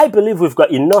I believe we've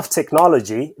got enough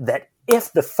technology that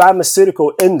if the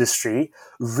pharmaceutical industry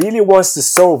really wants to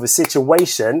solve a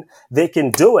situation, they can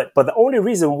do it. But the only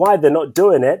reason why they're not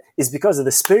doing it is because of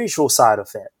the spiritual side of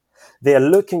it. They are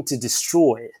looking to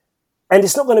destroy it. And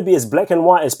it's not going to be as black and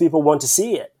white as people want to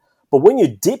see it. But when you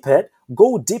dip it,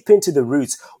 go deep into the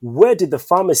roots. Where did the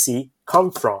pharmacy come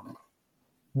from?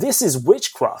 This is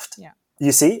witchcraft. Yeah.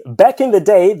 You see, back in the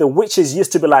day, the witches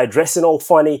used to be like dressing all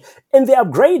funny, and they're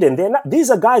upgrading.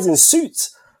 These are guys in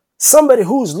suits. Somebody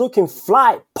who's looking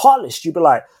fly, polished. You'd be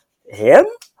like, him?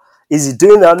 Is he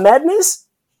doing that madness?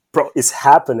 Bro, it's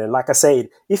happening. Like I said,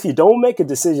 if you don't make a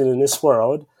decision in this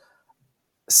world,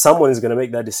 someone is going to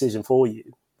make that decision for you,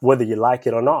 whether you like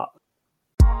it or not.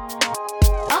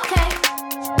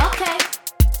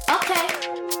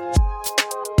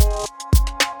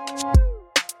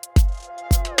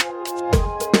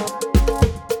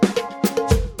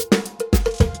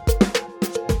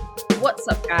 What's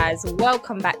up, guys?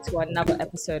 Welcome back to another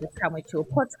episode of Can We Chill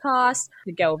podcast.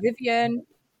 The girl Vivian.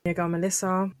 Your girl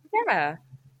Melissa. Yeah,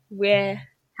 we're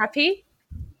happy.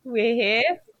 We're here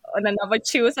on another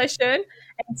chill session.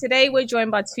 And today we're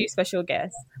joined by two special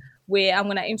guests. I'm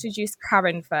going to introduce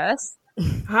Karen first.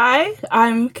 Hi,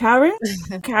 I'm Karen.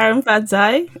 Karen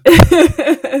Fadzai.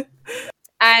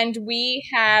 And we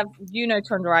have,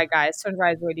 Tonderai, guys. Tonderai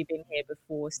has already been here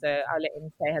before, so I'll let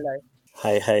him say hello.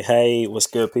 Hey, what's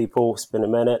good, people? It's been a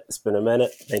minute.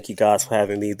 Thank you guys for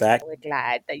having me back. We're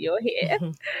glad that you're here.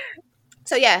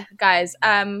 So yeah, guys,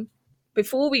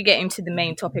 before we get into the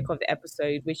main topic of the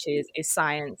episode, which is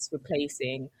science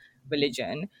replacing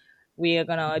religion, we are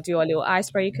going to do our little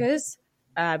icebreakers,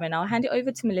 and I'll hand it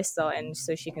over to Melissa and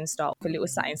so she can start with a little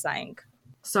something.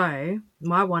 So,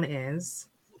 my one is,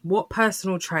 what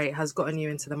personal trait has gotten you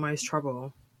into the most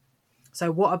trouble?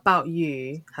 So, what about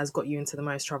you has got you into the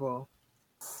most trouble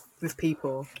with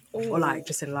people or like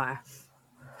just in life?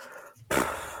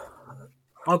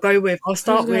 I'll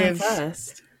start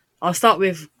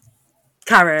with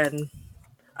Karen.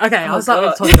 Okay, I'll start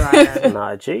with Tonderai.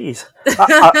 Nah, jeez.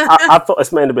 I thought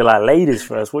it's meant to be like ladies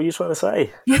first. What are you trying to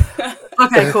say?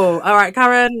 Okay, cool. All right,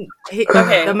 Karen.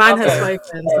 The man has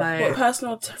spoken. So. What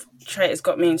personal trait has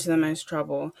got me into the most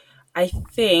trouble? I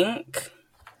think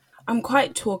I'm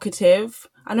quite talkative.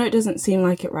 I know it doesn't seem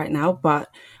like it right now, but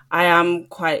I am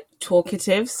quite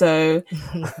talkative. So,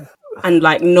 and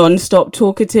like non-stop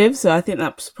talkative. So I think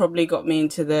that's probably got me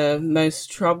into the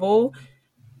most trouble.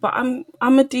 But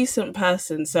I'm a decent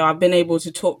person, so I've been able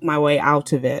to talk my way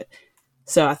out of it.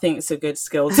 So I think it's a good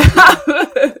skill to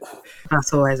have.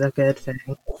 That's always a good thing.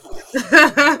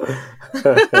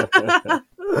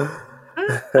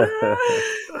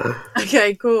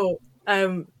 Okay, cool.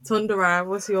 Tonderai,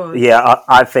 what's yours? Yeah,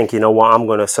 I think, you know what, I'm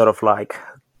going to sort of like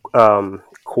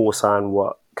co-sign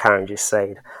what Karen just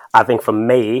said. I think for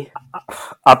me,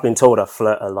 I've been told I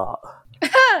flirt a lot.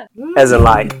 As in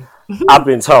like, I've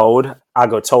been told, I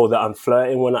got told that I'm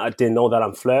flirting when I didn't know that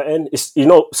I'm flirting. It's,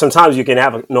 sometimes you can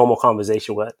have a normal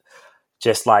conversation with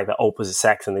just like the opposite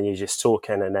sex and then you're just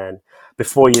talking and then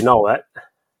before you know it,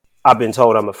 I've been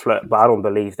told I'm a flirt, but I don't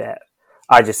believe that.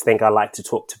 I just think I like to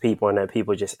talk to people and then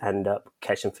people just end up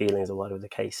catching feelings or whatever the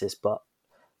case is, but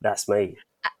that's me.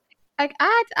 I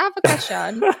have a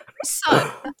question.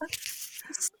 So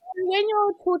when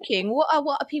you're talking, what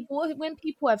are people? When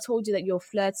people have told you that you're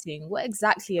flirting, what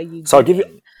exactly are you? So I'll give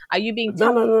you. Are you being?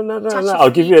 No. I'll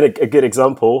give you a good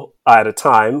example. At a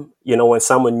time, when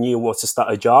someone new wants to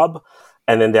start a job,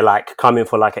 and then they're like coming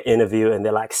for like an interview, and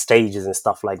they're like stages and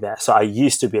stuff like that. So I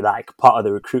used to be like part of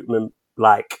the recruitment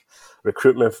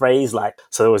phrase. Like,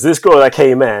 so there was this girl that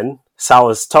came in. So I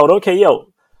was told, okay,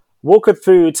 walk her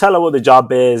through, tell her what the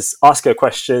job is, ask her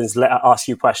questions, let her ask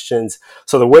you questions.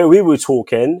 So the way we were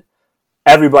talking,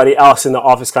 everybody else in the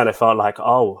office kind of felt like,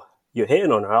 oh, you're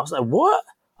hitting on her. I was like, what?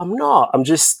 I'm not. I'm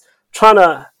just trying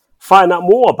to find out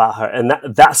more about her. And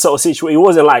that sort of situation, it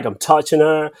wasn't like I'm touching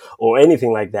her or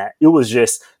anything like that. It was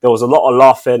just, there was a lot of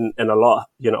laughing and a lot,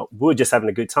 we were just having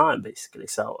a good time, basically.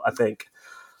 So I think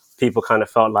people kind of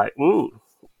felt like,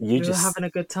 you just were having a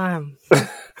good time.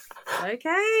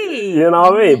 Okay. You know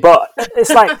what I mean? But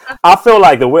it's like, I feel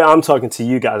like the way I'm talking to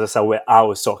you guys is the way I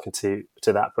was talking to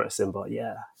that person. But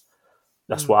yeah,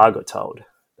 that's what I got told.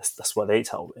 That's what they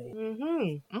told me.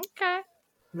 Mm-hmm. Okay.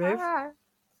 Riv?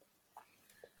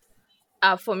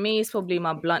 For me, it's probably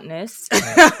my bluntness.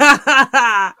 Hey.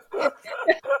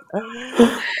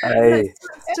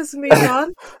 Let's just move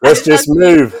on. Let's just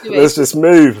move.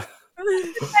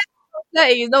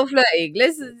 Flirting is not flirting.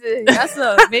 Listen, that's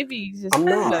not. Maybe just I'm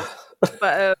not.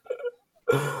 But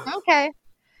okay,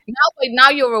 now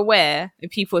you're aware,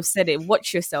 and people have said it.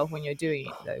 Watch yourself when you're doing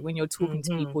it, though. When you're talking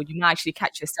to people, you might actually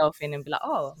catch yourself in and be like,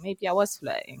 "Oh, maybe I was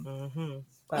flirting."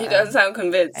 But, He doesn't sound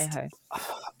convinced. hey-ho.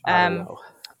 I don't know.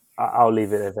 I'll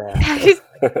leave it there.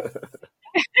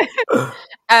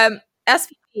 As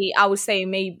for me, I would say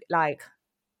maybe like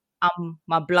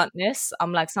my bluntness.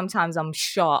 I'm like sometimes I'm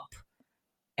sharp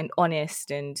and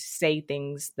honest and say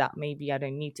things that maybe I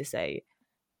don't need to say,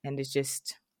 and it's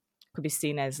just could be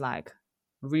seen as like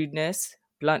rudeness,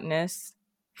 bluntness,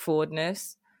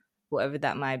 forwardness, whatever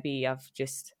that might be. I'll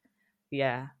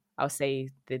say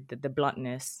the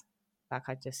bluntness, like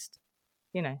I just,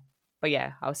 but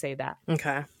yeah, I'll say that.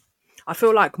 Okay. I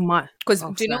feel like because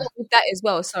do you know what with that as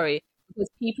well? Sorry, because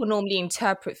people normally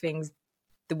interpret things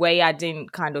the way I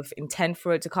didn't kind of intend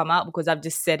for it to come out, because I've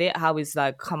just said it how it's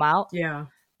like come out. Yeah.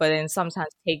 But then sometimes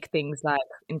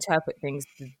interpret things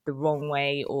the wrong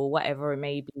way or whatever it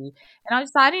may be. And I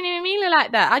just I didn't even mean it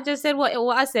like that. I just said what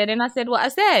I said, and I said what I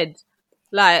said.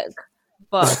 Like,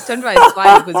 but Chandra is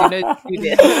fine because you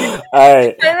know.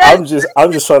 Hey,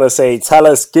 I'm just trying to say,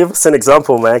 give us an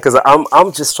example, man, because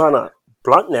I'm just trying to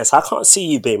bluntness. I can't see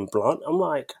you being blunt. I'm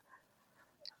like,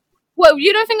 well,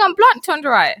 you don't think I'm blunt,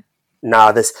 Chandra?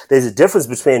 Nah, there's a difference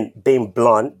between being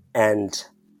blunt and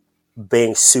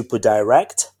being super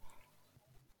direct.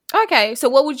 Okay, so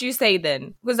what would you say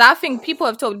then? Because I think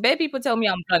people tell me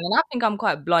I'm blunt, and I think I'm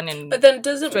quite blunt and but then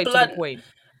doesn't straight blunt, to the point.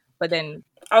 But then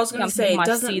I was going to say,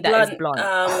 doesn't blunt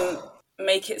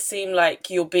make it seem like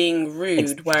you're being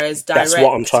rude, whereas direct that's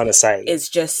what I'm trying to say. Is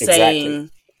just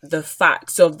saying the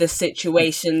facts of the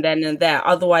situation then and there.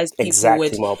 Otherwise, people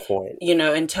would, my point.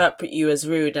 Interpret you as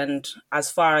rude. And as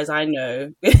far as I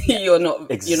know, you're not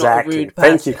a rude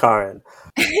person. Thank you, Karen.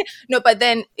 No, but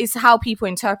then it's how people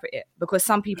interpret it, because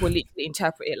some people literally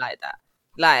interpret it like that.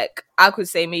 Like, I could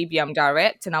say maybe I'm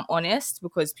direct and I'm honest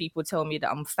because people tell me that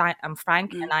I'm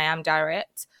frank and I am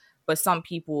direct, but some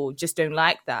people just don't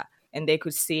like that and they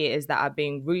could see it as that I'm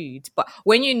being rude. But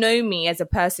when you know me as a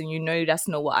person, you know that's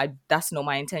not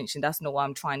my intention. That's not what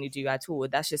I'm trying to do at all.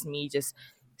 That's just me just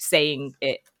saying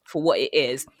it for what it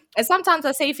is. And sometimes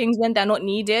I say things when they're not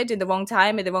needed, in the wrong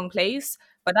time, in the wrong place,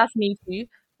 but that's me too.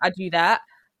 I do that.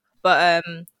 But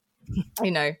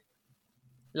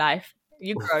life,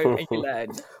 you grow and you learn.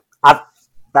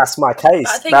 That's my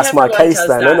case. That's my case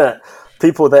then, isn't it?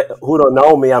 People who don't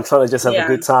know me, I'm trying to just have a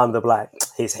good time. They're like,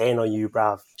 he's hating on you,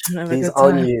 bruv. He's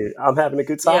on you. I'm having a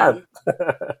good time.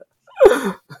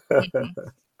 Yeah.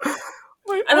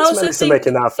 And I also think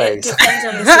making that face? It depends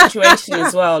on the situation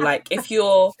as well. Like, if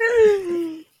you're...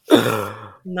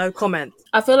 No comment.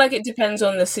 I feel like it depends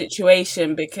on the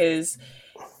situation, because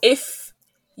if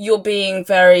you're being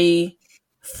very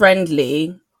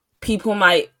friendly, people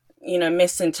might,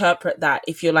 misinterpret that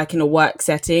if you're like in a work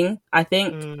setting, I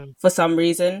think, for some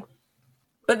reason.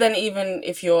 But then even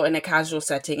if you're in a casual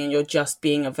setting and you're just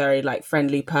being a very like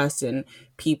friendly person,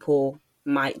 people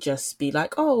might just be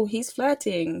like, oh, he's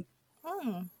flirting.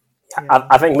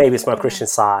 I think maybe it's my Christian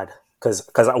side, because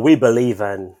we believe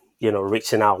in,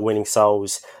 reaching out, winning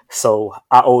souls. So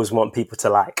I always want people to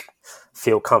like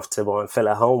feel comfortable and feel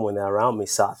at home when they're around me.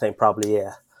 So I think probably,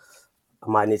 I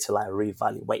might need to like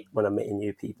reevaluate when I'm meeting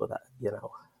new people that,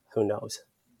 who knows.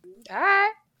 All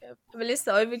right.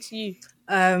 Melissa, over to you.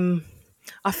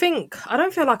 I think, I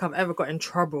don't feel like I've ever got in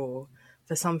trouble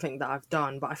for something that I've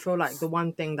done, but I feel like the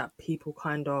one thing that people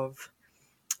kind of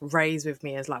raise with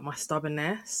me is like my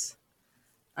stubbornness.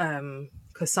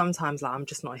 Because sometimes like I'm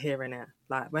just not hearing it.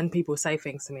 Like when people say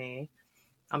things to me,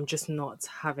 I'm just not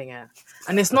having it.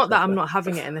 And it's not that I'm not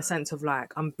having it in the sense of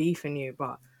like I'm beefing you,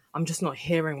 but I'm just not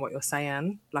hearing what you're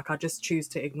saying. Like I just choose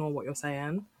to ignore what you're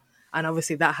saying. And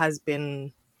obviously that has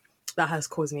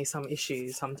caused me some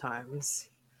issues sometimes.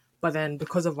 But then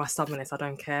because of my stubbornness, I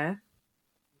don't care.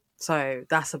 So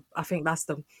I think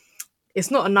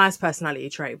it's not a nice personality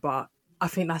trait, but I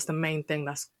think that's the main thing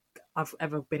I've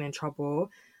ever been in trouble.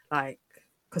 Like,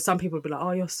 because some people would be like,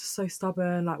 oh, you're so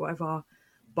stubborn, like whatever.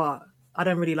 But I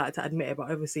don't really like to admit it. But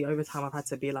obviously over time I've had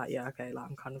to be like, yeah, okay, like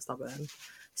I'm kind of stubborn.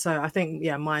 So I think,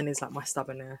 mine is like my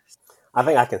stubbornness. I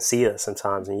think I can see it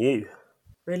sometimes in you.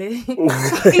 Really?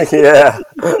 Yeah.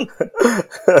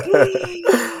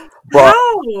 But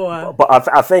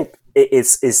I think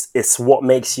it's what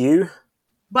makes you.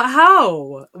 But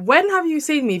how? When have you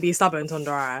seen me be stubborn,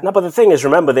 Tondora? No, but the thing is,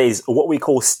 remember, there is what we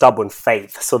call stubborn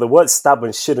faith. So the word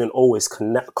stubborn shouldn't always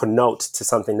connote to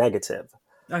something negative.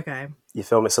 Okay. You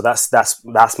feel me? So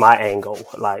that's my angle.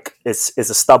 Like it's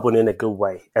a stubborn in a good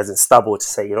way, as in stubborn to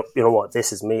say, you know what,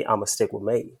 this is me. I'm gonna stick with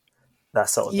me. That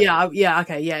sort of thing.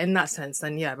 Okay. In that sense,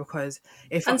 then because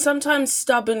sometimes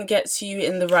stubborn gets you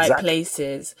in the right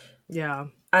places. Yeah.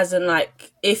 as in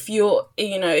like if you're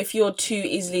too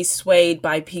easily swayed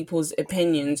by people's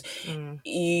opinions,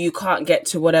 you can't get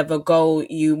to whatever goal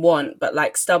you want. But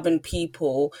like stubborn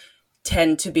people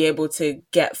tend to be able to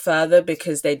get further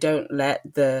because they don't let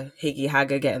the higgy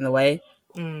hagger get in the way.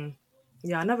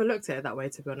 Yeah, I never looked at it that way,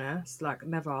 to be honest. Like,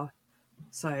 never.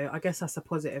 So I guess that's a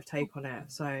positive take on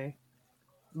it. So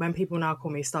when people now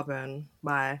call me stubborn,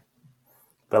 bye.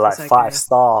 Be like It's okay.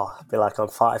 5-star. Be like I'm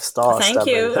 5-star. Thank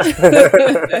you.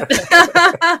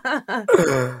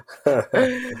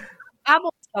 I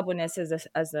want stubbornness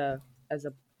as a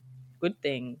good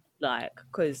thing, like,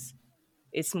 because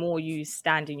it's more you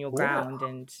standing your ground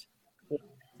and all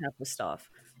that type of stuff.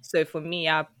 So for me,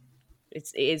 it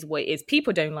is what it is.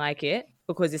 People don't like it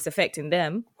because it's affecting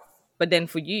them, but then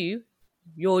for you,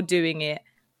 you're doing it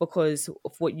because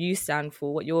of what you stand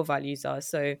for, what your values are.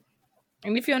 So,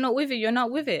 and if you're not with it, you're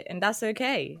not with it, and that's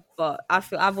okay. But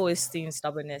I've always seen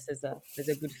stubbornness as a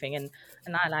good thing, and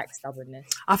I like stubbornness.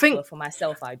 I think But for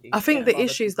myself, I do. I think the Rather-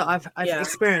 issues that I've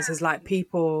experienced is like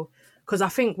people, because I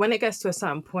think when it gets to a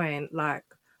certain point, like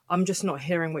I'm just not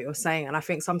hearing what you're saying, and I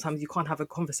think sometimes you can't have a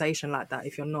conversation like that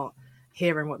if you're not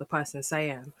hearing what the person's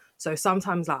saying. So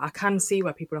sometimes like I can see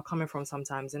where people are coming from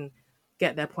sometimes and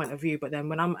get their point of view, but then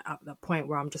when I'm at that point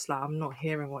where I'm just like, I'm not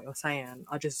hearing what you're saying,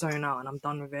 I just zone out and I'm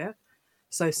done with it.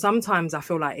 So sometimes I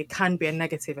feel like it can be a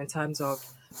negative in terms of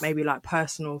maybe like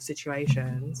personal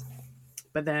situations,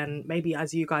 but then maybe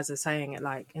as you guys are saying it,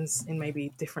 like in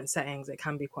maybe different settings, it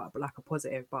can be quite like a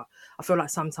positive. But I feel like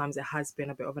sometimes it has been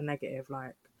a bit of a negative,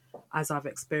 like as I've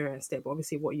experienced it. But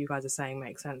obviously what you guys are saying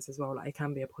makes sense as well. Like it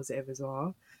can be a positive as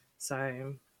well.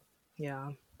 So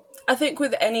yeah. I think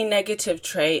with any negative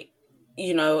trait,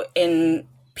 in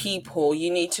people, you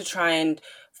need to try and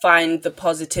find the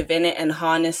positive in it and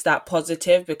harness that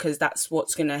positive, because that's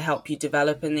what's going to help you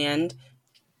develop in the end.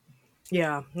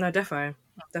 Yeah, no,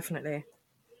 definitely.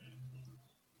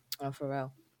 Oh, for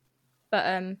real.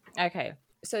 But okay.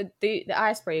 So the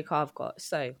icebreaker I've got.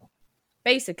 So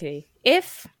basically,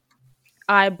 if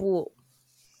I bought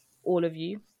all of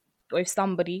you, or if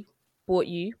somebody bought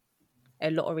you a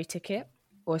lottery ticket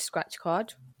or a scratch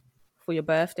card for your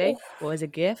birthday or as a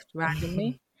gift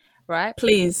randomly, right?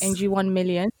 Please. And you won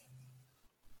millions.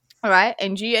 All right.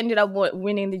 And you ended up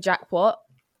winning the jackpot,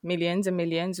 millions and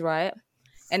millions, right?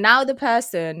 And now the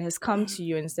person has come to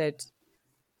you and said,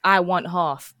 I want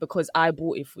half because I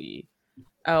bought it for you.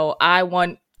 Oh,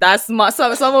 that's my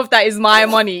some of that is my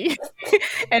money,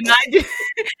 and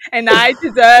I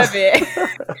deserve it.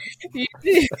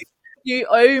 You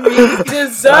owe me.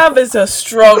 Deserve is a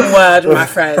strong word, my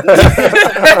friend.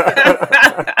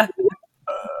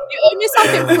 You owe me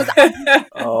something because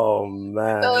Oh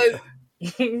man.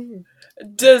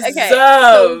 Deserve. Okay,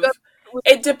 so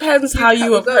it depends how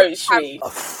you approach me.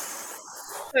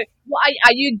 So what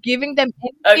are you giving them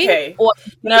anything? Okay. Or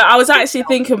No, I was actually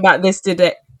thinking about this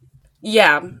today.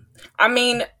 Yeah. I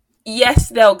mean, yes,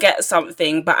 they'll get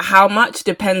something, but how much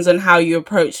depends on how you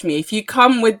approach me. If you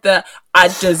come with the I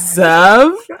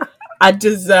deserve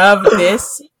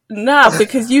this, no,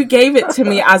 because you gave it to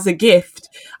me as a gift.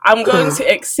 I'm going to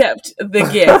accept the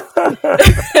gift.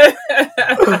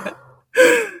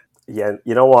 Yeah,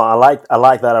 you know what? I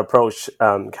like that approach,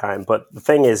 Karen. But the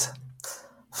thing is,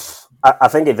 I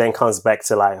think it then comes back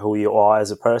to like who you are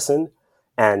as a person,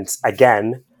 and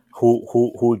again,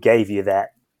 who gave you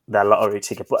that lottery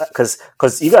ticket?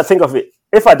 Because you got to think of it.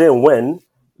 If I didn't win,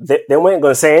 they weren't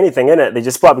going to say anything in it. They're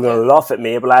just probably going to laugh at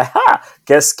me and be like, "Ha!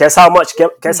 Guess how much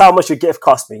your gift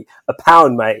cost me?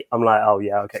 £1, mate." I'm like, "Oh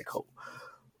yeah, okay, cool."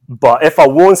 But if I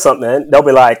won something, they'll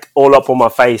be like all up on my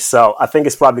face. So I think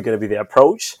it's probably going to be the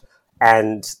approach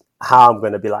and how I'm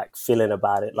going to be like feeling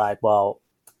about it. Like, well,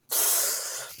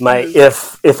 mate,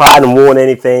 if I hadn't won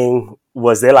anything,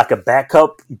 was there like a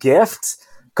backup gift?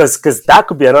 Because that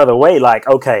could be another way. Like,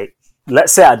 okay,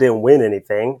 let's say I didn't win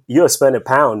anything. You're spending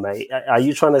 £1, mate. Are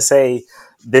you trying to say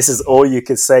this is all you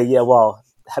could say? Yeah, well,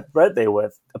 happy birthday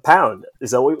with £1.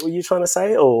 Is that what you're trying to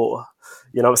say? Or,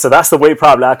 so that's the way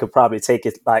probably I could probably take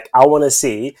it. Like, I want to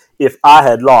see if I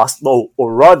had lost, or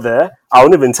rather, I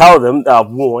won't even tell them that I've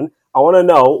won. I want to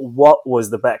know what was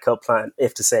the backup plan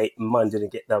if to say man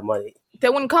didn't get that money. they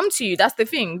wouldn't come to you. That's the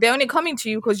thing. They're only coming to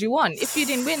you because you won. If you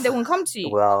didn't win, they wouldn't come to you.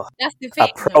 Well, that's the thing.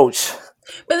 Approach.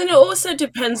 But then it also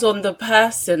depends on the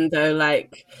person, though.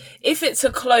 Like, if it's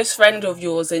a close friend of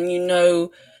yours and you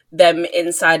know them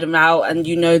inside and out and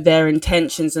you know their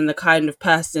intentions and the kind of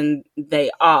person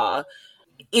they are,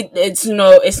 it's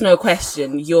no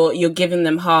question. You're giving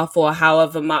them half or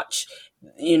however much,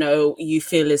 you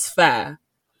feel is fair.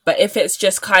 But if it's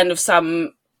just kind of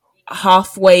some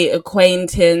halfway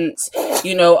acquaintance,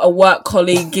 a work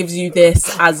colleague gives you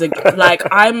this as a, like,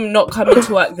 I'm not coming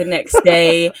to work the next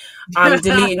day. I'm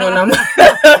deleting your number.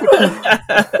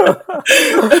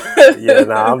 Yeah,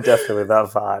 no, I'm definitely that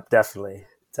vibe. Definitely.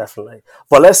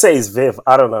 But let's say it's Viv.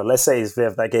 I don't know. Let's say it's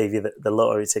Viv that gave you the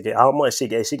lottery ticket. How much she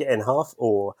get? Is she getting half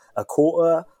or a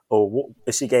quarter? Or what,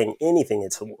 is she getting anything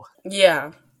at all?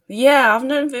 Yeah. Yeah, I've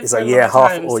known Viv It's for like, a yeah, long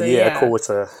half time, or so yeah, a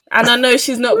quarter. And I know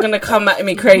she's not going to come at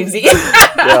me crazy.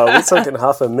 Yeah, we're talking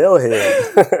 $500,000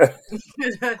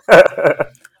 here.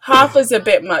 Half is a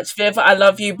bit much, Viv. I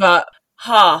love you, but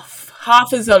half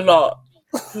is a lot.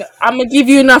 I'm going to give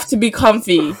you enough to be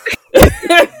comfy.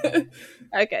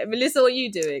 Okay, Melissa, what are you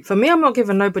doing? For me, I'm not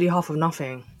giving nobody half of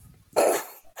nothing.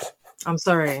 I'm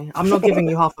sorry. I'm not giving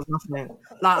you half of nothing.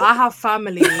 Like, I have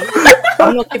family.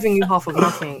 I'm not giving you half of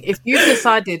nothing. If you've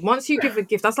decided, once you give a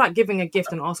gift, that's like giving a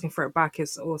gift and asking for it back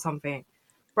or something.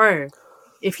 Bro,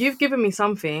 if you've given me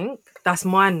something, that's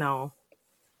mine now.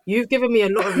 You've given me a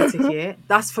lottery ticket.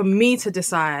 That's for me to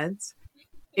decide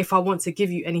if I want to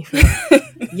give you anything.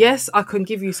 Yes, I can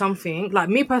give you something. Like,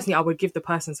 me personally, I would give the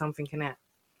person something in it.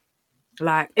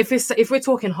 Like, if we're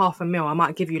talking $500,000, I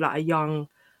might give you like a young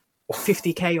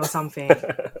 50k or something. Do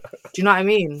you know what I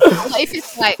mean? If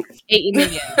it's like 80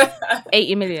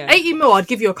 million, 80 mil, I'd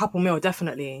give you a couple mil,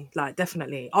 definitely. Like,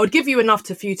 definitely. I would give you enough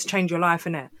for you to change your life,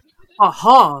 innit? But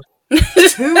half.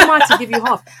 Who am I to give you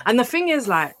half? And the thing is,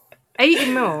 like,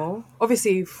 80 mil,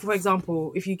 obviously, for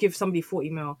example, if you give somebody 40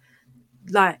 mil,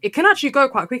 like, it can actually go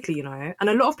quite quickly, and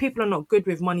a lot of people are not good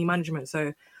with money management,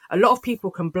 so a lot of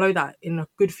people can blow that in a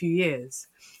good few years.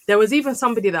 There was even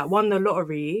somebody that won the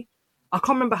lottery. I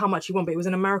can't remember how much he won, but it was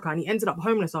in America, and he ended up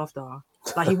homeless after.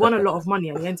 Like, he won a lot of money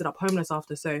and he ended up homeless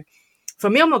after. So for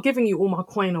me, I'm not giving you all my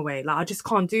coin away. Like, I just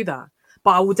can't do that.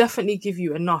 But I will definitely give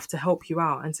you enough to help you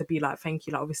out and to be like, thank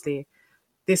you. Like, obviously,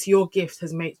 your gift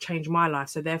has changed my life,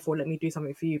 so therefore let me do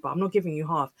something for you. But I'm not giving you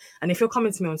half. And if you're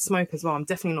coming to me on smoke as well, I'm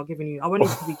definitely not giving you. I won't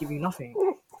even give you nothing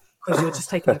because you're just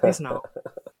taking the piss now.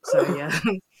 So yeah,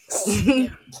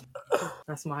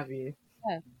 that's my view.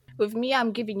 Yeah. With me,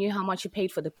 I'm giving you how much you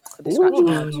paid for the scratch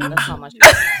cards. That's how much.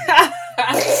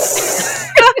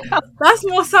 That's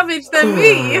more savage than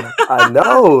me. I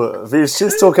know.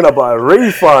 She's talking about a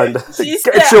refund.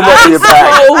 Get your money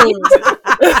back.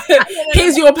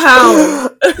 Here's your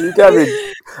pound. You got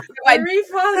me. A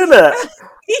refund. Isn't it?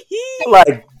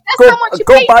 Like,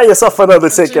 go buy yourself another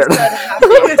ticket.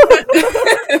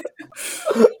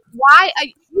 Why?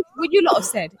 Would you lot have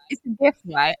said it's a gift,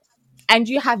 right? And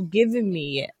you have given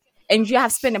me it, and you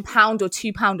have spent £1 or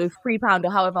 £2 or £3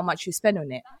 or however much you spend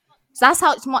on it. So that's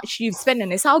how much you've spent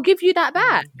on it. So I'll give you that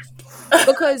back.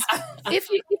 Because if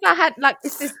I had, like,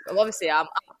 it's this, obviously I'm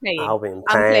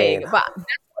playing, but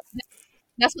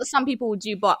that's what some people would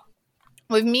do. But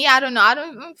with me, I don't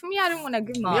know. For me, I don't want to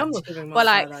give much. I'm not giving much, but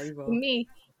like for me,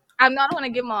 I don't want to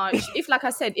give much. If, like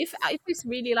I said, if it's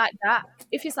really like that,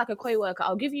 if it's like a co-worker,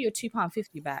 I'll give you your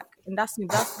 £2.50 back, and that's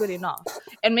good enough.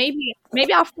 And maybe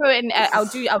I'll throw it in. I'll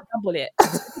double it.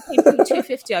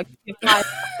 £2.50. I'll give you £5.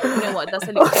 You know what? That's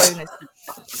a little bonus.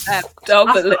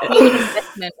 Double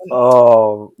it.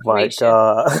 Oh my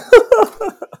god!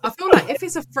 I feel like if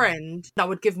it's a friend, I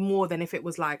would give more than if it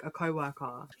was like a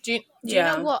co-worker. Do you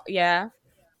know what? Yeah.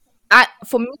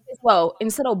 For me as well,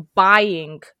 instead of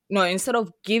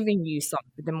giving you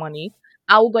the money,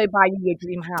 I will go buy you your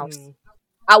dream house.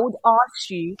 I would ask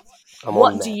you,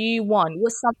 what do you want?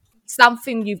 What's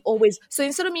something you've always... So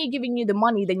instead of me giving you the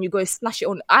money, then you go splash it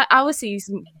on... I would say,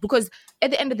 because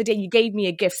at the end of the day, you gave me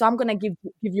a gift, so I'm going to give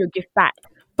you a gift back.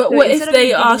 But so what if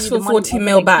they ask for 40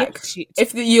 mil back?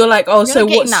 If you're like, so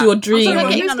what's your dream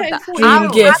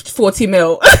gift? 40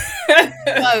 mil.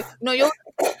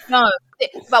 No.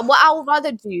 But what I would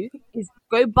rather do is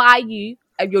go buy you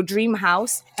your dream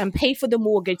house and pay for the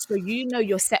mortgage, so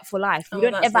you're set for life. You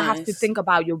don't ever have to think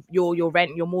about your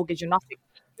rent, your mortgage, or nothing.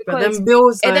 Because but them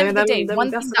bills, at the end of the day, one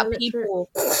thing that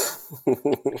people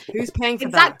who's paying for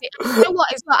exactly. that? You know what?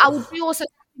 It's not. I would do also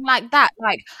something like that.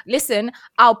 Like, listen,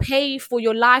 I'll pay for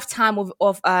your lifetime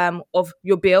of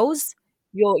your bills,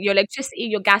 your electricity,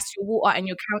 your gas, your water, and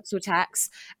your council tax,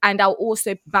 and I'll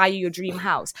also buy you your dream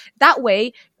house. That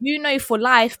way, for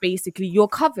life, basically, you're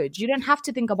covered. You don't have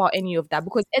to think about any of that,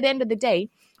 because at the end of the day,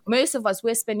 most of us,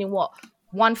 we're spending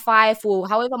 1.5 or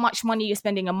however much money you're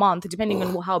spending a month, depending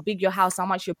on how big your house, how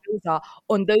much your bills are,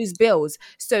 on those bills.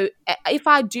 So if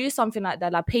I do something like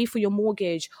that, like pay for your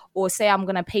mortgage, or say I'm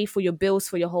gonna pay for your bills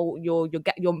for your whole your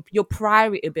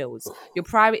priority bills. Your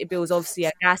priority bills, obviously,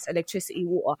 are gas, electricity,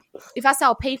 water. If I say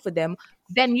I'll pay for them,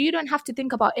 then you don't have to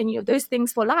think about any of those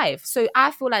things for life. So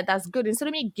I feel like that's good. Instead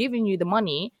of me giving you the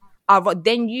money,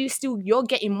 then you're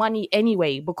getting money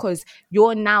anyway, because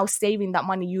you're now saving that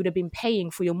money you would have been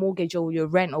paying for your mortgage or your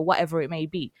rent or whatever it may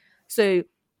be. So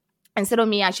instead of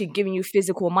me actually giving you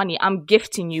physical money, I'm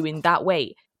gifting you in that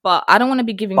way. But I don't want to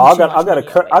be giving you I too much money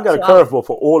away. got a curveball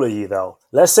for all of you though.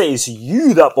 Let's say it's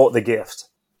you that bought the gift.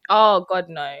 Oh God,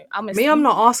 no! I'm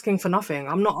not asking for nothing.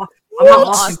 I'm not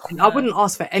asking. I wouldn't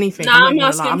ask for anything. No, I'm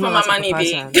asking for my money,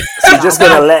 B. So you're just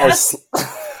gonna let us.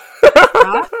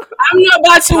 I'm not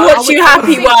about to watch you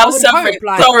happy while I'm suffering.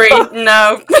 Sorry,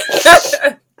 no.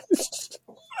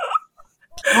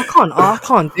 I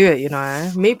can't do it. You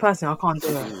know, me personally, I can't do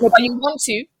it. No, but you want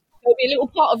to. There'll be a little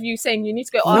part of you saying you need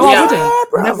to go. No, I wouldn't.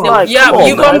 Never. Like,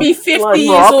 you're gonna be 50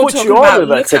 years old talking about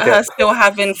look at her still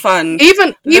having fun.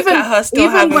 Even at her still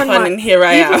having fun, and here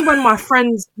I am. Even when my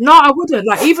friends, no, I wouldn't.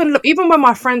 Like even when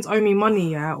my friends owe me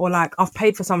money, yeah, or like I've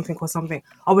paid for something or something,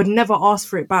 I would never ask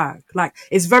for it back. Like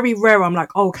it's very rare. I'm like,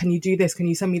 oh, can you do this? Can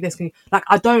you send me this? Can you? Like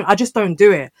I just don't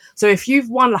do it. So if you've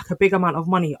won like a big amount of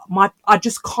money, I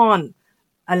just can't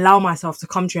allow myself to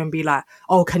come to you and be like,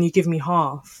 oh, can you give me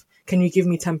half? Can you give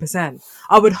me 10%?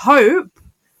 I would hope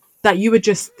that you would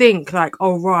just think like,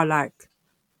 oh, right, like,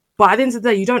 but at the end of the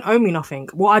day, you don't owe me nothing.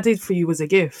 What I did for you was a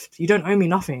gift. You don't owe me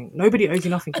nothing. Nobody owes you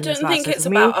nothing. I don't think it's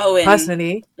about owing.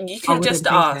 Personally, you can just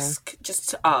ask. Just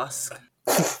to ask.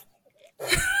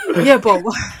 Yeah, but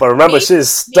remember, she's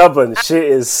stubborn. She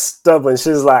is stubborn.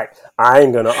 She's like, I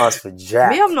ain't gonna ask for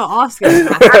jack. Me, I'm not asking.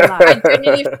 I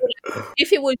genuinely feel like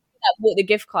if it was you that bought the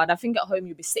gift card, I think at home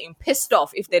you'd be sitting pissed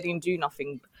off if they didn't do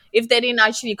nothing. If they didn't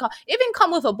actually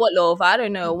come with a bottle of, I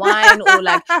don't know, wine or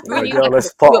like really your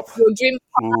dream.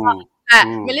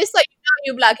 Melissa,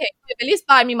 you'd be like, hey, at least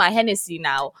buy me my Hennessy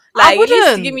now. Like, I wouldn't.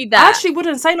 At least give me that. I actually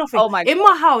wouldn't say nothing. Oh my God. In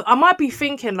my house, I might be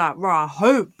thinking like, right, I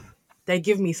hope they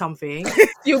give me something.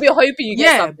 You'll be hoping you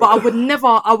get something. But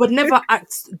I would never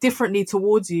act differently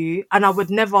towards you, and I would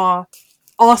never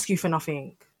ask you for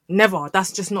nothing. Never.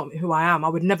 That's just not who I am. I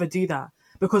would never do that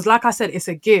because, like I said, it's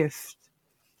a gift.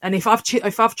 And if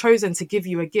I've chosen to give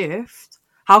you a gift,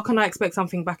 how can I expect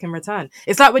something back in return?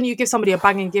 It's like when you give somebody a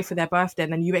banging gift for their birthday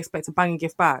and then you expect a banging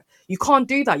gift back. You can't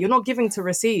do that. You're not giving to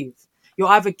receive. You're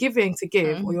either giving to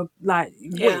give or you're like...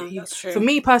 that's true. For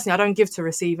me personally, I don't give to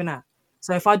receive, innit?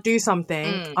 So if I do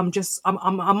something,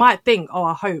 I might think, oh,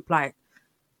 I hope, like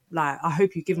I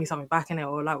hope you give me something back in it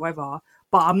or like whatever.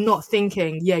 But I'm not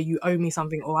thinking, yeah, you owe me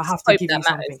something or I have to give you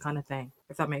something kind of thing,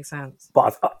 if that makes sense.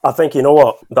 But I think, you know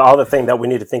what? The other thing that we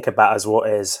need to think about as well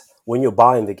is when you're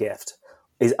buying the gift,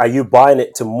 are you buying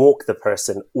it to mock the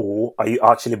person or are you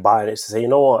actually buying it to say, you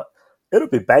know what? It'll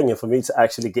be banging for me to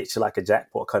actually get you like a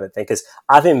jackpot kind of thing. Because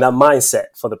I think that mindset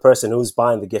for the person who's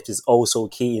buying the gift is also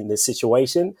key in this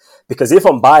situation. Because if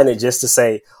I'm buying it just to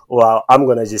say, well, I'm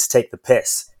going to just take the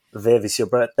piss, Viv, it's your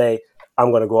birthday,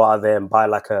 I'm going to go out there and buy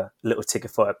like a little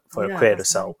ticket for a quid or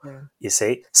so, you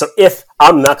see? So if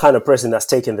I'm that kind of person that's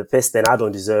taking the piss, then I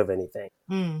don't deserve anything.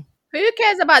 Who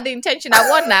cares about the intention? I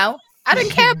won now. I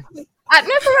don't care.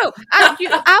 No, for real.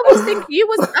 I was thinking you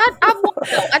was. I've won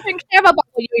now. I don't care about what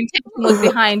your intention was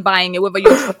behind buying it, whether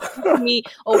you're me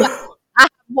or what. I have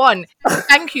won.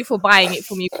 Thank you for buying it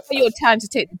for me. For your turn to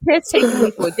take the piss, taking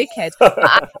me for a dickhead.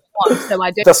 I have won, so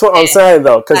I don't. That's what I'm saying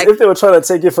though, because if they were trying to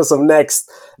take you for some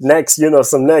next,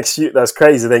 some next shoot that's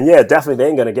crazy, then yeah, definitely they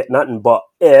ain't gonna get nothing. But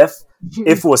if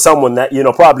it was someone that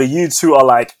probably you two are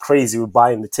like crazy with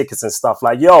buying the tickets and stuff,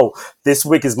 like yo, this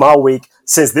week is my week.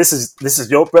 Since this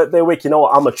is your birthday week, you know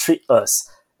what? I'm gonna treat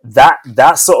us. That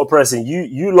sort of person,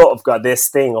 you lot have got this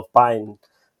thing of buying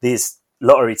these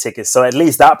lottery tickets. So at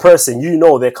least that person,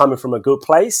 they're coming from a good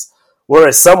place.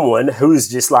 Whereas someone who's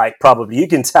just like, probably you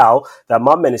can tell that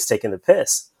my man is taking the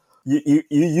piss.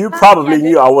 You probably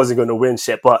knew I wasn't going to win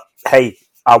shit, but hey,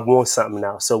 I won something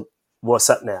now. So what's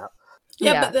up now?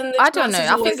 Yeah, but then I don't know.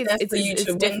 I think it's for you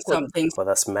to win something. Well,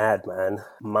 that's mad, man.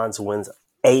 Man's wins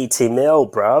 80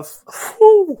 mil, bruv.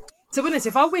 Whew. To be honest,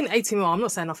 if I win 80 mil, I'm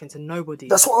not saying nothing to nobody.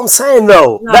 That's what I'm saying,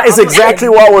 though. No, that is exactly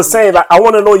what I was saying. Like, I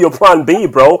want to know your plan B,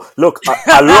 bro. Look,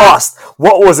 I lost.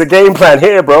 What was the game plan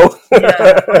here, bro?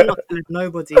 Yeah, I'm not telling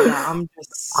nobody.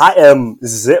 I am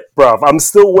zip, bro. I'm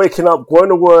still waking up, going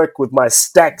to work with my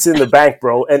stacks in the bank,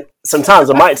 bro. And sometimes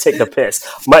I might take the piss.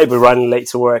 Might be running late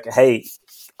to work. Hey,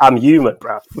 I'm human,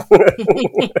 bro.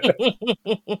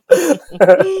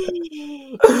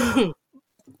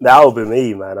 That will be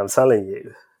me, man. I'm telling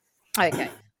you. Okay.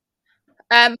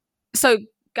 So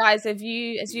guys, as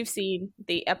you've seen,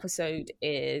 the episode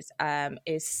is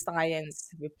science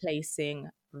replacing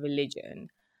religion.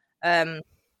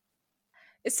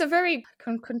 It's a very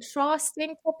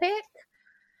contrasting topic.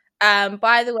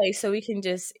 By the way, so we can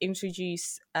just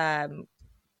introduce Chandrai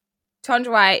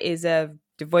is a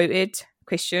devoted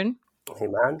Christian, Hey,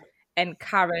 man. and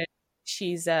Karen,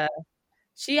 she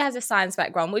has a science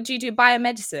background. What do you do?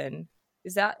 Biomedicine?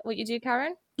 Is that what you do,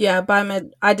 Karen? Yeah,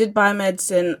 I did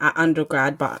biomedicine at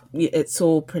undergrad, but it's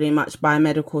all pretty much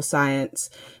biomedical science,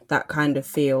 that kind of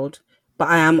field. But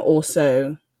I am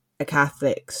also a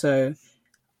Catholic, so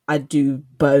I do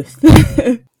both.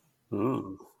 That's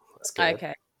good.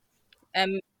 Okay.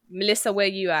 Melissa, where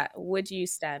you at? Where do you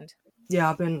stand?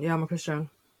 Yeah, I'm a Christian.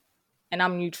 And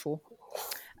I'm neutral.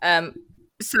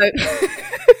 So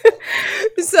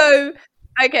so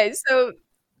okay, so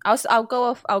I'll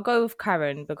go with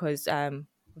Karen because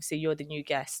obviously you're the new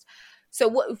guest. So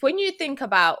when you think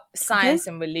about science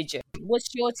and religion,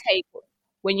 what's your take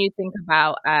when you think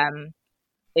about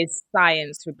is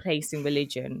science replacing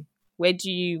religion? Where do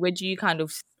you kind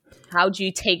of, how do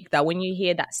you take that when you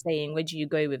hear that saying? Where do you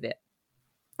go with it?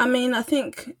 I mean, I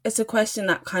think it's a question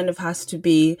that kind of has to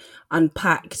be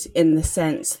unpacked in the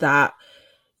sense that,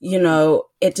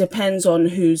 it depends on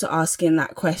who's asking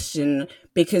that question.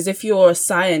 Because if you're a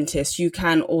scientist, you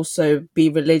can also be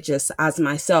religious as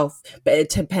myself, but it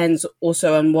depends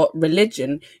also on what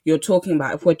religion you're talking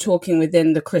about. If we're talking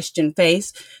within the Christian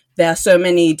faith, there are so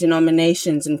many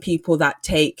denominations and people that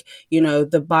take,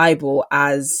 the Bible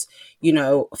as,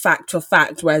 fact for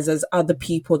fact, whereas there's other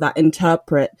people that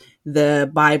interpret the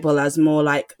Bible as more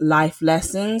like life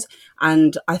lessons.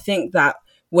 And I think that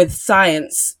with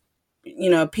science,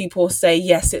 people say,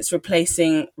 yes, it's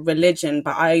replacing religion,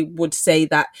 but I would say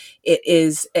that it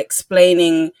is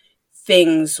explaining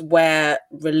things where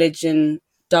religion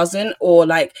doesn't, or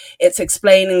like it's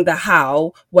explaining the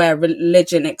how where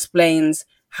religion explains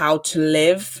how to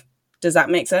live. Does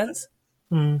that make sense?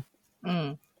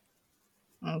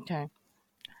 Okay.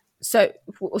 So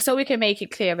we can make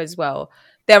it clear as well.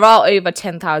 There are over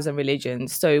 10,000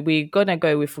 religions, so we're gonna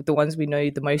go with the ones we know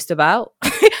the most about,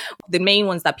 the main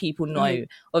ones that people know. Mm-hmm.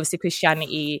 Obviously,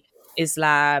 Christianity,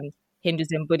 Islam,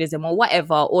 Hinduism, Buddhism, or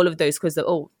whatever. All of those, because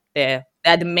they're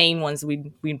the main ones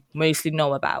we mostly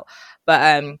know about.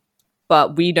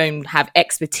 But we don't have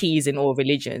expertise in all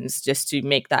religions. Just to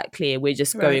make that clear, we're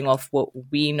just going off what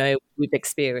we know, we've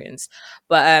experienced.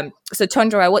 But so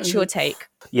Chandra, what's your take?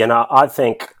 Yeah, no, I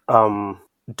think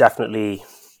definitely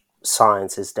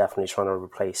science is definitely trying to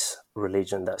replace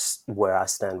religion. That's where I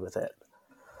stand with it,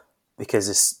 because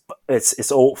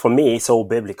it's all, for me, it's all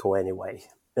biblical anyway,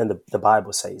 and the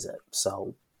Bible says it.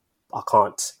 So I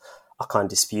can't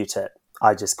dispute it.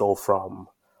 I just go from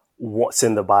what's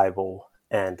in the Bible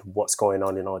and what's going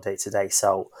on in our day to day.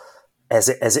 So has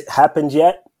it happened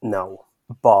yet? No.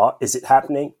 But is it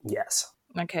happening? Yes.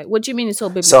 Okay. What do you mean it's all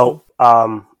biblical? So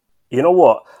you know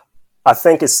what? I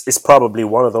think it's probably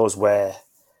one of those where,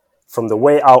 from the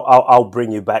way I'll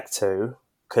bring you back to,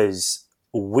 because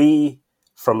we,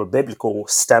 from a biblical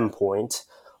standpoint,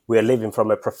 we're living from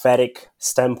a prophetic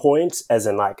standpoint, as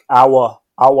in like our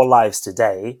lives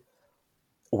today,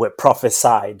 we're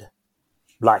prophesied.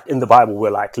 Like in the Bible, we're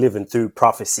like living through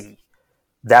prophecy.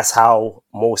 That's how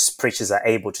most preachers are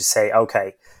able to say,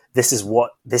 okay, this is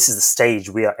the stage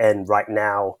we are in right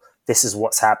now. This is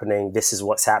what's happening. This is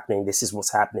what's happening. This is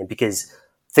what's happening. Because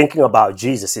thinking about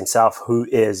Jesus himself, who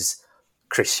is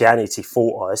Christianity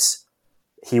for us,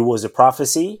 he was a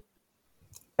prophecy.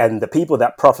 And the people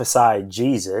that prophesied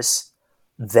Jesus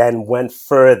then went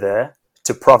further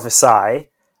to prophesy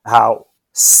how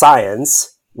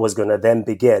science was going to then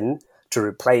begin to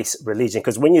replace religion.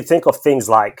 Because when you think of things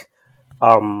like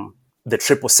the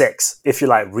 666, if you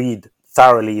like read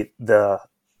thoroughly the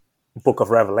book of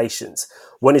Revelations,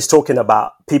 when it's talking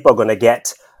about people are going to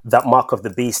get that mark of the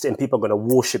beast and people are going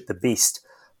to worship the beast,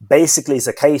 basically it's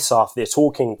a case of they're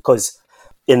talking, because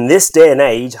in this day and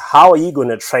age, how are you going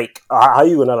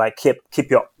to like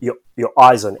keep your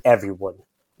eyes on everyone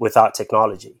without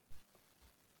technology?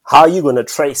 How are you going to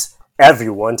trace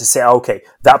everyone to say, okay,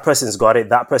 that person's got it,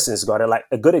 that person's got it? Like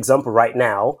a good example right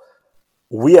now,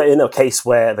 we are in a case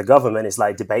where the government is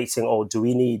like debating, do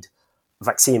we need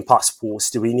vaccine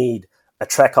passports? Do we need a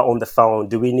tracker on the phone?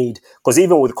 Do we need, because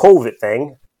even with COVID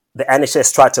thing, the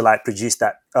NHS tried to like produce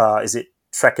that, is it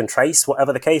track and trace,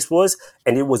 whatever the case was,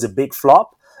 and it was a big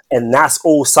flop. And that's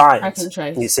all science. Track and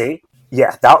trace. You see?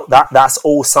 Yeah, that's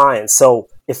all science. So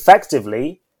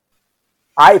effectively,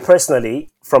 I personally,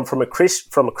 from a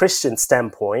Christian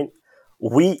standpoint,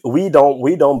 we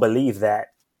don't believe that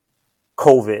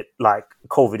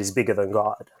COVID is bigger than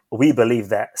God. We believe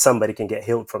that somebody can get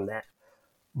healed from that.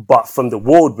 But from the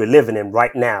world we're living in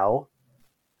right now,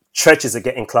 churches are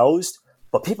getting closed,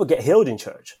 but people get healed in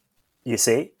church. You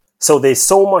see? So there's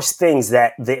so much things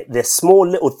that the small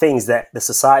little things that the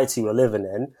society we're living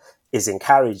in is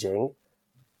encouraging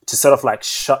to sort of like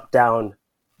shut down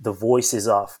the voices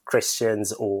of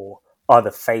Christians or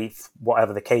other faith,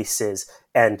 whatever the case is,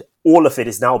 and all of it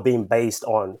is now being based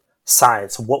on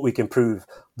science, what we can prove.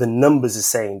 The numbers are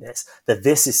saying this, that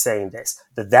this is saying this,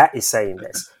 that is saying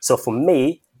this. So for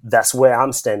me, that's where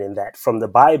I'm standing. That from the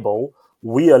Bible,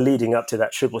 we are leading up to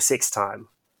that 666 time,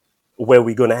 where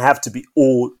we're going to have to be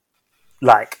all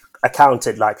like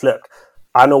accounted. Like, look,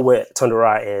 I know where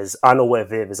Tundura is, I know where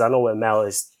Viv is, I know where Mel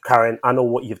is, Karen, I know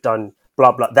what you've done,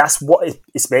 blah blah. That's what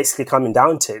it's basically coming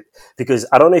down to. Because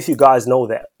I don't know if you guys know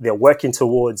that they're working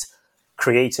towards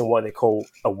creating what they call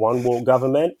a one world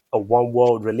government, a one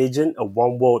world religion, a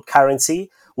one world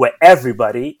currency, where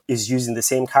everybody is using the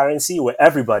same currency, where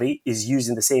everybody is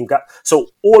using the same so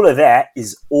all of that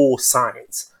is all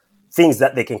science. Things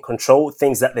that they can control,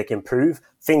 things that they can prove,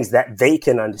 things that they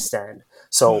can understand.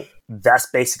 So that's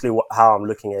basically how I'm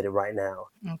looking at it right now.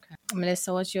 Okay.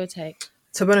 Melissa, what's your take?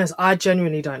 To be honest, I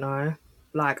genuinely don't know.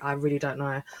 Like, I really don't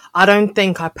know. I don't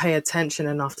think I pay attention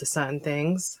enough to certain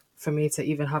things for me to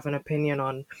even have an opinion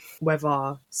on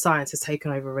whether science has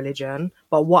taken over religion.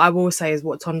 But what I will say is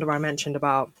what Tondera mentioned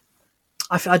about,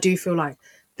 I do feel like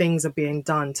things are being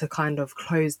done to kind of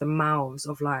close the mouths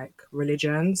of like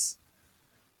religions,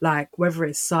 like whether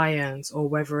it's science or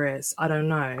whether it's, I don't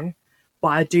know. But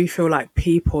I do feel like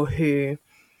people who,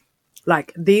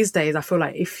 like these days, I feel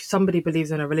like if somebody believes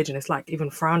in a religion, it's like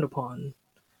even frowned upon.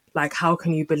 Like, how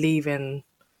can you believe in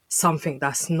something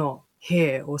that's not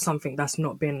here or something that's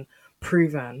not been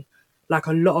proven? Like,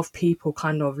 a lot of people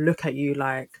kind of look at you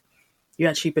like you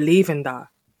actually believe in that.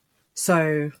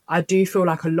 So I do feel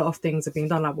like a lot of things are being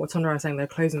done. Like what Tondera was saying, they're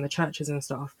closing the churches and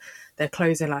stuff. They're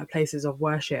closing like places of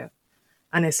worship.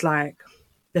 And it's like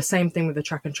the same thing with the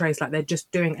track and trace. Like, they're just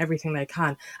doing everything they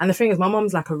can. And the thing is, my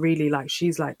mom's like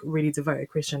she's like really devoted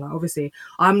Christian. Like, obviously,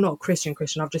 I'm not Christian.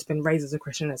 I've just been raised as a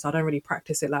Christian, so I don't really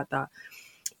practice it like that.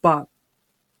 But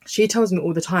she tells me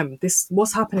all the time,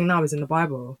 what's happening now is in the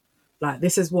Bible. Like,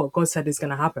 this is what God said is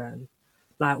going to happen.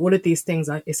 Like, all of these things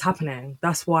is happening.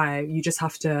 That's why you just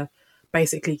have to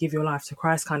basically give your life to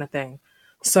Christ, kind of thing.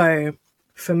 So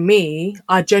for me,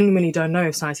 I genuinely don't know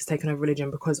if science has taken over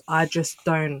religion, because I just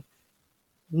don't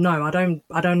know. I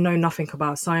don't know nothing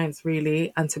about science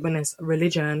really. And to be honest,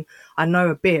 religion, I know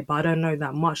a bit, but I don't know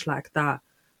that much like that.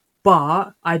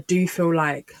 But I do feel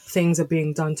like things are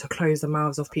being done to close the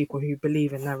mouths of people who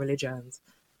believe in their religions.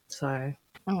 So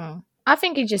I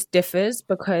think it just differs,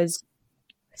 because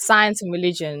science and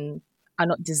religion are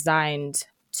not designed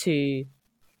to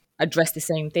address the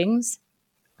same things.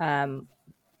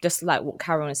 Just like what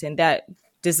Karen was saying, they're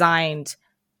designed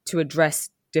to address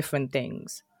different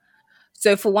things.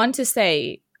 So for one to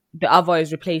say the other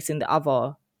is replacing the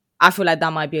other, I feel like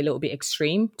that might be a little bit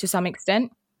extreme to some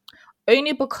extent.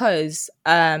 Only because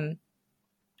when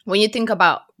you think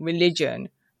about religion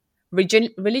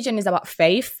is about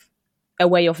faith, a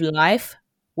way of life,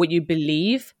 what you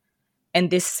believe,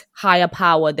 and this higher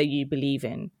power that you believe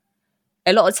in.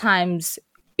 A lot of times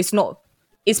it's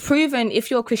proven,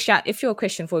 if you're a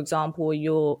Christian, for example,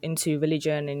 you're into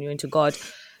religion and you're into God,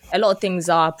 a lot of things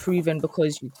are proven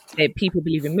because people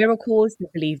believe in miracles, they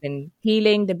believe in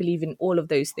healing, they believe in all of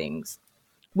those things,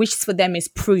 which for them is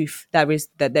proof that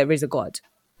there is a God.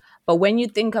 But when you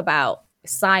think about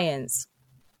science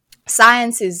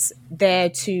is there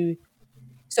to...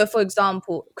 So, for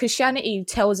example, Christianity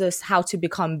tells us how to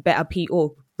become better people,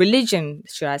 or religion,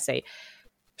 should I say,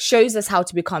 shows us how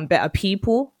to become better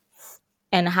people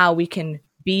and how we can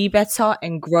be better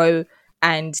and grow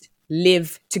and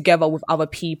live together with other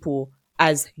people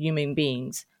as human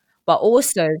beings. But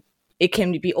also, it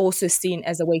can be also seen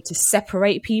as a way to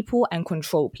separate people and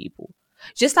control people.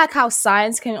 Just like how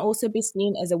science can also be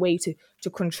seen as a way to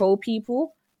control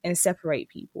people and separate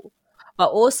people.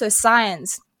 But also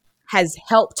science has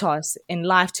helped us in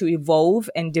life to evolve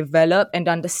and develop and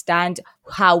understand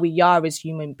how we are as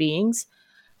human beings.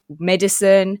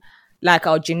 Medicine, like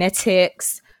our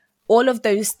genetics, all of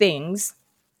those things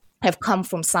have come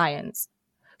from science.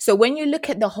 So when you look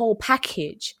at the whole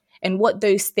package and what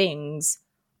those things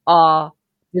are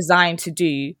designed to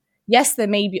do, yes, there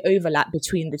may be overlap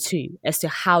between the two as to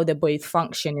how they both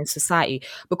function in society.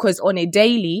 Because on a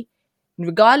daily,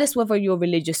 regardless whether you're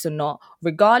religious or not,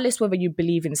 regardless whether you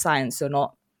believe in science or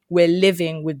not, we're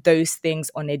living with those things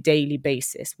on a daily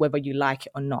basis, whether you like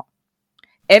it or not.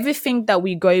 Everything that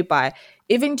we go by,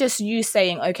 even just you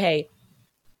saying, okay,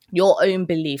 your own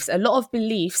beliefs, a lot of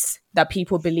beliefs that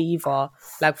people believe are,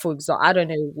 like, for example, I don't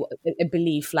know, a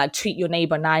belief like treat your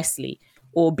neighbor nicely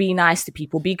or be nice to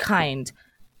people, be kind.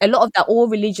 A lot of that, all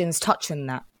religions touch on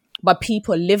that, but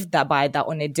people live by that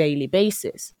on a daily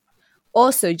basis.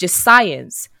 Also, just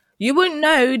science. You wouldn't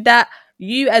know that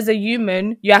you as a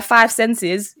human, you have 5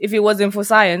 senses if it wasn't for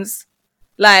science.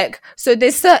 Like, so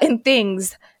there's certain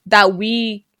things that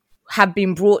we have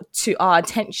been brought to our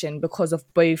attention because of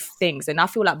both things. And I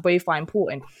feel like both are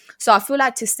important. So I feel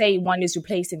like to say one is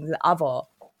replacing the other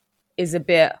is a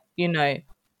bit,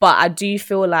 but I do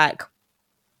feel like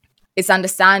it's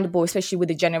understandable, especially with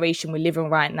the generation we're living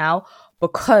right now,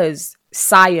 because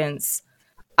science,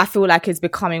 I feel like, is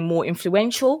becoming more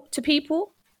influential to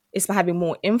people. It's having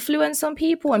more influence on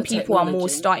people, and people are more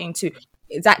starting to,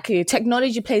 exactly,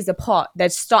 technology plays a part. They're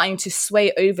starting to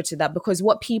sway over to that, because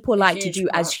what people like to do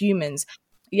as humans,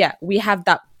 we have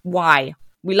that why.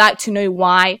 We like to know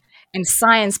why, and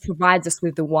science provides us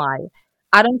with the why.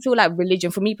 I don't feel like religion,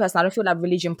 for me personally, I don't feel like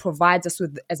religion provides us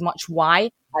with as much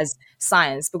why as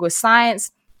science, because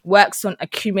science works on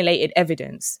accumulated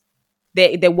evidence.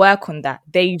 They work on that.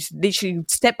 They literally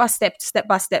step by step,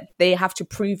 they have to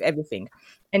prove everything.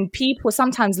 And people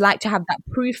sometimes like to have that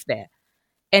proof there.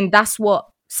 And that's what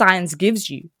science gives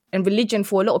you. And religion,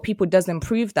 for a lot of people, doesn't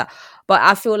prove that. But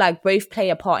I feel like both play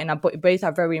a part, and both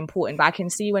are very important. But I can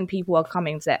see when people are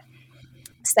coming to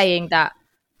saying that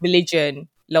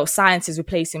science is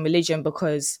replacing religion,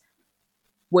 because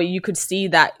you could see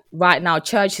that right now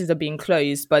churches are being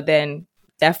closed, but then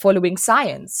they're following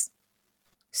science.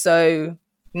 So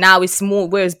now it's more,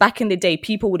 whereas back in the day,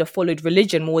 people would have followed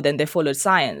religion more than they followed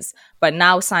science. But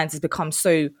now science has become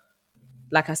so,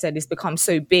 like I said, it's become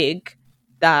so big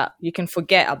that you can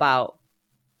forget about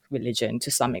religion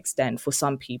to some extent for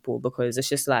some people, because it's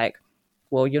just like,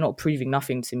 well, you're not proving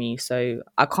nothing to me. So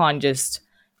I can't just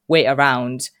wait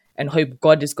around and hope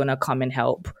God is going to come and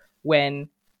help when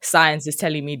science is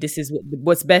telling me this is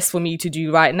what's best for me to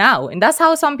do right now. And that's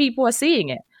how some people are seeing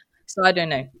it. So I don't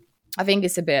know. I think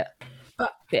it's a bit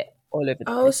all over the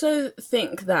place. I also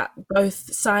think that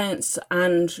both science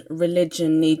and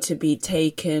religion need to be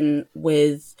taken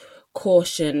with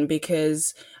caution,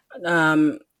 because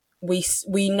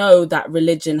we know that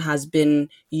religion has been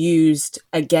used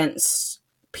against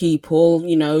people,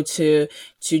 to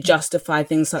justify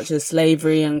things such as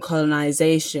slavery and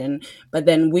colonization. But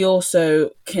then we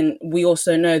also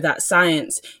know that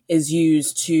science is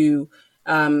used to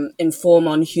inform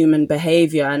on human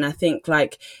behavior. And I think,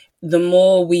 like, the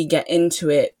more we get into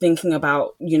it, thinking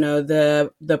about,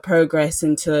 the progress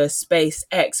into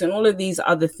SpaceX and all of these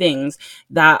other things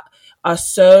that are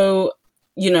so,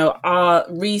 are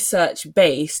research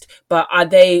based, but are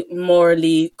they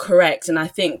morally correct? And I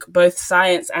think both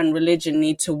science and religion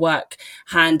need to work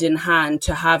hand in hand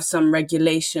to have some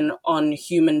regulation on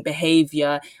human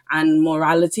behavior and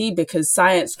morality, because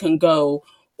science can go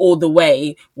all the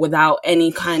way without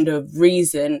any kind of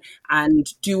reason and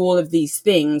do all of these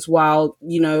things while,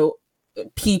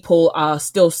 people are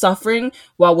still suffering,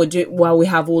 while we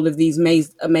have all of these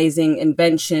amazing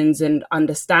inventions and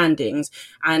understandings.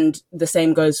 And the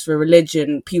same goes for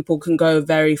religion. People can go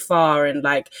very far, and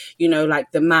like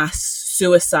the mass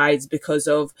suicides because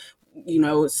of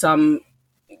some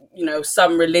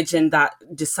religion that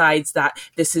decides that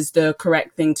this is the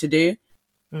correct thing to do.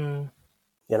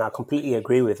 And I completely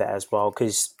agree with that as well,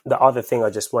 because the other thing I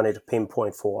just wanted to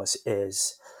pinpoint for us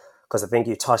is, because I think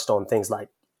you touched on things like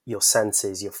your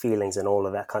senses, your feelings, and all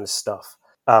of that kind of stuff.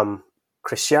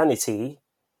 Christianity,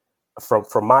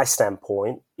 from my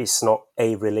standpoint, is not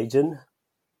a religion,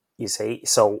 you see.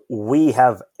 So we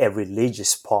have a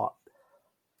religious part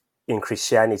in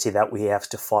Christianity that we have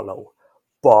to follow.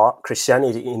 But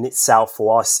Christianity in itself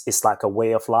for us is like a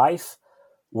way of life,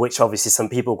 which obviously some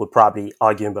people could probably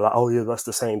argue and be like, oh yeah, that's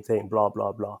the same thing, blah,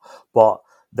 blah, blah. But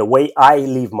the way I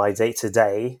live my day to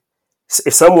day,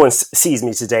 if someone sees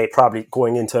me today probably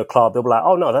going into a club, they'll be like,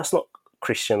 oh no, that's not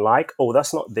Christian-like. Oh,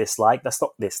 that's not this-like. That's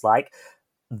not this-like.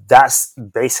 That's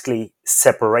basically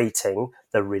separating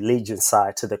the religion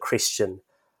side to the Christian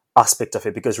aspect of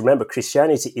it. Because remember,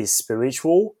 Christianity is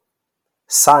spiritual.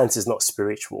 Science is not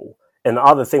spiritual. And the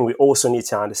other thing we also need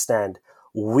to understand,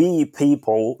 we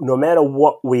people, no matter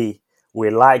what we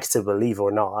like to believe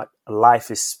or not,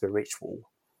 life is spiritual,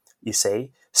 you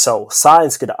see. So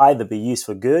science could either be used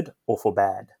for good or for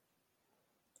bad.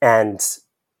 And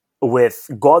with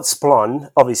God's plan,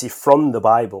 obviously from the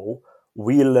Bible,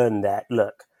 we learn that,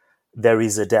 look, there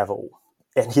is a devil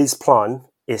and his plan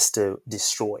is to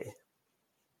destroy.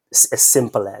 It's as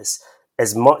simple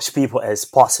as much people as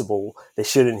possible, they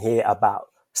shouldn't hear about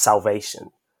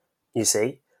salvation, you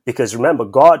see. Because remember,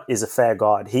 God is a fair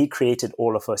God. He created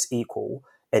all of us equal,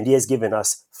 and he has given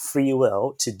us free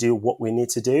will to do what we need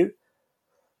to do.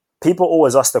 People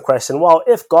always ask the question, well,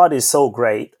 if God is so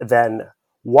great, then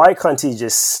why can't he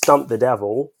just stump the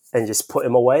devil and just put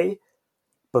him away?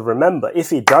 But remember, if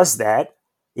he does that,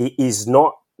 he is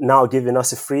not now giving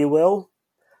us a free will?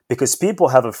 Because people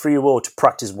have a free will to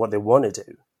practice what they want to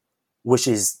do, which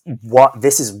is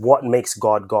what makes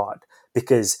God God.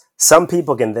 Because some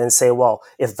people can then say, well,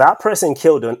 if that person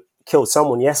killed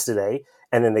someone yesterday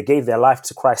and then they gave their life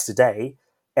to Christ today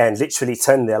and literally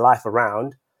turned their life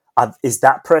around, is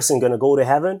that person going to go to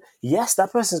heaven? Yes,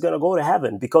 that person is going to go to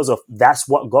heaven because of that's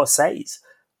what God says.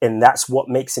 And that's what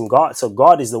makes him God. So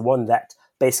God is the one that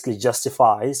basically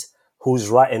justifies who's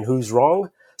right and who's wrong.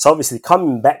 So obviously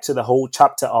coming back to the whole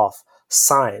chapter of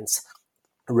science,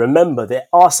 remember there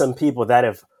are some people that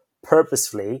have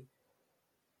purposefully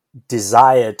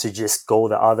desired to just go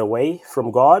the other way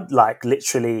from God, like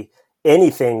literally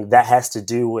anything that has to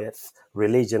do with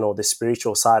religion or the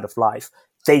spiritual side of life.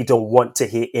 They don't want to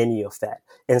hear any of that.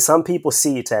 And some people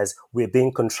see it as we're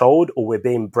being controlled or we're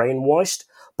being brainwashed.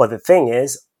 But the thing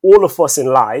is, all of us in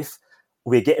life,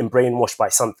 we're getting brainwashed by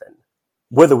something,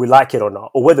 whether we like it or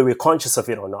not, or whether we're conscious of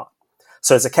it or not.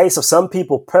 So it's a case of some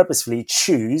people purposefully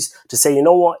choose to say, you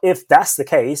know what, if that's the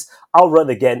case, I'll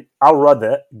rather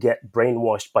get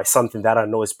brainwashed by something that I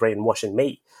know is brainwashing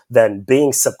me than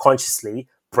being subconsciously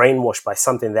brainwashed by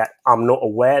something that I'm not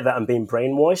aware that I'm being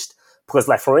brainwashed. Because,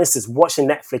 like, for instance, watching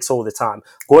Netflix all the time,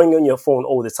 going on your phone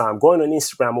all the time, going on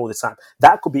Instagram all the time,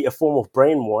 that could be a form of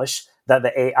brainwash that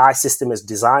the AI system is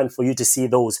designed for you to see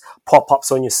those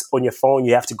pop-ups on your phone.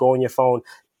 You have to go on your phone,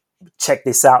 check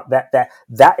this out.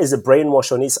 That is a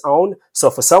brainwash on its own. So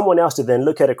for someone else to then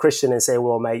look at a Christian and say,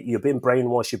 well, mate, you've been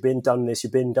brainwashed, you've been done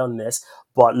this,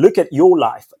 but look at your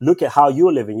life. Look at how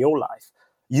you're living your life.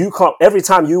 You can't, every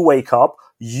time you wake up,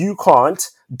 you can't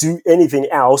do anything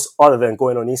else other than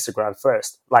going on Instagram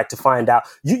first, like to find out.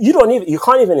 You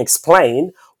can't even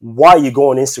explain why you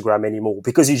go on Instagram anymore,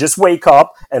 because you just wake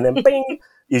up and then bing,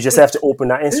 you just have to open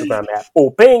that Instagram app.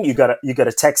 Or bing, you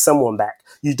gotta text someone back.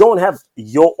 You don't have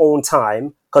your own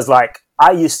time, because like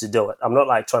I used to do it. I'm not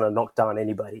like trying to knock down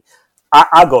anybody.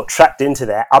 I got trapped into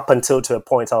that up until to a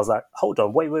point I was like, hold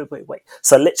on, wait.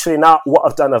 So literally now what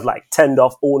I've done, I've like turned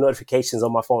off all notifications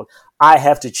on my phone. I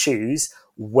have to choose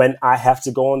when I have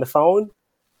to go on the phone.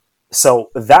 So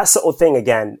that sort of thing,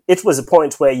 again, it was a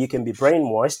point where you can be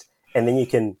brainwashed and then you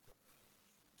can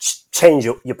change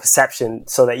your perception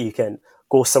so that you can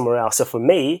go somewhere else. So for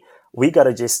me, we got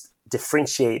to just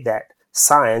differentiate that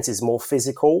science is more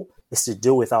physical. It's to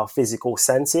do with our physical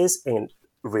senses, and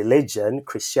religion,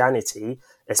 Christianity,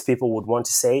 as people would want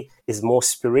to say, is more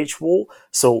spiritual.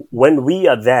 So when we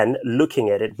are then looking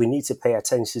at it, we need to pay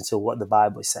attention to what the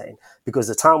Bible is saying, because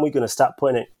the time we're going to start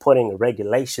putting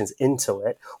regulations into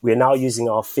it, we're now using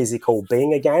our physical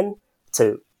being again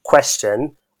to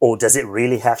question, or does it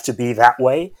really have to be that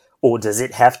way? Or does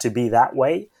it have to be that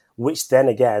way? Which then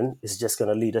again is just going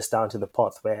to lead us down to the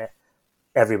path where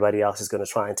everybody else is going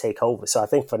to try and take over. So I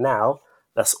think for now,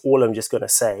 that's all I'm just going to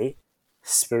say.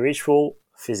 Spiritual,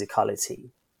 physicality.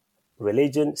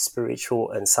 Religion, spiritual,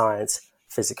 and science,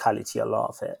 physicality, a lot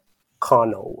of it.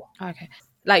 Carnal. Okay.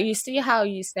 Like, you see how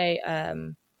you say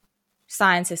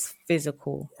science is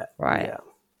physical, right? Yeah.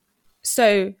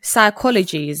 So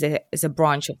psychology is a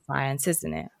branch of science,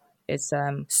 isn't it? It's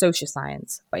social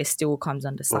science, but it still comes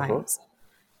under science.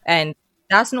 And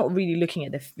that's not really looking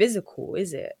at the physical,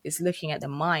 is it? It's looking at the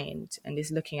mind, and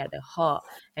it's looking at the heart,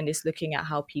 and it's looking at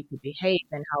how people behave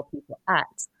and how people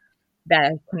act.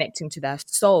 They're connecting to their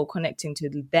soul, connecting to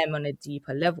them on a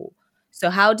deeper level. So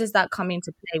how does that come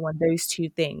into play when those two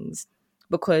things?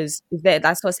 Because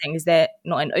that's what I'm saying, is there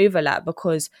not an overlap?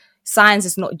 Because science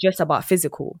is not just about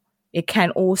physical. It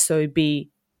can also be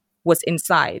what's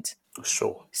inside.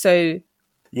 Sure. So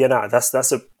yeah, no,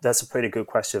 that's a pretty good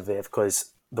question, Viv,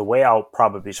 because the way I'll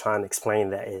probably try and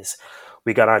explain that is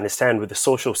we got to understand with the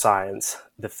social science,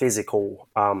 the physical,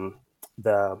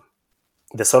 the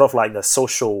sort of like the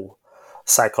social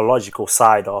psychological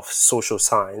side of social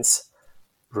science.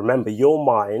 Remember, your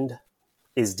mind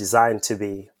is designed to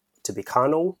be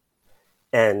carnal,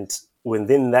 and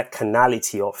within that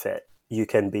carnality of it, you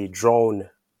can be drawn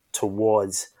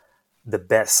towards the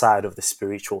best side of the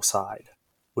spiritual side,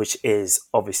 which is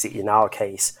obviously in our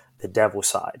case the devil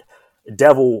side. The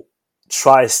devil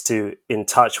tries to in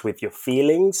touch with your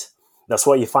feelings. That's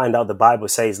why you find out the Bible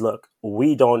says, look,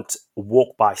 we don't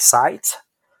walk by sight,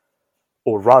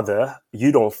 or rather,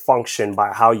 you don't function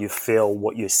by how you feel,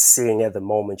 what you're seeing at the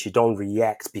moment. You don't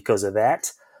react because of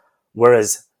that.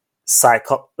 Whereas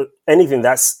anything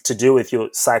that's to do with your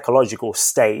psychological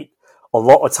state, a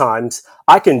lot of times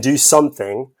I can do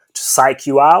something to psych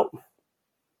you out.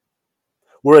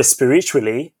 Whereas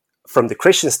spiritually, from the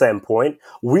Christian standpoint,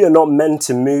 we are not meant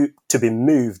to be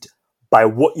moved by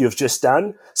what you've just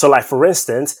done. So like, for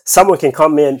instance, someone can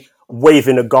come in,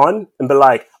 waving a gun and be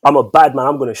like, I'm a bad man,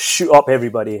 I'm going to shoot up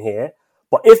everybody in here.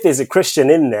 But if there's a Christian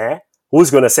in there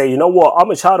who's going to say, you know what,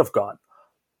 I'm a child of God.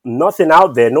 Nothing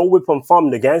out there, no weapon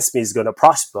formed against me is going to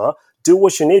prosper. Do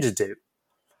what you need to do.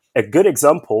 A good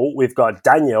example, we've got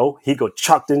Daniel. He got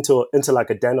chucked into like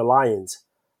a den of lions.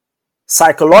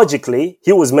 Psychologically,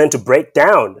 he was meant to break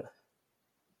down.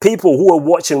 People who were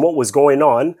watching what was going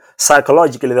on,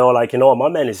 psychologically, they were like, you know what, my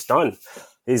man is done.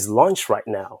 He's launched right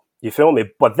now. You feel me?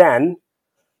 But then,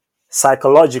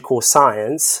 psychological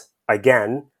science,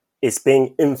 again, is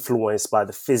being influenced by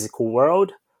the physical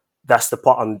world. That's the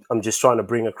part I'm just trying to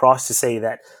bring across to say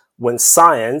that when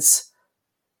science,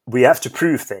 we have to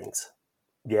prove things.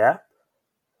 Yeah?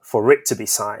 For it to be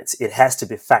science, it has to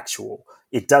be factual.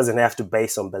 It doesn't have to be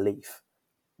based on belief.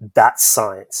 That's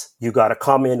science. You got to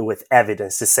come in with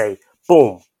evidence to say,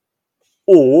 boom.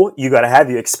 Or you got to have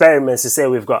your experiments to say,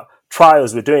 we've got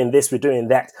trials, we're doing this, we're doing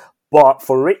that. But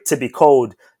for it to be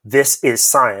called, this is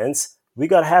science, we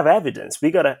got to have evidence.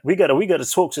 We got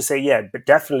to talk to say, yeah, but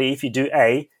definitely if you do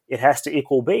A, it has to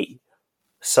equal B.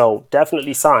 So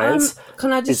definitely science.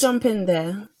 Can I just jump in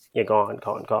there? Yeah, go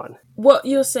on. What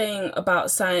you're saying about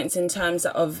science in terms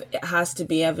of it has to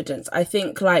be evidence, I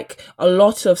think like a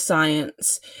lot of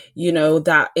science,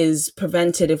 that is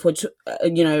presented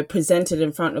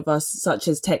in front of us, such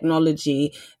as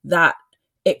technology, that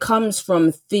it comes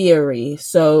from theory.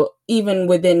 So even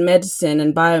within medicine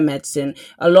and biomedicine,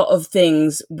 a lot of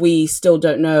things we still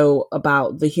don't know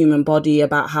about the human body,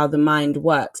 about how the mind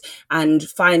works, and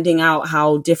finding out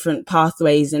how different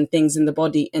pathways and things in the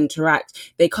body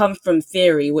interact. They come from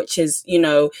theory, which is,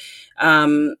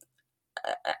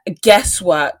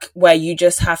 guesswork, where you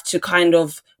just have to kind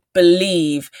of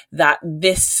believe that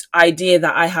this idea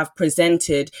that I have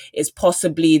presented is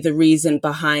possibly the reason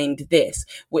behind this,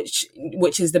 which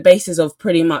is the basis of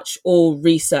pretty much all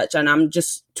research. And I'm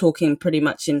just talking pretty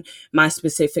much in my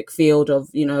specific field of,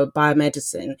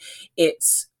 biomedicine.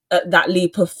 It's that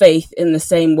leap of faith, in the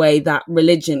same way that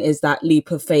religion is that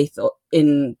leap of faith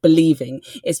in believing.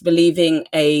 It's believing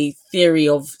a theory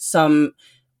of some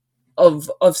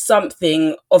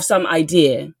something, of some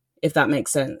idea, if that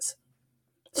makes sense.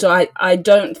 So I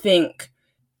don't think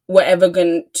we're ever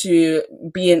going to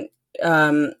be in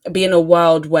a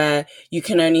world where you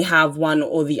can only have one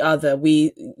or the other.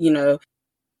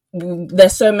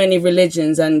 There's so many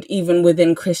religions, and even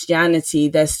within Christianity,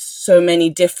 there's so many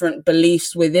different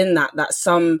beliefs within that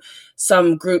some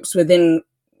groups within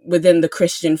the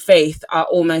Christian faith are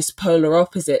almost polar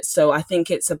opposites. So I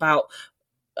think it's about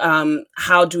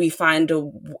how do we find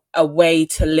a way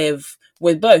to live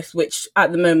with both, which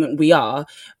at the moment we are,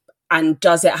 and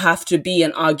does it have to be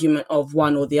an argument of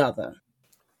one or the other?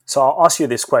 So I'll ask you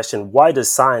this question. Why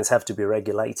does science have to be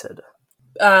regulated?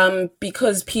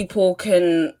 Because people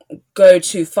can go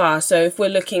too far. So if we're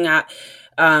looking at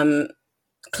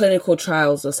clinical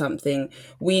trials or something,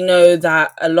 we know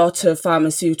that a lot of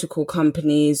pharmaceutical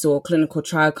companies or clinical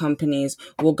trial companies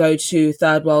will go to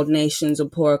third world nations or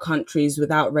poorer countries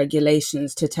without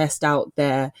regulations to test out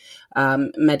their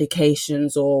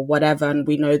medications or whatever. And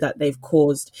we know that they've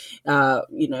caused,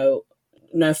 no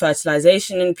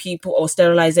fertilization in people or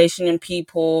sterilization in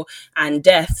people and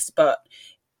deaths, but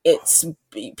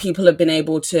people have been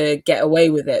able to get away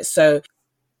with it. So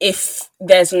if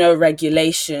there's no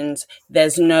regulations,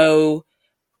 there's no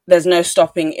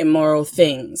stopping immoral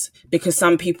things, because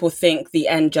some people think the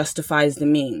end justifies the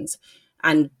means.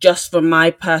 And just from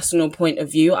my personal point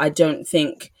of view, I don't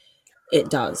think it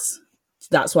does.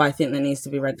 That's why I think there needs to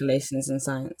be regulations in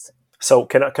science. So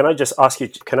can I just ask you,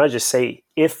 can I just say,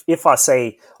 if I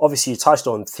say, obviously you touched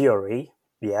on theory,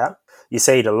 yeah? You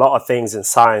say a lot of things in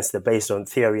science, they're based on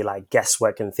theory, like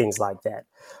guesswork and things like that.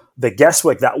 The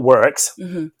guesswork that works,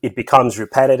 it becomes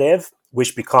repetitive,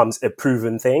 which becomes a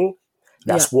proven thing.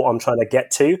 That's what I'm trying to get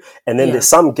to. And then there's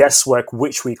some guesswork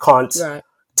which we can't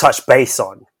touch base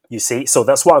on, you see? So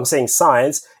that's why I'm saying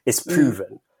science is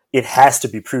proven. It has to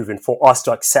be proven for us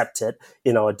to accept it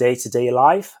in our day-to-day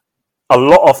life. A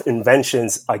lot of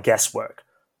inventions are guesswork.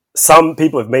 Some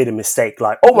people have made a mistake,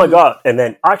 like, oh my God. And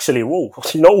then actually, whoa,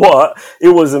 you know what? It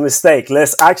was a mistake.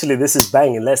 This is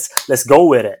banging. Let's go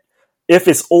with it. If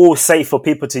it's all safe for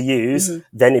people to use,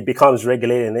 then it becomes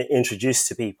regulated and introduced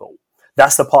to people.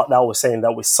 That's the part that I was saying,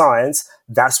 that with science,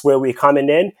 that's where we're coming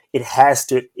in. It has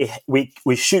to,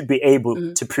 we should be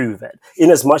able to prove it.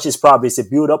 In as much as probably it's a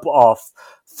build-up of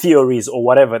theories or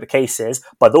whatever the case is,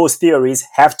 but those theories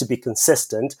have to be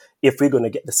consistent if we're going to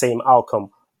get the same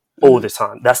outcome all the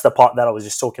time. That's the part that I was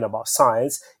just talking about.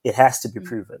 Science, it has to be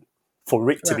proven for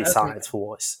it to be science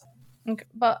for us. Okay,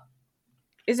 but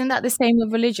isn't that the same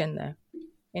with religion, though?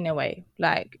 in a way.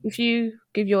 Like if you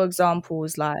give your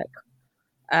examples, like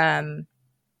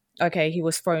okay, he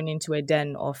was thrown into a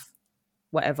den of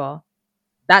whatever.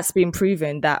 That's been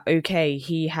proven that okay,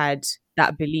 he had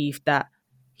that belief that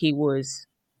he was,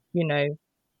 you know,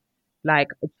 like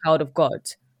a child of God.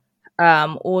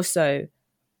 Also,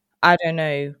 I don't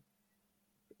know,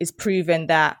 it's proven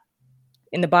that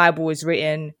in the Bible is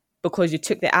written because you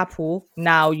took the apple,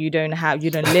 now you don't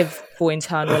live for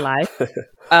eternal life.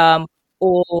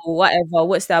 Or whatever.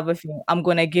 What's the other thing? I'm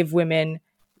gonna give women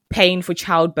pain for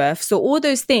childbirth. So all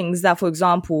those things that, for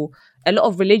example, a lot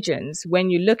of religions, when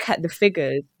you look at the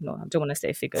figures, no, I don't want to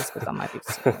say figures because I might be.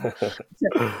 So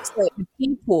the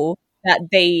people that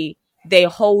they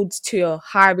hold to a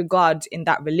high regard in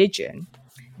that religion,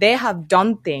 they have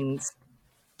done things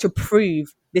to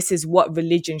prove this is what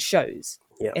religion shows.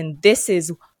 Yeah. And this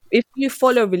is, if you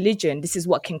follow religion, this is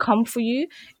what can come for you.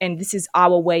 And this is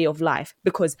our way of life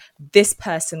because this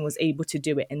person was able to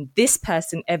do it. And this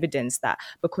person evidenced that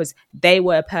because they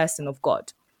were a person of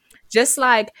God. Just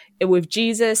like with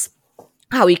Jesus,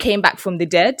 how he came back from the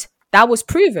dead, that was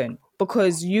proven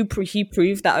because he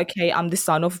proved that, okay, I'm the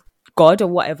son of God or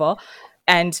whatever.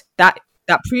 And that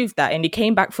proved that. And he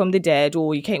came back from the dead,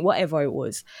 or he came, whatever it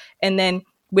was. And then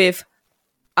with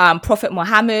Prophet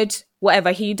Muhammad,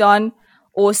 whatever he done,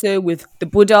 also with the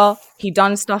Buddha, he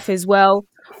done stuff as well.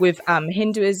 With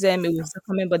Hinduism, it was, I can't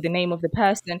remember the name of the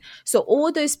person. So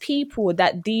all those people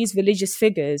that these religious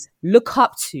figures look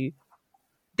up to,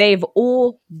 they've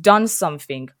all done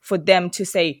something for them to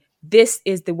say, this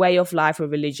is the way of life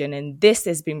of religion, and this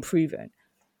has been proven.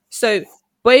 So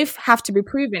both have to be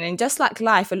proven. And just like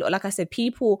life, like I said,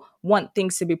 people want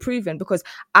things to be proven because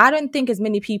I don't think as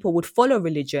many people would follow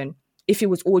religion if it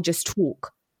was all just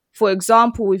talk. For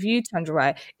example, with you,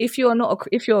 Tandurai, if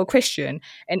you're a Christian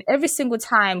and every single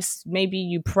time maybe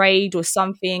you prayed or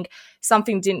something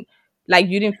didn't, like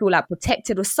you didn't feel like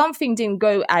protected or something didn't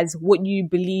go as what you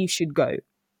believe should go,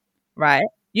 right?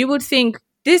 You would think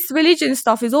this religion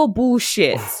stuff is all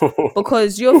bullshit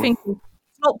because you're thinking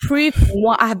it's not proving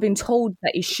what I have been told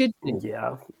that it should do.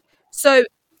 Yeah. So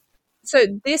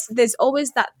there's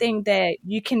always that thing there.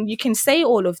 You can say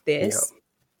all of this. Yeah.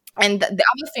 And the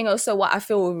other thing also what I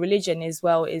feel with religion as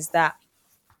well is that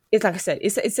it's like I said,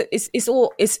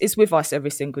 it's with us every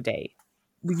single day.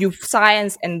 You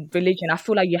science and religion, I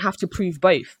feel like you have to prove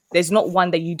both. There's not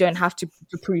one that you don't have to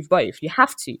prove both. You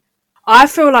have to. I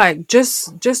feel like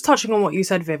just touching on what you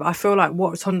said, Viv, I feel like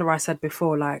what Tonderai said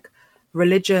before, like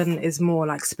religion is more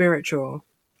like spiritual.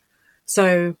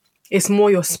 So it's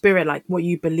more your spirit, like what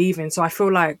you believe in. So I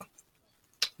feel like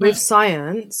with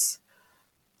science,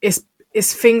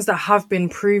 it's things that have been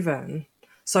proven.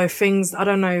 So things, I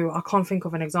don't know, I can't think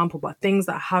of an example, but things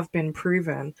that have been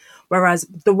proven. Whereas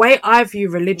the way I view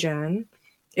religion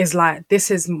is like, this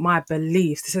is my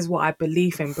beliefs. This is what I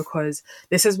believe in because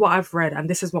this is what I've read and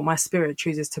this is what my spirit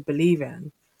chooses to believe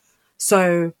in.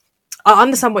 So I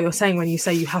understand what you're saying when you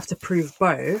say you have to prove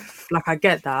both. Like, I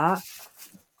get that.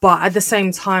 But at the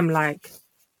same time, like,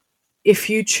 if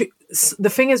you the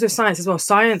thing is with science as well,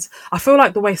 science, I feel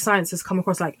like the way science has come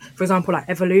across, like, for example, like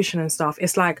evolution and stuff,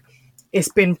 it's like, it's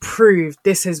been proved.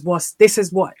 This is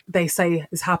what they say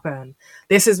has happened.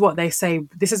 This is what they say.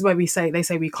 This is where they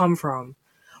say we come from.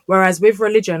 Whereas with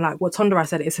religion, like what Tonderai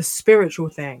said, it's a spiritual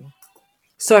thing.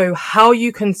 So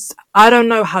I don't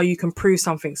know how you can prove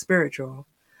something spiritual.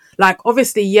 Like,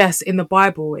 obviously, yes, in the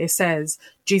Bible, it says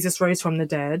Jesus rose from the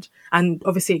dead. And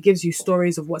obviously it gives you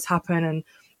stories of what's happened. And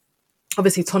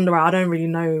obviously Tonderai, I don't really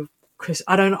know.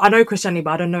 I know Christianity,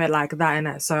 but I don't know it like that in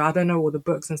it. So I don't know all the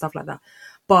books and stuff like that.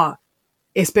 But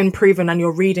it's been proven and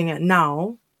you're reading it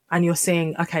now and you're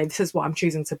seeing, okay, this is what I'm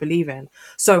choosing to believe in.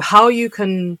 So how you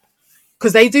can,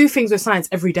 because they do things with science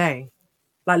every day.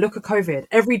 Like, look at COVID.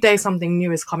 Every day something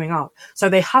new is coming up. So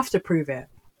they have to prove it.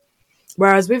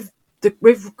 Whereas with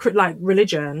like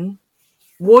religion,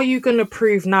 what are you going to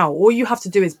prove now? All you have to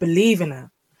do is believe in it.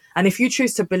 And if you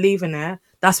choose to believe in it,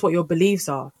 that's what your beliefs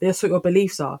are. That's what your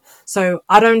beliefs are. So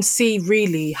I don't see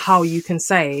really how you can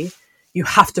say you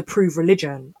have to prove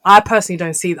religion. I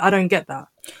personally I don't get that.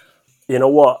 You know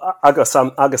what? I got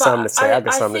something to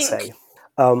say.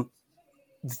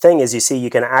 The thing is, you see, you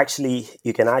can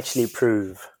actually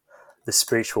prove the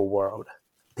spiritual world,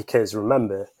 because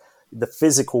remember, the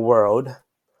physical world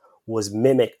was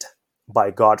mimicked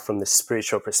by God from the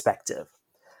spiritual perspective.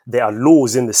 There are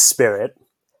laws in the spirit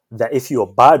that if you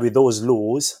abide with those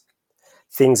laws,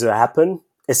 things will happen.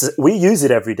 We use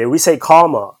it every day. We say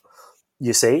karma.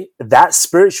 You see, that's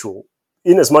spiritual.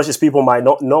 In as much as people might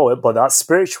not know it, but that's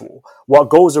spiritual. What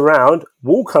goes around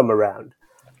will come around.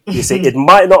 You see, it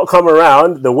might not come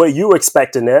around the way you were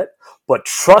expecting it, But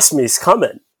trust me, it's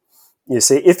coming. You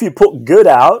see, if you put good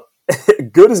out,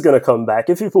 good is going to come back.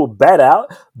 If you put bad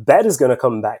out, bad is going to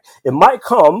come back. It might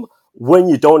come when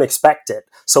you don't expect it.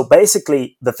 So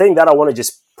basically, the thing that I want to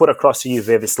just put across to you,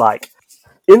 Viv, is like,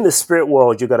 in the spirit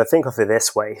world, you got to think of it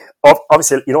this way.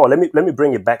 Obviously, you know, let me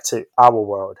bring it back to our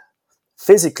world.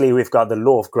 Physically, we've got the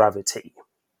law of gravity.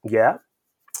 Yeah.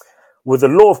 With the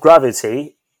law of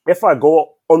gravity, if I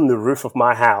go on the roof of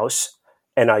my house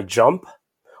and I jump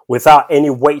without any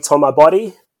weight on my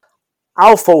body,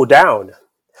 I'll fall down.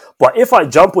 But if I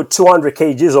jump with 200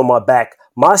 kgs on my back,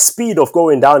 my speed of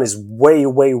going down is way,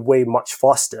 way, way much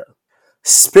faster.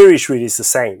 Spiritually, it's the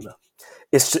same.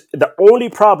 It's the only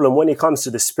problem when it comes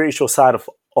to the spiritual side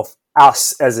of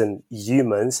us as in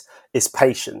humans is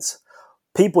patience.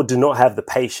 People do not have the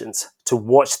patience to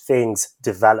watch things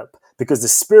develop because the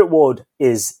spirit world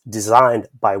is designed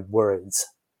by words.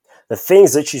 The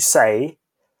things that you say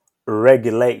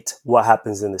regulate what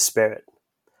happens in the spirit.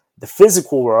 The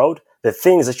physical world, the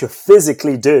things that you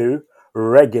physically do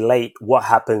regulate what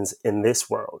happens in this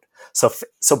world.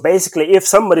 So basically, if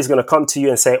somebody's going to come to you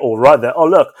and say, oh, rather, oh,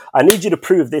 look, I need you to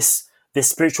prove this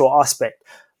spiritual aspect.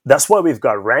 That's why we've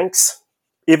got ranks.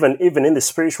 Even in the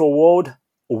spiritual world,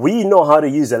 we know how to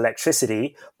use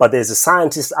electricity, but there's a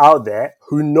scientist out there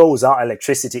who knows how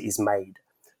electricity is made,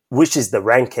 which is the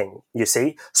ranking, you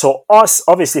see? So us,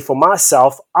 obviously for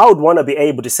myself, I would want to be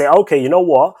able to say, okay, you know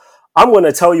what? I'm going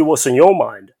to tell you what's on your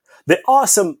mind. There are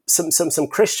some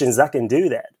Christians that can do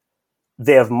that.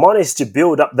 They have managed to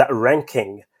build up that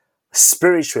ranking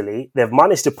spiritually. They've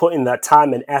managed to put in that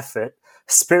time and effort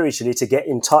spiritually to get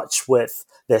in touch with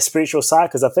their spiritual side.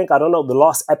 Because I don't know, the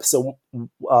last episode,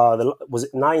 was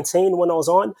it 19 when I was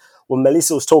on? When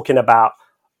Melissa was talking about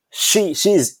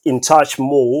she's in touch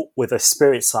more with her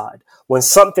spirit side. When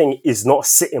something is not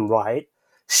sitting right,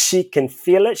 she can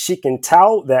feel it. She can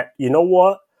tell that, you know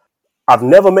what? I've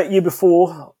never met you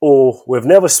before, or we've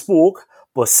never spoke,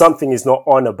 but something is not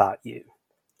on about you.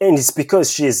 And it's because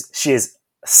she is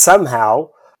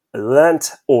somehow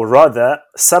learnt, or rather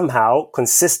somehow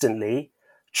consistently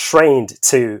trained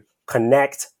to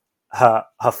connect her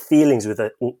feelings with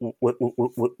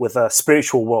a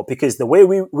spiritual world. Because the way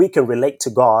we can relate to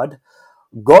God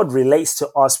relates to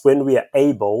us when we are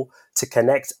able to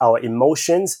connect our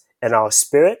emotions and our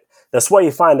spirit. That's why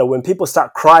you find that when people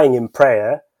start crying in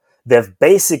prayer, they've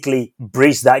basically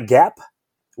bridged that gap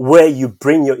where you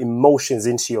bring your emotions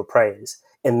into your prayers.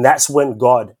 And that's when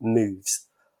God moves.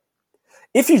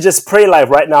 If you just pray like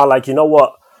right now, like, you know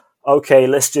what? Okay,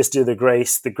 let's just do the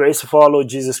grace of our Lord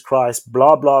Jesus Christ,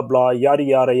 blah, blah, blah, yada,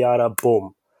 yada, yada,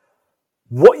 boom.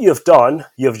 What you've done,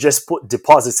 you've just put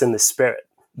deposits in the spirit.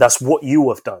 That's what you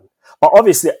have done. But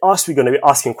obviously, we're going to be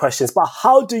asking questions, but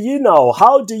how do you know?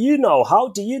 How do you know? How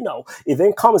do you know? It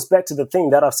then comes back to the thing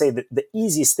that I've said, that the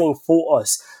easiest thing for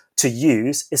us to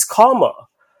use is karma.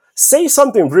 Say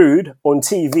something rude on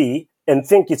TV and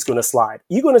think it's going to slide.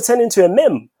 You're going to turn into a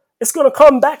meme. It's going to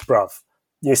come back, bruv.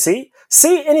 You see?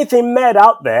 Say anything mad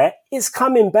out there, it's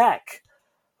coming back.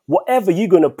 Whatever you're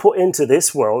going to put into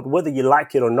this world, whether you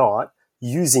like it or not,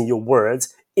 using your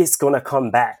words, it's going to come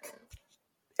back.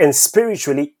 And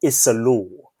spiritually, it's a law.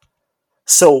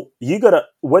 So you gotta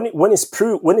when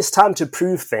it's time to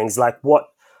prove things, like what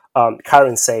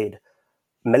Karen said,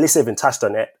 Melissa even touched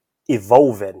on it,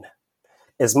 evolving.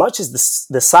 As much as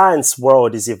the science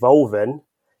world is evolving,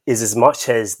 is as much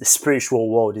as the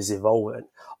spiritual world is evolving.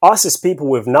 Us as people,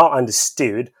 we've now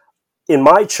understood. In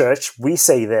my church, we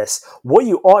say this: what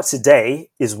you are today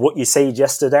is what you said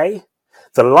yesterday.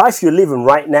 The life you're living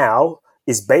right now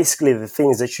is basically the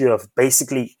things that you have,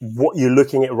 basically what you're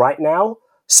looking at right now.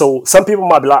 So some people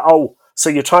might be like, oh, so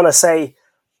you're trying to say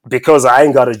because I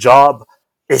ain't got a job,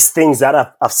 it's things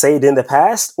that I've said in the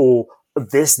past, or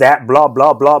this, that, blah,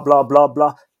 blah, blah, blah, blah,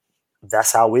 blah.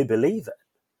 That's how we believe it.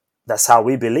 That's how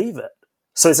we believe it.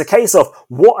 So it's a case of,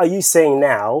 what are you saying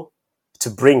now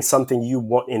to bring something you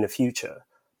want in the future?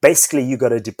 Basically, you got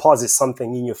to deposit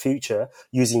something in your future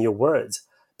using your words,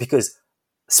 because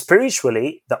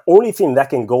spiritually, the only thing that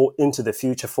can go into the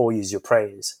future for you is your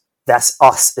prayers. That's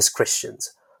us as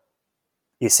Christians.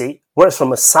 You see? Whereas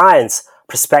from a science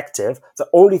perspective, the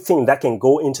only thing that can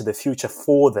go into the future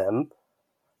for them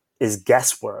is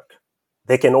guesswork.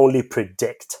 They can only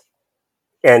predict.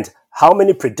 And how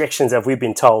many predictions have we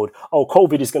been told? Oh,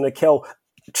 COVID is going to kill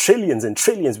trillions and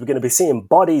trillions. We're going to be seeing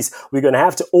bodies. We're going to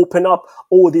have to open up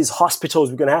all these hospitals.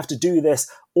 We're going to have to do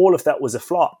this. All of that was a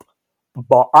flop.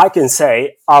 But I can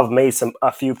say I've made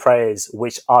a few prayers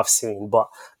which I've seen, but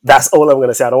that's all I'm going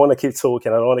to say. I don't want to keep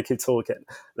talking.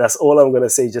 That's all I'm going to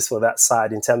say just for that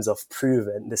side in terms of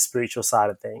proving the spiritual side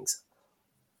of things.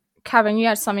 Karen, you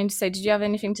had something to say. Did you have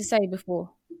anything to say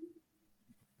before?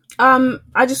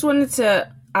 I just wanted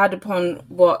to add upon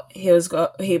what he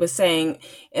was saying,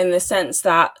 in the sense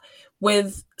that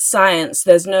with science,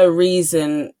 there's no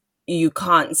reason you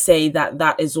can't say that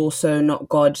that is also not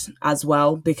God as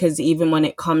well, because even when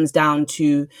it comes down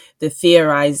to the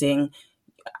theorizing,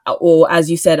 or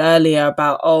as you said earlier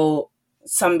about,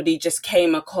 somebody just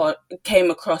came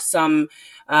across some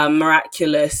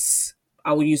miraculous,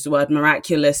 I will use the word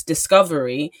miraculous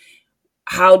discovery.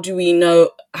 How do we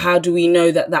know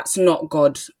that that's not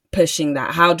God pushing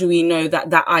that? How do we know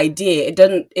that that idea,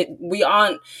 we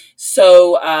aren't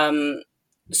so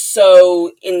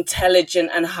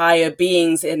intelligent and higher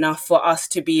beings enough for us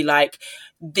to be like,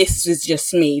 this is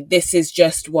just me, this is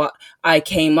just what I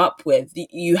came up with.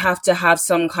 You have to have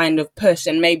some kind of push,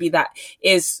 and maybe that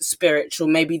is spiritual,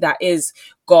 maybe that is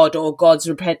God or gods,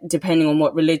 depending on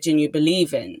what religion you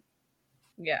believe in.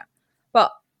 Yeah.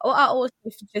 But I also,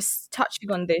 just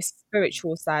touching on this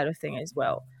spiritual side of thing as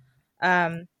well.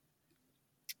 At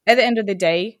the end of the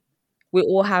day, we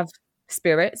all have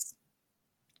spirits,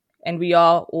 and we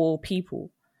are all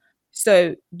people.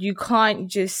 So you can't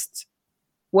just,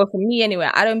 well, for me anyway,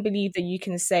 I don't believe that you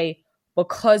can say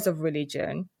because of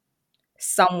religion,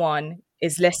 someone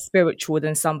is less spiritual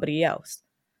than somebody else.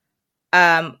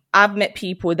 I've met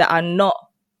people that are not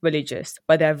religious,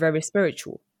 but they're very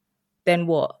spiritual. Then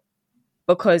what?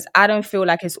 Because I don't feel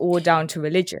like it's all down to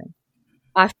religion.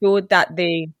 I feel that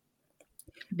the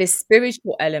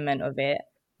spiritual element of it,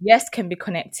 yes, can be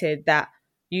connected, that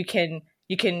you can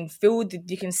feel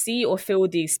you can see or feel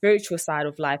the spiritual side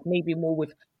of life maybe more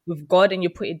with God, and you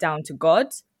put it down to God.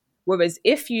 Whereas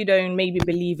if you don't maybe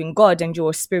believe in God and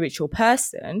you're a spiritual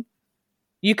person,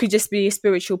 you could just be a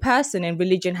spiritual person and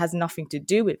religion has nothing to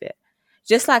do with it.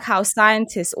 Just like how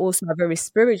scientists also are very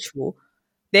spiritual,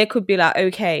 they could be like,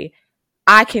 okay,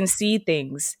 I can see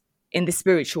things in the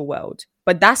spiritual world,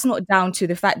 but that's not down to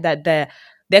the fact that there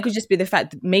could just be the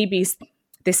fact that maybe it's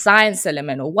the science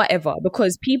element or whatever,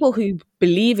 because people who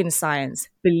believe in science.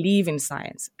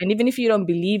 And even if you don't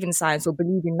believe in science or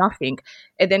believe in nothing,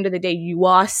 at the end of the day, you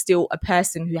are still a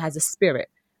person who has a spirit.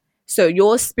 So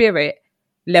your spirit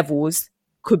levels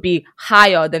could be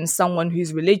higher than someone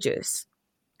who's religious.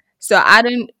 So I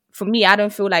don't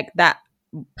feel like that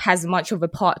has much of a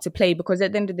part to play, because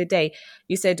at the end of the day,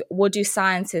 you said, what do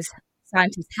scientists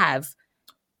have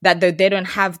that they don't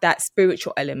have that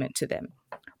spiritual element to them?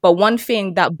 But one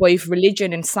thing that both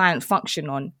religion and science function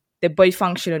on, they both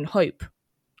function on hope.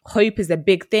 Hope is a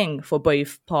big thing for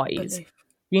both parties.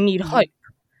 You need hope.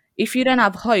 If you don't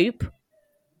have hope,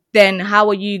 then how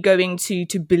are you going to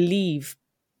believe?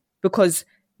 Because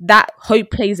that hope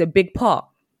plays a big part.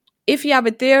 If you have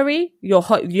a theory, you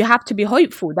have to be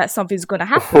hopeful that something's going to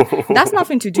happen. That's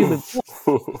nothing to do with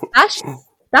that's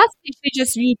literally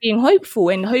just you being hopeful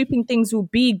and hoping things will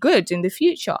be good in the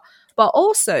future. But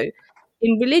also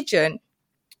in religion,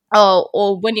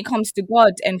 or when it comes to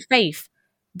God and faith,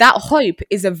 that hope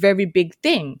is a very big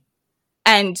thing.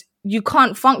 And you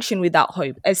can't function without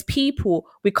hope. As people,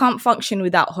 we can't function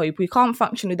without hope. We can't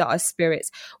function without our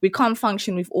spirits. We can't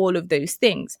function with all of those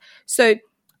things. So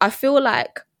I feel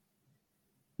like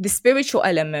the spiritual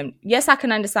element, yes, I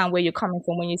can understand where you're coming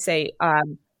from when you say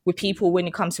with people, when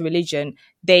it comes to religion,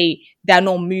 they're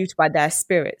not moved by their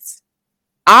spirits.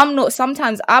 I'm not,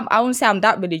 sometimes I won't say I'm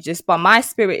that religious, but my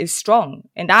spirit is strong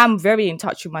and I'm very in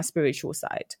touch with my spiritual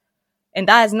side. And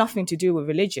that has nothing to do with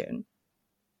religion.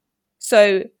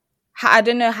 So I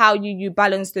don't know how you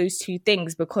balance those two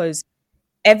things, because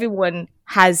everyone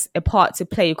has a part to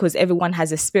play, because everyone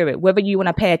has a spirit. Whether you want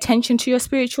to pay attention to your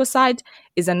spiritual side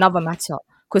is another matter,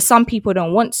 because some people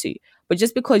don't want to. But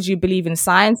just because you believe in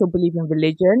science or believe in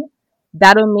religion,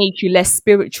 that'll make you less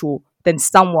spiritual than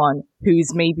someone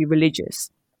who's maybe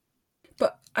religious.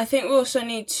 But I think we also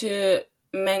need to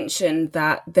mention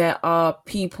that there are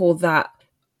people that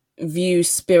view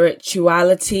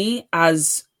spirituality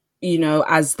as,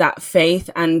 as that faith.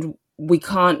 And we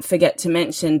can't forget to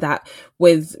mention that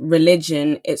with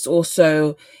religion, it's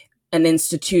also an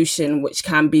institution which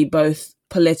can be both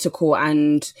political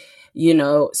and,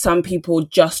 some people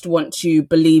just want to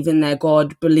believe in their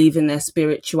God, believe in their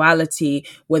spirituality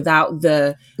without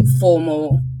the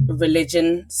formal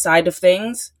religion side of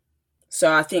things.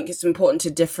 So I think it's important to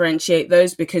differentiate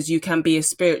those, because you can be a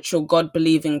spiritual,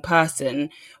 God-believing person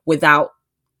without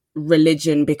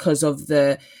religion because of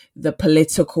the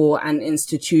political and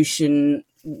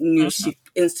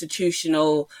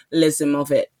institutionalism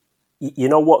of it. You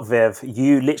know what, Viv?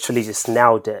 You literally just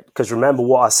nailed it. Because remember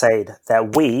what I said,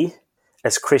 that we,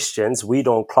 as Christians, we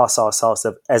don't class ourselves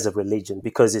as a religion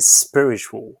because it's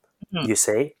spiritual, you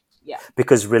see? Yeah.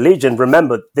 Because religion,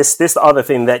 remember this the other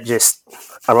thing that just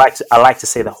I like to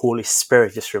say the Holy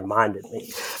Spirit just reminded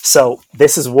me. So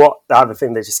this is what the other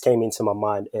thing that just came into my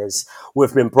mind is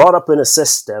we've been brought up in a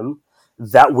system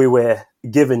that we were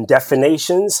given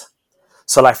definitions.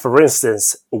 So like for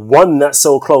instance, one that's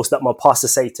so close that my pastor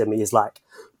said to me is like,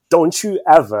 don't you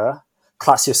ever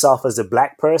class yourself as a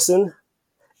black person?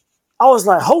 I was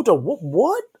like, hold on,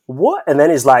 what? And then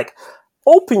he's like,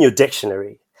 open your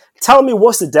dictionary. Tell me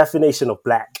what's the definition of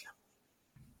black.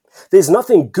 There's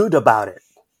nothing good about it.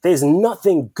 There's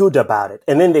nothing good about it.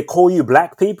 And then they call you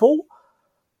black people.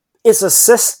 It's a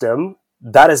system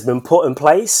that has been put in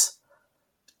place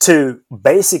to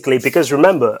basically, because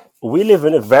remember, we live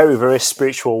in a very, very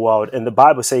spiritual world. And the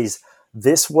Bible says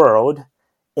this world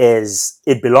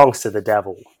it belongs to the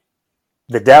devil.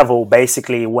 The devil,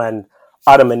 basically, when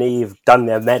Adam and Eve done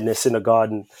their madness in the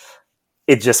garden,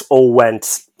 it just all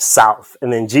went south.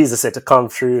 And then Jesus had to come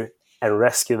through and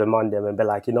rescue them on them and be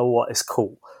like, you know what, it's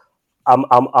cool. I'm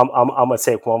gonna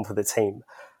take one for the team.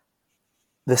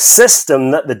 The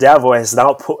system that the devil has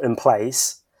now put in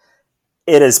place,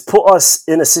 it has put us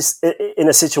in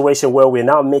a situation where we're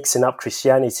now mixing up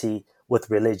Christianity with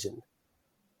religion.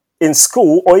 In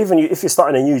school, or even if you're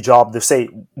starting a new job, they'll say,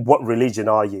 what religion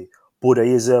are you?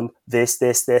 Buddhism, this.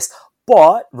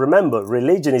 But remember,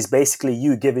 religion is basically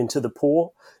you giving to the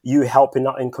poor, you helping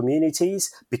out in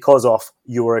communities because of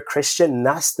you're a Christian.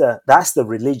 That's the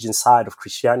religion side of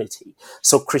Christianity.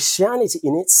 So Christianity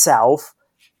in itself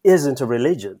isn't a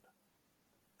religion.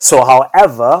 So,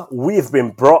 however, we've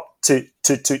been brought to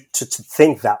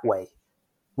think that way.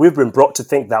 We've been brought to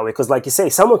think that way because, like you say,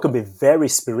 someone can be very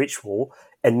spiritual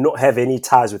and not have any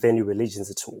ties with any religions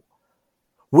at all,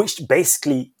 which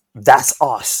basically that's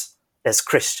us as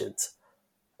Christians.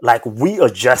 Like we are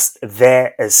just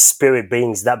there as spirit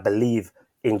beings that believe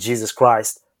in Jesus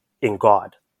Christ, in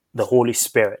God, the Holy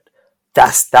Spirit.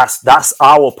 That's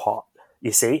our part,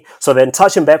 you see? So then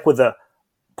touching back with the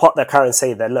part that Karen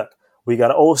said that, look, we got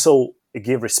to also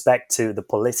give respect to the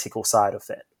political side of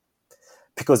it.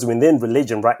 Because within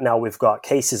religion right now, we've got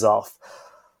cases of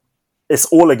it's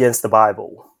all against the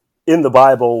Bible. In the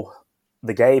Bible,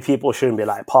 the gay people shouldn't be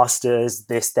like pastors,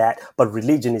 this, that, but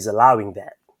religion is allowing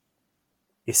that.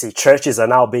 You see, churches are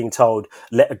now being told,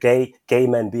 let a gay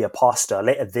man be a pastor,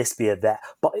 let a this be a that.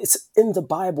 But it's in the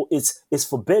Bible, it's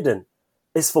forbidden.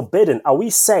 It's forbidden. Are we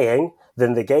saying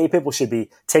then the gay people should be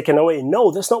taken away?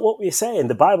 No, that's not what we're saying.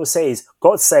 The Bible says,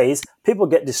 God says, people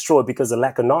get destroyed because of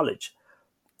lack of knowledge.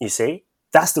 You see?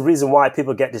 That's the reason why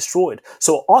people get destroyed.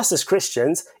 So us as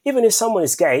Christians, even if someone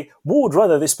is gay, we would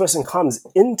rather this person comes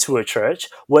into a church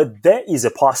where there is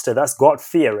a pastor that's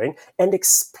God-fearing and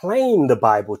explain the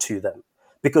Bible to them.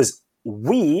 Because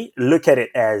we look at it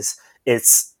as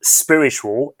it's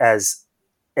spiritual, as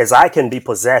I can be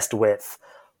possessed with,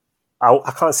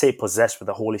 I can't say possessed with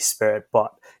the Holy Spirit,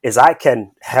 but as I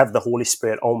can have the Holy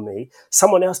Spirit on me,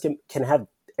 someone else can have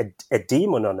a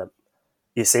demon on them.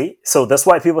 You see? So that's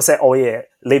why people say, oh yeah,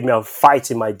 leave me, I'm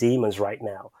fighting my demons right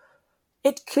now.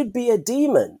 It could be a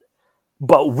demon,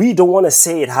 but we don't want to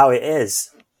say it how it is.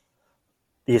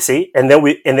 You see? And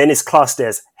then it's classed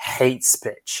as hate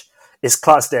speech. It's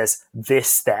classed as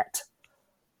this, that.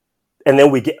 And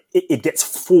then it gets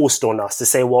forced on us to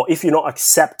say, well, if you're not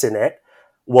accepting it,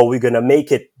 well, we're going to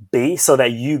make it be so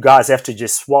that you guys have to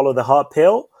just swallow the hard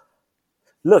pill.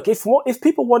 Look, if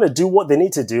people want to do what they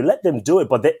need to do, let them do it,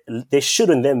 but they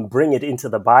shouldn't then bring it into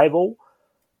the Bible.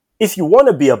 If you want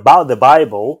to be about the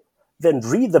Bible, then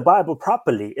read the Bible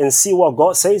properly and see what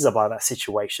God says about that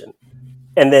situation.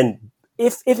 And then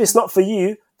if it's not for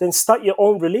you, then start your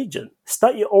own religion,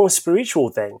 start your own spiritual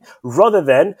thing, rather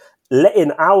than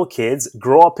letting our kids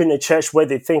grow up in a church where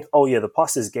they think, oh yeah, the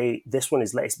pastor's gay, this one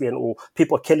is lesbian, or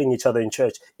people are killing each other in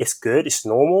church. It's good, it's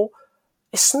normal.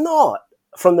 It's not.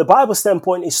 From the Bible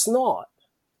standpoint, it's not,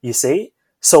 you see?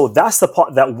 So that's the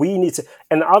part that we need to,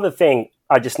 and the other thing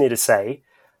I just need to say,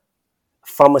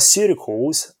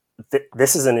 pharmaceuticals,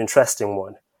 this is an interesting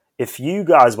one. If you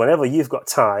guys, whenever you've got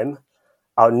time,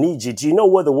 I'll need you, do you know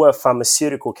where the word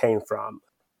pharmaceutical came from?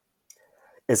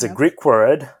 It's a Greek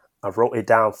word. I wrote it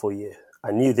down for you.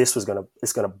 I knew it's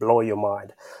gonna blow your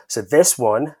mind. So this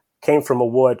one came from a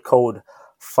word called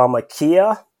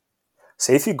pharmakia.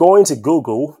 So if you go into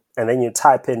Google and then you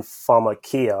type in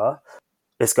pharmakia,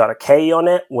 it's got a K on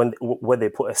it where they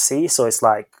put a C. So it's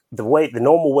like the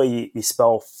normal way you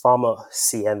spell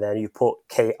pharmacy and then you put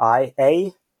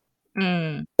K-I-A.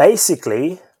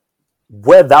 Basically,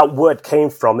 where that word came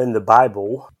from in the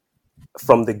Bible,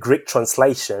 from the Greek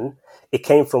translation, it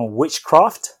came from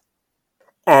witchcraft.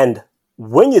 And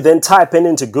when you then type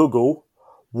into Google,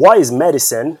 what is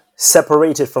medicine?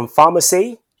 separated from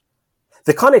pharmacy,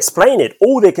 they can't explain it.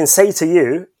 All they can say to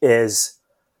you is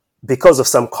because of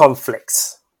some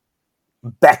conflicts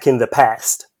back in the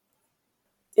past.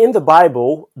 In the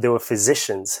Bible, there were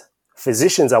physicians.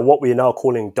 Physicians are what we're now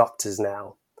calling doctors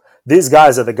now. These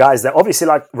guys are the guys that obviously,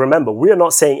 like, remember, we're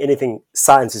not saying anything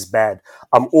science is bad.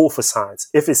 I'm all for science.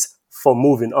 If it's for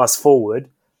moving us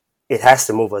forward, it has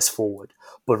to move us forward.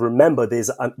 But remember, there's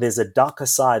a darker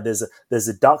side. There's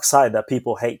a dark side that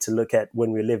people hate to look at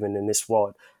when we're living in this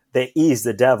world. There is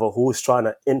the devil who's trying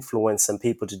to influence some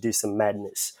people to do some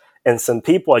madness. And some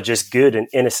people are just good and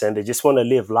innocent. They just want to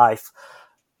live life,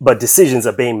 but decisions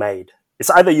are being made.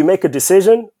 It's either you make a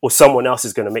decision or someone else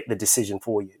is going to make the decision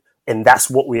for you. And that's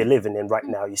what we're living in right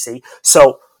now, you see.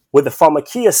 So with the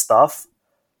pharmakia stuff,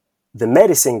 the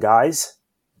medicine guys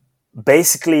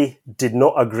basically did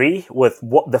not agree with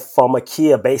what the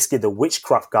pharmakia, basically the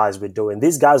witchcraft guys were doing.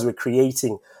 These guys were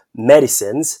creating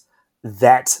medicines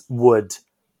that would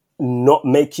not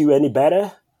make you any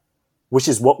better, which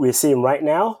is what we're seeing right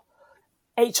now.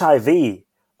 HIV,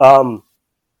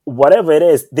 whatever it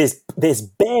is, there's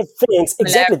bad things.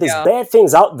 Exactly, there's bad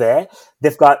things out there.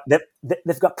 They've got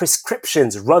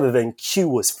prescriptions rather than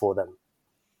cures for them.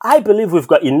 I believe we've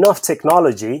got enough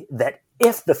technology that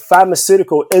if the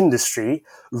pharmaceutical industry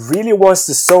really wants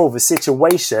to solve a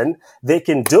situation, they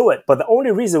can do it. But the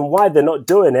only reason why they're not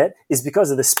doing it is because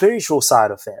of the spiritual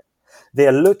side of it.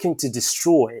 They're looking to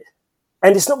destroy it.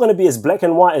 And it's not going to be as black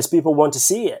and white as people want to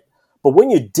see it. But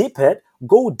when you dip it,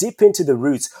 go deep into the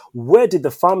roots. Where did the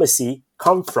pharmacy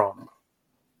come from?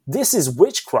 This is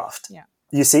witchcraft. Yeah.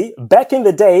 You see, back in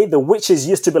the day, the witches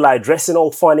used to be like dressing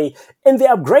all funny, and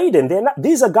they're upgrading.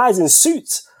 These are guys in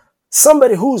suits.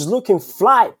 Somebody who's looking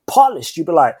fly, polished. You'd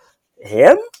be like,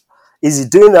 him? Is he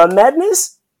doing that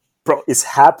madness? Bro, it's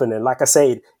happening. Like I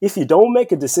said, if you don't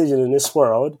make a decision in this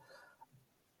world,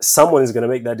 someone is going to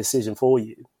make that decision for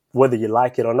you, whether you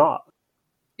like it or not.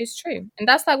 It's true. And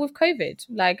that's like with COVID.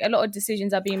 Like, a lot of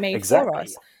decisions are being made for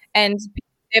us. And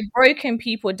they've broken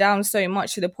people down so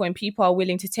much to the point people are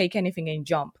willing to take anything and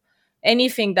jump.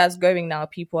 Anything that's going now,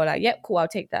 people are like, yep, cool, I'll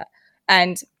take that.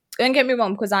 And don't get me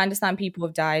wrong, because I understand people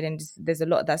have died and there's a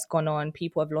lot that's gone on.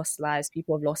 People have lost lives.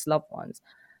 People have lost loved ones.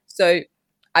 So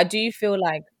I do feel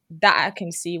like that I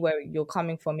can see where you're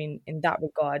coming from in that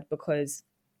regard, because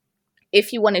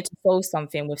if you wanted to solve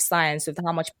something with science, with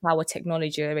how much power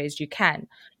technology there is, you can.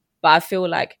 But I feel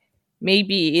like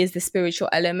maybe it is the spiritual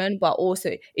element, but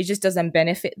also it just doesn't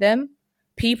benefit them.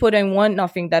 People don't want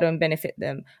nothing that don't benefit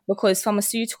them, because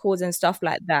pharmaceuticals and stuff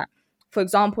like that, for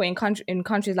example, in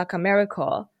countries like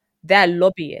America, they're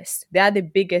lobbyists. They're the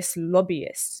biggest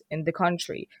lobbyists in the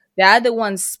country. They're the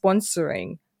ones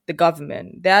sponsoring the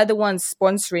government. They're the ones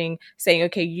sponsoring, saying,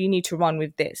 okay, you need to run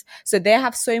with this. So they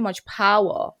have so much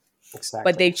power.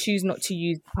 Exactly. But they choose not to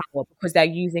use power because they're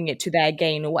using it to their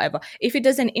gain or whatever. If it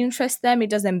doesn't interest them, it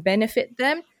doesn't benefit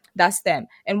them, that's them.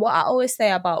 And what I always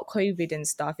say about COVID and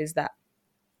stuff is that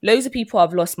loads of people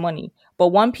have lost money.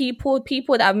 But people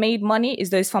that have made money is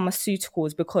those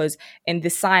pharmaceuticals, because in the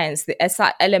science, the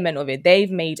SI element of it,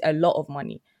 they've made a lot of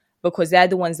money because they're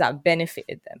the ones that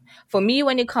benefited them. For me,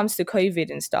 when it comes to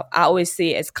COVID and stuff, I always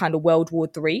see it as kind of World War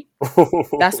III.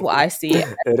 That's what I see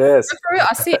it. It is.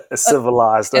 I see it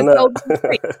civilized, isn't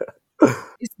it?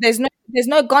 There's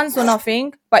no guns or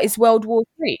nothing, but it's World War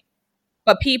III.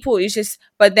 But people, it's just,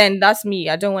 but then that's me.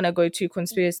 I don't want to go too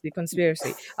conspiracy.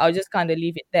 I'll just kind of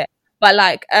leave it there. But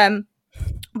like,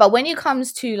 but when it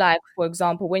comes to, like, for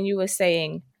example, when you were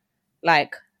saying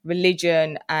like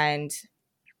religion and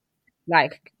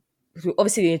like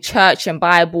obviously the church and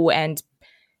Bible and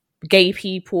gay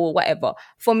people, whatever,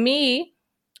 for me,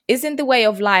 isn't the way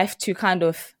of life to kind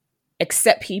of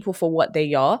accept people for what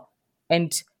they are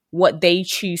and what they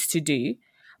choose to do.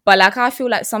 But like, I feel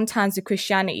like sometimes the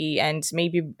Christianity and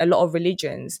maybe a lot of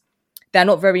religions, they're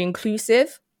not very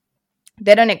inclusive.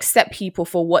 They don't accept people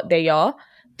for what they are.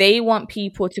 They want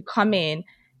people to come in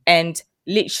and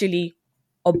literally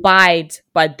abide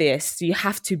by this. You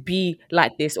have to be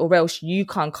like this or else you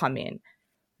can't come in.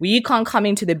 You can't come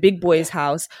into the big boy's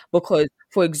house because,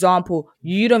 for example,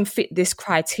 you don't fit this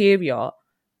criteria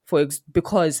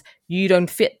because you don't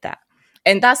fit that.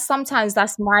 And that's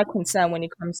my concern when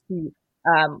it comes to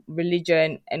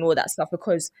religion and all that stuff,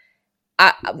 because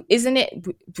isn't it,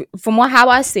 from how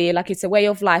I see it, like, it's a way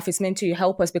of life. It's meant to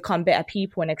help us become better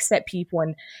people and accept people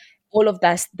and all of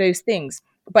those things.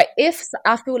 But if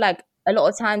I feel like a lot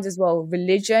of times as well,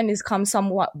 religion has come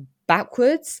somewhat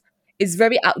backwards. It's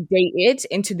very outdated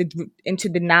into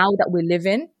the now that we live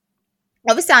in.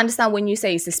 Obviously, I understand when you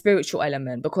say it's a spiritual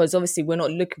element, because obviously we're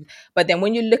not looking. But then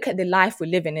when you look at the life we're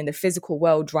living in the physical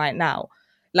world right now,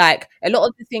 Like a lot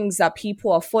of the things that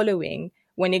people are following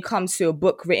when it comes to a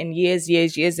book written years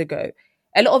ago,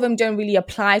 a lot of them don't really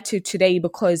apply to today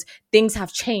because things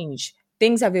have changed,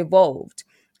 things have evolved.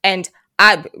 And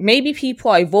maybe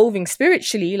people are evolving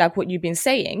spiritually, like what you've been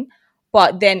saying,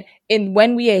 but then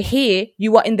when we are here,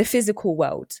 you are in the physical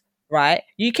world, right?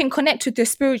 You can connect with the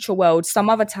spiritual world some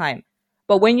other time.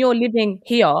 But when you're living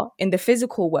here in the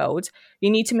physical world, you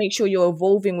need to make sure you're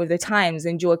evolving with the times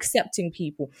and you're accepting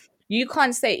people. You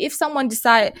can't say if someone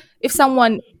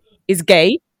is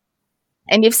gay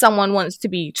and if someone wants to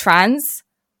be trans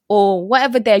or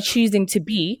whatever they're choosing to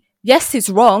be, yes, it's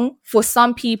wrong for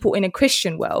some people in a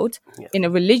Christian world, in a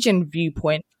religion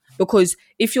viewpoint, because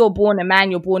if you're born a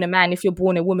man, you're born a man. If you're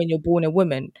born a woman, you're born a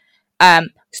woman.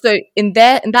 So in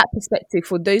that perspective,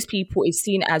 for those people, it's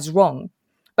seen as wrong.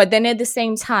 But then at the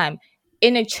same time,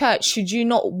 in a church, should you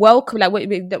not welcome, like what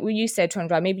you said,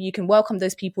 Tondra, maybe you can welcome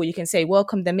those people, you can say,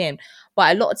 welcome them in.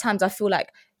 But a lot of times I feel like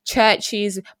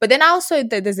churches, but then also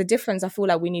there's a difference. I feel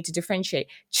like we need to differentiate.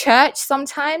 Church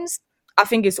sometimes, I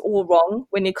think it's all wrong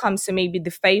when it comes to maybe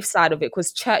the faith side of it,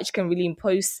 because church can really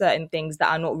impose certain things that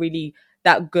are not really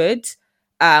that good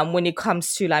when it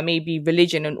comes to like maybe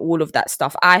religion and all of that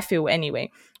stuff, I feel anyway,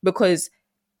 because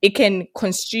it can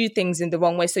construe things in the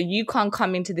wrong way. So you can't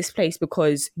come into this place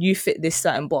because you fit this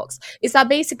certain box. It's like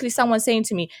basically someone saying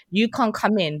to me, you can't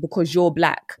come in because you're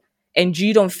black and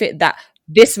you don't fit that.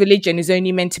 This religion is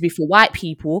only meant to be for white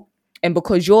people. And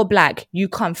because you're black, you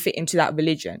can't fit into that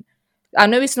religion. I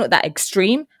know it's not that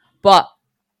extreme, but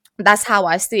that's how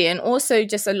I see it. And also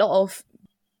just a lot of,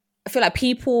 I feel like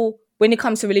people, when it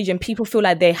comes to religion, people feel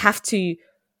like they have to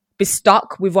be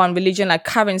stuck with one religion. Like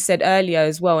Karen said earlier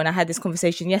as well, and I had this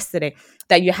conversation yesterday,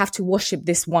 that you have to worship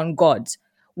this one God.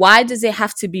 Why does it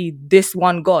have to be this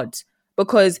one God?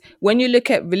 Because when you look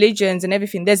at religions and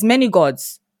everything, there's many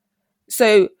gods.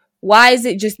 So why is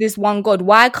it just this one God?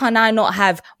 Why can't I not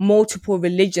have multiple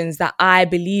religions that I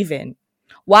believe in?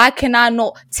 Why can I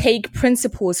not take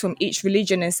principles from each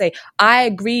religion and say, I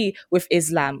agree with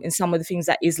Islam in some of the things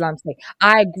that Islam say.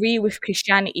 I agree with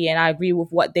Christianity and I agree with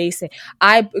what they say.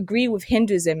 I agree with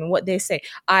Hinduism and what they say.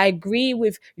 I agree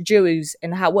with Jews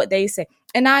and what they say.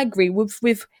 And I agree with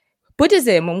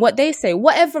Buddhism and what they say.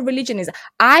 Whatever religion is,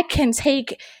 I can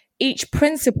take each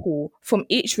principle from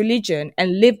each religion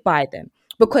and live by them.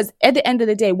 Because at the end of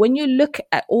the day, when you look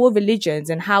at all religions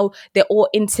and how they're all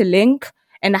interlinked,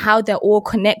 and how they're all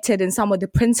connected and some of the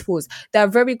principles that are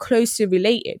very closely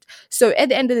related. So at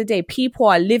the end of the day, people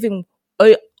are living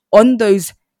on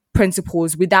those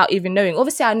principles without even knowing.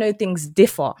 Obviously, I know things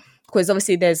differ because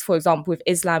obviously there's, for example, with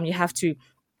Islam, you have to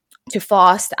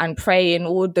fast and pray and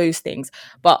all those things.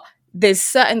 But there's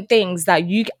certain things that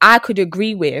I could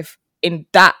agree with in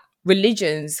that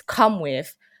religions come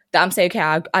with, that I'm saying,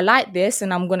 okay, I like this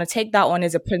and I'm going to take that on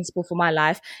as a principle for my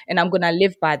life and I'm going to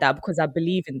live by that because I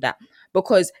believe in that.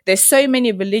 Because there's so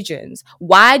many religions.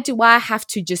 Why do I have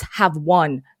to just have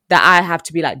one that I have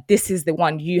to be like, this is the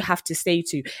one you have to stay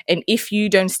to? And if you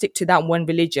don't stick to that one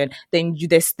religion, then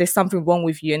there's something wrong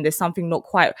with you and there's something not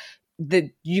quite,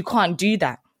 that you can't do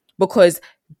that. Because,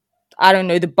 I don't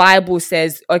know, the Bible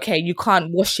says, okay, you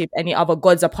can't worship any other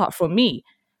gods apart from me.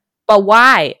 But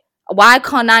why? Why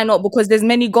can't I not? Because there's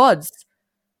many gods.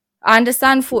 I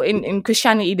understand in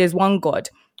Christianity, there's one God.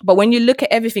 But when you look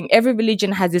at everything, every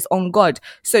religion has its own God.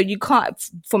 So you can't,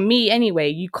 for me anyway,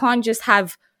 you can't just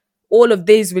have all of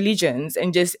these religions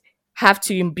and just have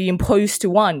to be imposed to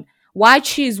one. Why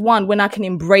choose one when I can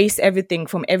embrace everything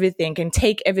from everything and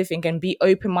take everything and be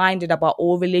open-minded about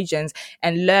all religions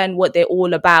and learn what they're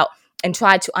all about and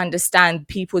try to understand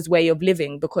people's way of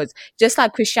living? Because just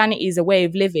like Christianity is a way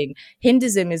of living,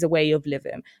 Hinduism is a way of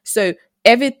living. So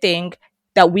everything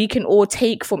that we can all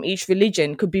take from each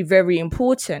religion could be very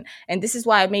important. And this is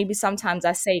why maybe sometimes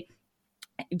I say,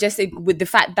 just with the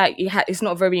fact that it's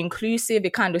not very inclusive,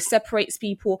 it kind of separates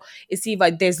people. It's either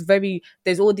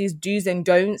there's all these do's and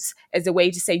don'ts as a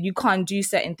way to say you can't do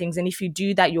certain things, and if you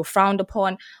do that, you're frowned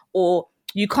upon, or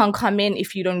you can't come in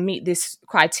if you don't meet this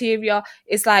criteria.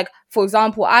 It's like, for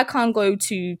example, I can't go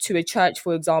to a church,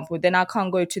 for example, then I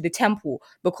can't go to the temple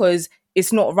because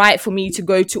it's not right for me to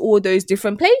go to all those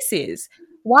different places.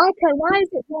 Why is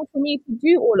it wrong for me to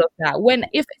do all of that? When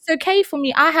if it's okay for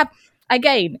me, I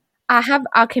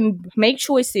can make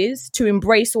choices to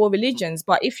embrace all religions.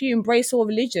 But if you embrace all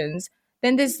religions,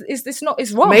 then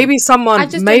it's wrong. Maybe someone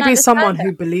that.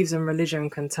 who believes in religion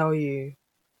can tell you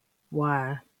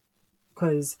why.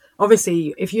 Because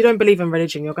obviously, if you don't believe in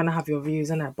religion, you're going to have your views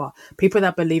in it. But people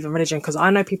that believe in religion, because I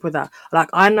know people that, like,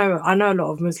 I know a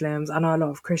lot of Muslims, I know a lot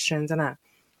of Christians in it.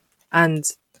 And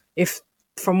if,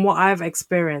 from what I've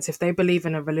experienced, if they believe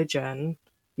in a religion,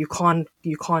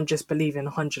 You can't just believe in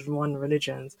 101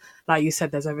 religions. Like you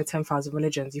said, there's over 10,000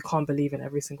 religions. You can't believe in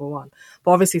every single one.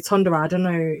 But obviously, Tondra, I don't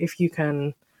know if you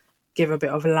can give a bit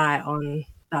of light on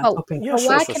that topic. Yeah, But sure,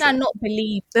 why sure, can sure. I not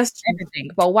believe Let's, everything?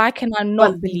 But why can I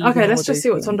not believe? okay, in let's all just those see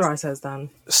what things? Tondra says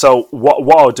then. So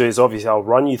what I'll do is obviously I'll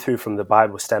run you through from the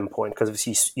Bible standpoint, because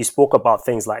obviously you spoke about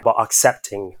things like about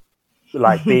accepting,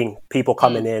 like being people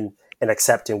coming in and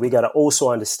accepting. We got to also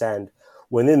understand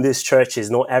within these churches,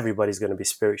 not everybody's going to be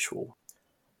spiritual.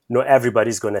 Not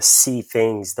everybody's going to see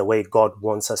things the way God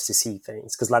wants us to see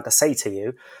things. Because like I say to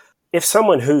you, if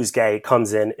someone who's gay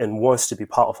comes in and wants to be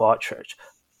part of our church,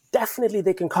 definitely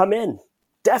they can come in.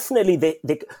 Definitely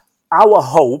our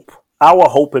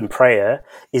hope and prayer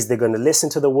is they're going to listen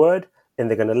to the word and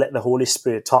they're going to let the Holy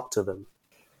Spirit talk to them.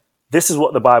 This is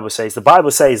what the Bible says. The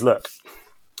Bible says, look,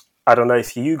 I don't know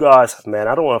if you guys, man,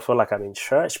 I don't want to feel like I'm in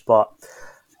church, but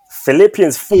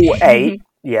Philippians 4:8,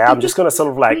 yeah, I'm just going to sort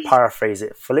of like paraphrase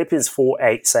it. Philippians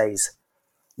 4:8 says,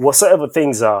 whatsoever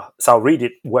things are, so I'll read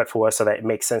it word for word so that it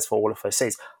makes sense for all of us. It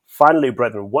says, finally,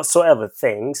 brethren, whatsoever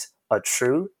things are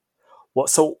true,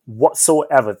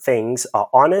 whatsoever things are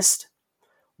honest,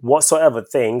 whatsoever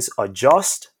things are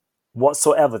just,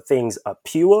 whatsoever things are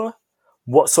pure,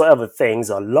 whatsoever things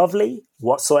are lovely,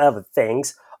 whatsoever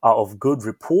things are of good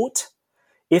report,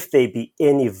 if there be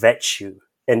any virtue,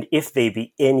 and if there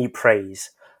be any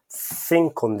praise,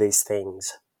 think on these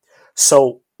things.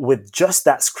 So with just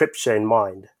that scripture in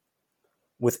mind,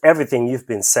 with everything you've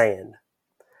been saying,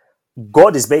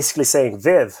 God is basically saying,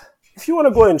 Viv, if you want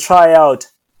to go and try out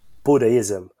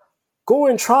Buddhism, go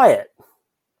and try it.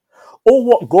 Or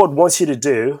what God wants you to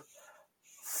do,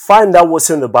 find out what's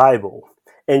in the Bible.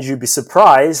 And you'll be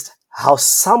surprised how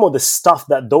some of the stuff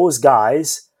that those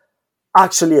guys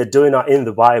actually are doing are in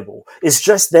the Bible. It's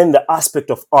just then the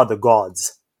aspect of other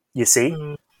gods. You see?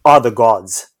 Other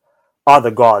gods.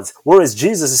 Whereas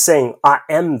Jesus is saying, I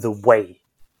am the way,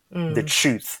 the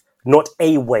truth, not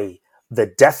a way, the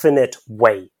definite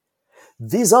way.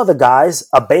 These other guys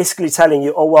are basically telling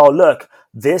you, oh, well, look,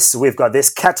 we've got this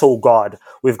cattle god.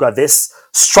 We've got this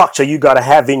structure you got to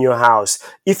have in your house.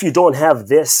 If you don't have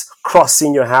this cross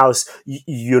in your house,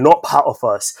 you're not part of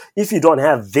us. If you don't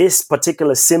have this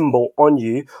particular symbol on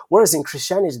you, whereas in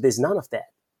Christianity, there's none of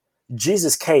that.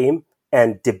 Jesus came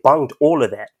and debunked all of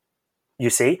that,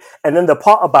 you see? And then the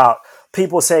part about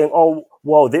people saying, oh,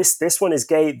 well, this one is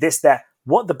gay, this, that.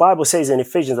 What the Bible says in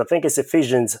Ephesians, I think it's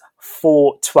Ephesians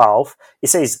 4:12, it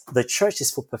says the church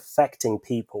is for perfecting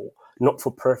people, not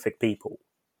for perfect people.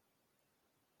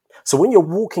 So when you're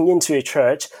walking into a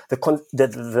church, the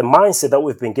mindset that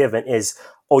we've been given is,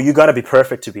 oh, you got to be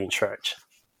perfect to be in church.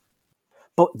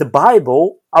 But the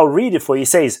Bible, I'll read it for you, it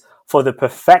says, for the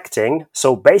perfecting.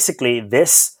 So basically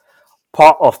this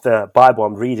part of the Bible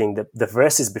I'm reading, the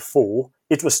verses before,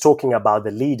 it was talking about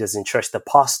the leaders in church, the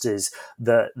pastors,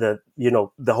 the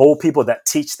whole people that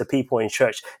teach the people in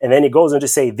church. And then it goes on to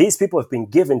say, these people have been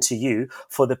given to you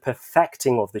for the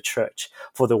perfecting of the church,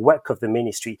 for the work of the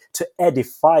ministry, to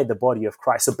edify the body of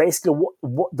Christ. So basically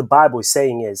what the Bible is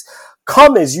saying is,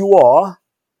 come as you are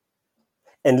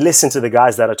and listen to the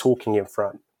guys that are talking in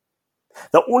front.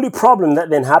 The only problem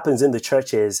that then happens in the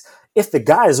church is if the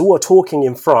guys who are talking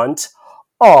in front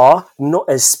are not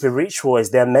as spiritual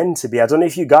as they're meant to be. I don't know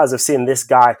if you guys have seen this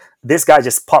guy. This guy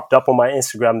just popped up on my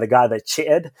Instagram, the guy that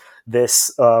cheated.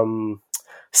 This, I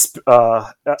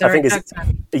think it's,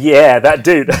 yeah, that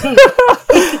dude.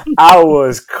 I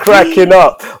was cracking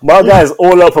up. My guy's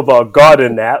all up about God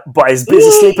and that, but he's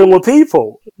busy sleeping with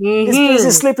people. He's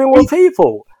busy sleeping with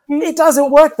people. It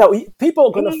doesn't work that way. People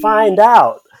are going to find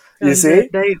out. You see?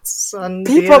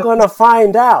 People are going to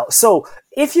find out. So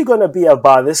if you're going to be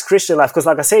about this Christian life, because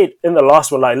like I said in the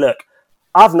last one, like, look,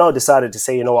 I've now decided to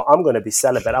say, you know what, I'm going to be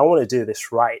celibate. I want to do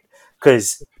this right.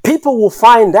 Because people will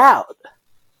find out.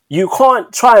 You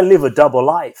can't try and live a double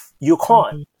life. You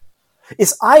can't.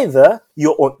 It's either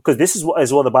you're on, because this is what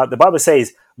the Bible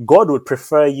says, God would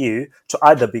prefer you to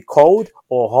either be cold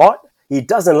or hot. He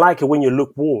doesn't like it when you're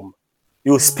lukewarm. He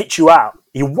will spit you out.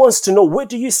 He wants to know, where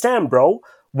do you stand, bro?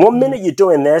 One minute you're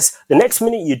doing this, the next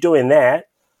minute you're doing that.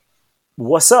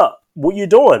 What's up? What you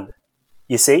doing?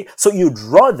 You see? So you'd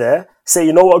rather say,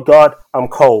 you know what, God, I'm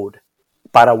cold,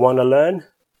 but I want to learn.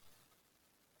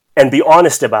 And be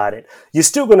honest about it. You're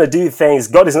still going to do things.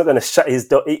 God is not going to shut his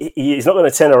door. He's not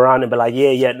going to turn around and be like,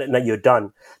 yeah, no, you're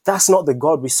done. That's not the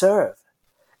God we serve.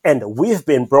 And we've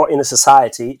been brought in a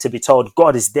society to be told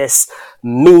God is this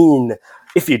mean.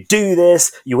 If you do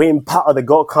this, you ain't part of the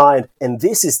God kind. And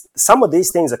some of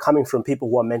these things are coming from people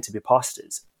who are meant to be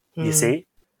pastors. You see?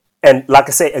 And like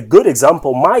I say, a good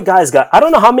example, my guy's got, I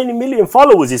don't know how many million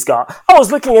followers he's got. I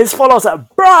was looking at his followers like,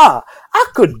 bruh, I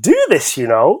could do this, you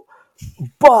know?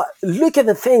 But look at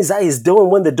the things that he's doing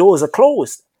when the doors are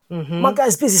closed. My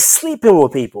guy's busy sleeping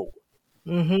with people.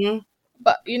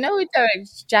 But you know, with Derek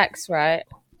Jacks, right?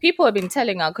 People have been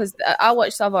telling us, because I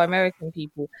watch some American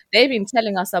people. They've been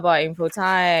telling us about him for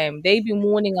time. They've been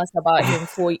warning us about him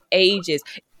for ages.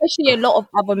 Especially a lot of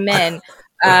other men.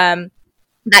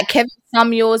 Like Kevin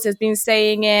Samuels has been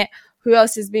saying it. Who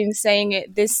else has been saying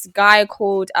it? This guy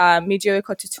called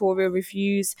Mediocre Tutorial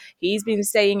Reviews. He's been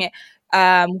saying it.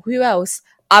 Who else?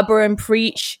 Abba and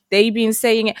Preach. They've been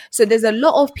saying it. So there's a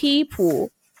lot of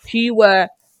people who were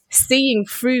seeing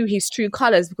through his true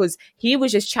colors, because he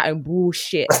was just chatting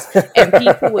bullshit, and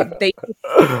people would they've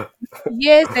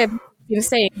been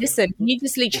saying, listen, he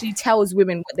just literally tells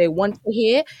women what they want to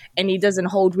hear, and he doesn't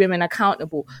hold women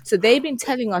accountable. So they've been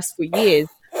telling us for years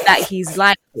that he's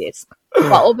like this,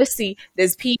 but obviously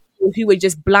there's people who were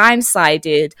just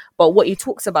blindsided by what he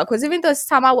talks about. Because even this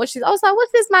time I watched this, I was like,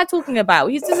 what's this man talking about?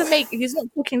 He's not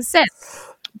talking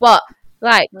sense. But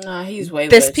like, No, he's way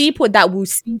there's worse. people that will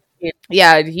see it.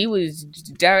 Yeah, he was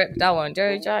Derek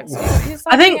Jackson.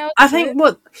 I think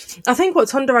what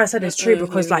Tonderai said is true,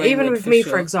 because like even with me,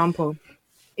 for example,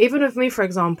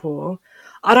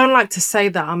 I don't like to say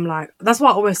that I'm like, that's why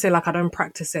I always say like I don't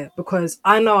practice it, because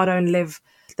I know I don't live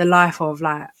the life of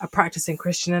like a practicing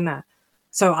Christian, innit?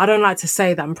 So I don't like to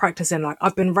say that I'm practicing. Like,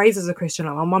 I've been raised as a Christian,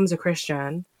 like my mum's a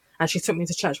Christian and she took me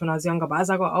to church when I was younger, but as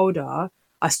I got older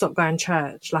I stopped going to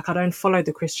church. Like, I don't follow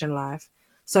the Christian life.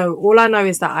 So all I know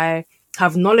is that I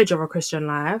have knowledge of a Christian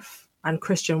life and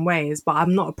Christian ways, but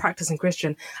I'm not a practicing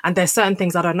Christian. And there's certain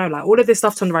things I don't know. Like, all of this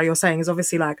stuff, Tundra, you're saying is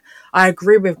obviously like I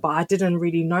agree with, but I didn't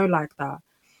really know like that.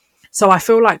 So I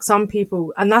feel like some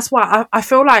people, and that's why I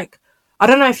feel like, I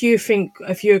don't know if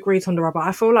you agree, Tundra, but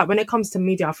I feel like when it comes to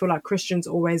media, I feel like Christians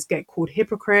always get called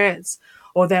hypocrites,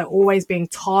 or they're always being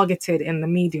targeted in the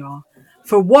media.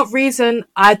 For what reason?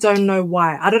 I don't know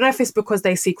why. I don't know if it's because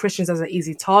they see Christians as an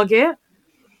easy target.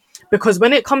 Because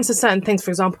when it comes to certain things,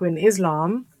 for example, in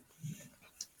Islam,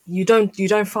 you don't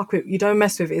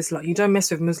mess with Islam. You don't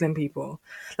mess with Muslim people.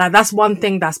 Like, that's one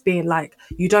thing that's being like,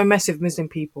 you don't mess with Muslim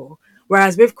people.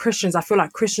 Whereas with Christians, I feel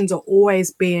like Christians are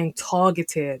always being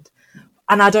targeted.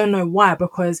 And I don't know why,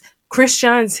 because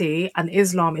Christianity and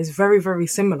Islam is very, very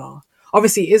similar.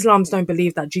 Obviously, Islams don't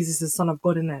believe that Jesus is the Son of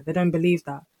God in there. They don't believe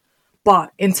that.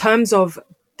 But in terms of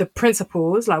the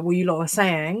principles, like what you lot are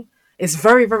saying, it's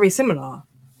very, very similar.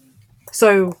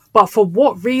 So, but for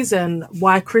what reason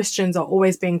why Christians are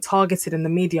always being targeted in the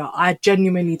media, I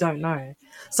genuinely don't know.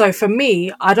 So for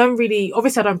me,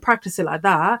 obviously I don't practice it like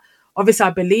that. Obviously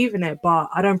I believe in it, but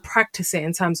I don't practice it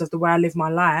in terms of the way I live my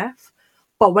life.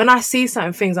 But when I see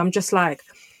certain things, I'm just like,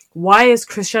 why is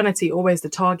Christianity always the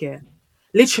target?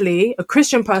 Literally, a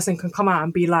Christian person can come out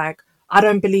and be like, I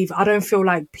don't feel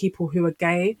like people who are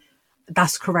gay,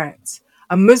 that's correct.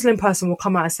 A Muslim person will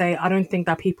come out and say, I don't think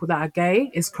that people that are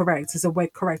gay is correct. It's a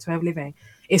correct way of living.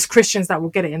 It's Christians that will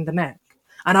get it in the neck.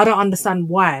 And I don't understand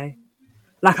why.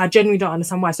 Like, I genuinely don't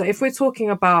understand why. So if we're talking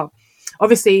about,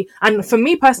 obviously, and for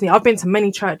me personally, I've been to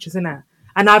many churches, innit?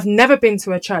 And I've never been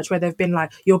to a church where they've been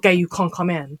like, you're gay, you can't come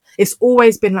in. It's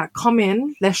always been like, come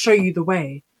in, let's show you the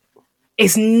way.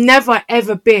 It's never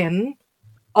ever been,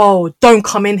 oh, don't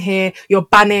come in here, you're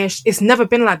banished. It's never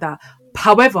been like that.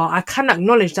 However, I can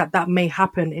acknowledge that that may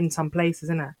happen in some places,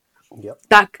 innit? Yep.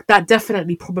 That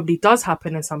definitely probably does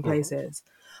happen in some places.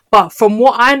 But from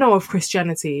what I know of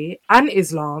Christianity and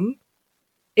Islam,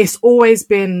 it's always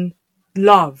been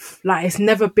love. Like, it's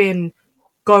never been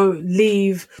go,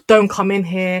 leave, don't come in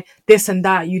here, this and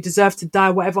that, you deserve to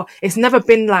die, whatever. It's never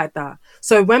been like that.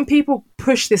 So when people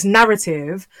push this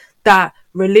narrative that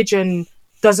religion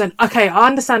doesn't, okay, I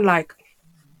understand, like,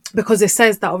 because it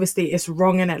says that obviously it's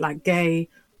wrong in it, like gay,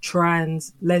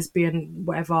 trans, lesbian,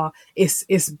 whatever, it's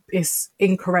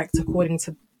incorrect according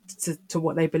to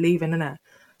what they believe in, innit?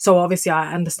 So obviously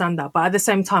I understand that. But at the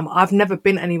same time, I've never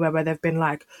been anywhere where they've been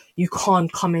like, you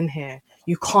can't come in here,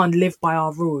 you can't live by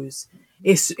our rules.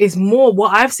 It's more,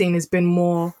 what I've seen has been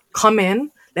more, come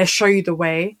in, let's show you the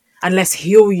way, and let's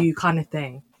heal you kind of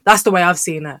thing. That's the way I've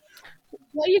seen it.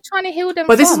 What are you trying to heal them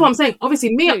But this from? is what I'm saying.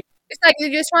 Obviously, me... It's like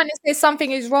you're just trying to say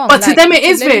something is wrong. But like, to them it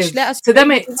is, Viv. To them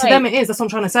it is. That's what I'm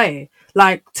trying to say.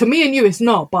 Like, to me and you, it's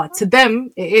not. But to them,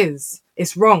 it is.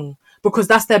 It's wrong. Because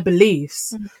that's their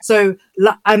beliefs. Mm-hmm. So,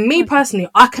 like, and me personally,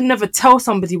 I can never tell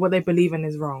somebody what they believe in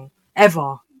is wrong.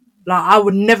 Ever. Like, I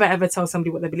would never ever tell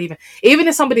somebody what they believe in. Even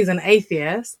if somebody's an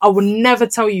atheist, I would never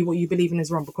tell you what you believe in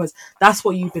is wrong, because that's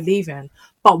what you believe in.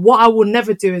 But what I will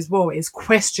never do as well is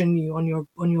question you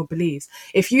on your beliefs.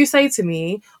 If you say to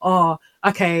me, "Oh,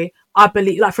 okay, I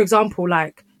believe," like for example,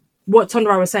 like what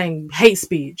Tondra was saying, hate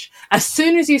speech. As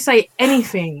soon as you say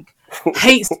anything,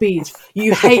 hate speech,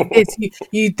 you hate this,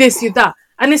 you this, you that,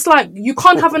 and it's like you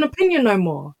can't have an opinion no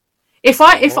more. If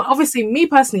obviously me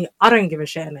personally, I don't give a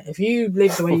shit in it. If you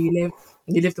live the way you live,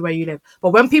 you live the way you live.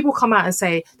 But when people come out and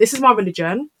say, "This is my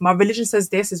religion says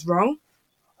this is wrong,"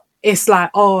 it's like,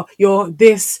 "Oh, you're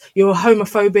this, you're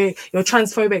homophobic, you're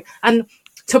transphobic." And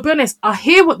to be honest, I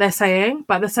hear what they're saying,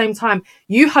 but at the same time,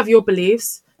 you have your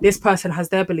beliefs, this person has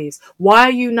their beliefs. Why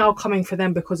are you now coming for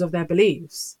them because of their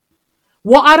beliefs?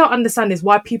 What I don't understand is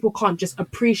why people can't just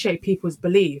appreciate people's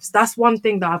beliefs. That's one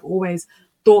thing that I've always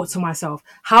thought to myself.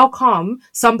 How come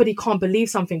somebody can't believe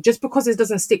something just because it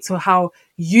doesn't stick to how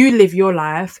you live your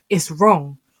life? It's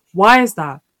wrong. Why is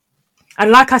that? And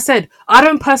like I said, I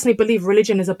don't personally believe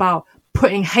religion is about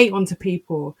putting hate onto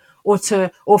people or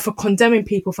for condemning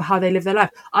people for how they live their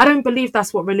life. I don't believe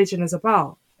that's what religion is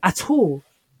about at all.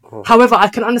 However, I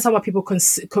can understand why people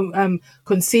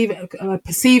perceive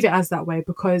it as that way,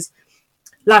 because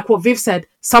like what Viv said,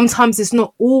 sometimes it's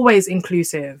not always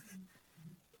inclusive.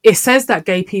 It says that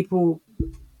gay people,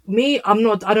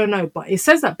 I don't know, but it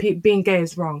says that being gay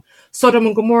is wrong. Sodom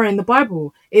and Gomorrah in the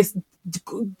Bible,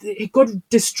 God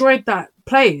destroyed that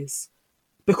place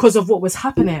because of what was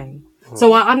happening.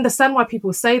 So I understand why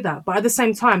people say that. But at the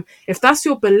same time, if that's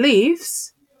your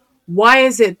beliefs, why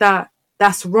is it that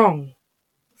that's wrong?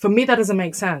 For me, that doesn't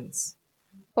make sense.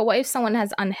 But what if someone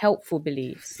has unhelpful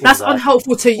beliefs? That's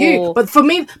unhelpful to you. But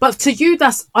to you,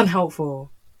 that's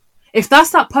unhelpful. If that's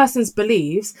that person's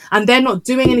beliefs and they're not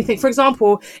doing anything, for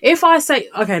example, if I say,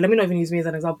 okay, let me not even use me as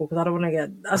an example because I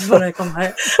just want to come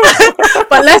out.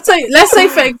 But let's say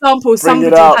for example,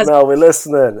 somebody has. Now we're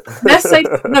listening. Let's say,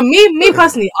 no, me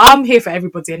personally, I'm here for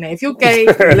everybody. And if you're gay,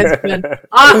 you're lesbian,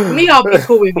 I'll be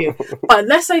cool with you. But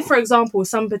let's say, for example,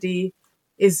 somebody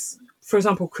is, for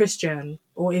example, Christian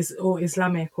or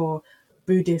Islamic or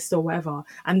Buddhist or whatever,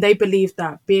 and they believe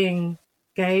that being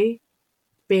gay,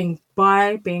 being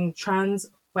bi, being trans,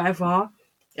 whatever,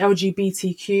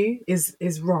 LGBTQ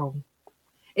is wrong.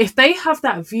 If they have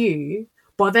that view,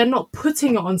 but they're not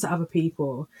putting it onto other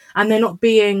people, and they're not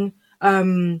being,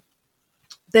 they're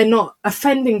not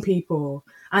offending people,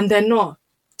 and they're not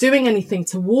doing anything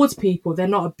towards people, they're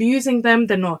not abusing them,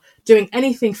 they're not doing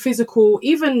anything physical,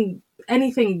 even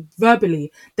anything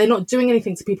verbally, they're not doing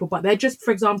anything to people, but they're just,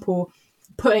 for example,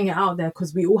 putting it out there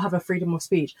because we all have a freedom of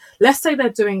speech. Let's say they're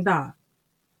doing that.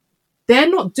 They're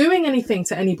not doing anything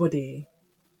to anybody.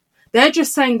 They're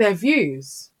just saying their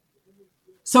views.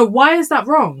 So why is that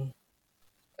wrong?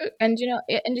 And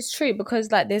and it's true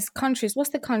because like there's countries.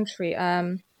 What's the country?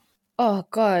 Oh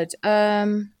God.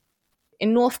 In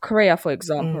North Korea, for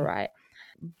example, right?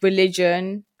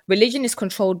 Religion is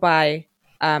controlled by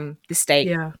the state.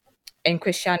 Yeah. And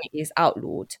Christianity is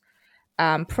outlawed.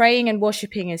 Praying and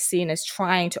worshipping is seen as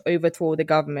trying to overthrow the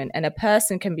government, and a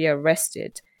person can be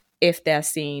arrested if they're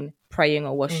seen praying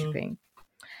or worshipping.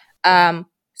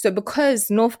 So because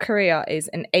North Korea is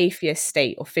an atheist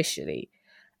state officially,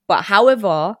 but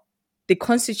however, the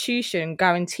constitution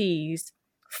guarantees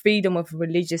freedom of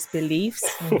religious beliefs.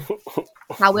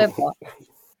 However,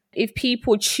 if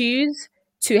people choose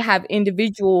to have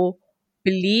individual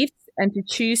beliefs and to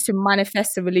choose to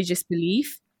manifest a religious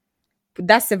belief,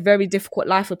 that's a very difficult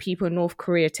life for people in North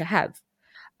Korea to have.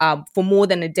 For more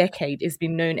than a decade, it's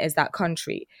been known as that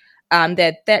country.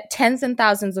 There are tens and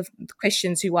thousands of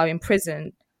Christians who are in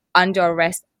prison under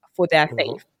arrest for their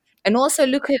faith. And also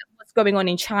look at what's going on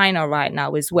in China right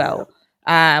now as well.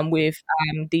 With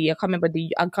I can't remember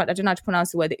I don't know how to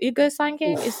pronounce the word. The Uyghur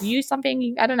Sanke is you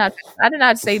something. I don't know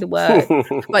how to say the word.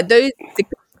 But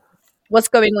what's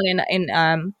going on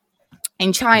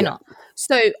in China. Yeah.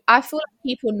 So I feel like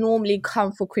people normally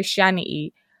come for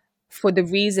Christianity for the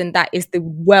reason that is the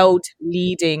world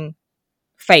leading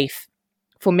faith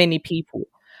for many people,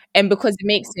 and because it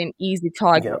makes it an easy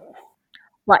target. Yeah.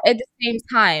 But at the same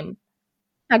time,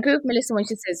 I agree with Melissa when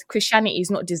she says Christianity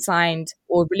is not designed,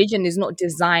 or religion is not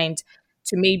designed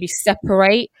to maybe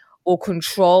separate or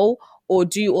control or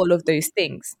do all of those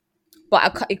things.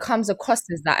 But it comes across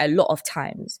as that a lot of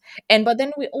times. But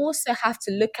then we also have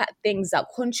to look at things that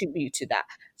contribute to that,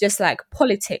 just like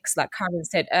politics, like Karen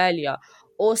said earlier.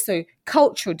 Also,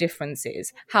 cultural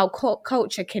differences, how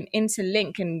culture can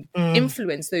interlink and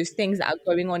influence those things that are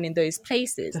going on in those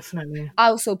places. Definitely.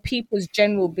 Also, people's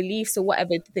general beliefs or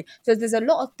whatever. So there's a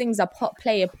lot of things that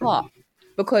play a part,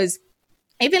 because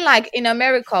even like in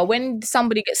America, when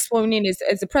somebody gets sworn in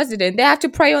as a president, they have to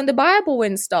pray on the Bible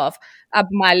and stuff.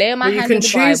 My hand on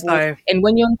the Bible. Though. And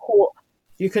when you're in court,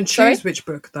 You can Sorry? choose which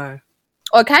book, though.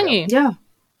 Or can you? Yeah.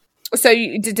 So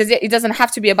it doesn't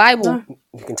have to be a Bible. No.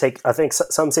 You can take. I think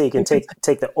some say you can take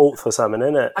the oath or something,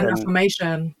 innit? An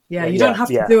affirmation. Yeah, you Yeah, don't have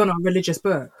to yeah. do it on a religious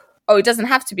book. Oh, it doesn't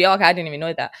have to be. Okay, I didn't even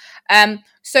know that.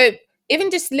 So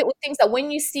even just little things that when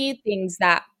you see things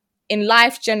that in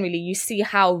life generally, you see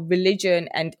how religion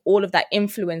and all of that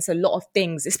influence a lot of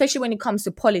things, especially when it comes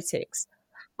to politics.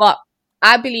 But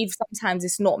I believe sometimes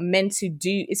it's not meant to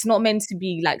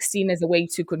be like seen as a way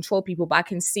to control people, but I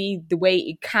can see the way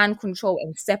it can control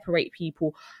and separate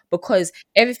people because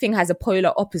everything has a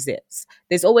polar opposites.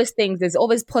 There's always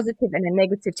positive and a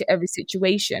negative to every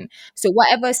situation. So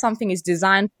whatever something is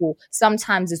designed for,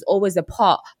 sometimes there's always a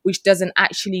part which doesn't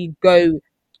actually go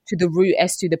to the root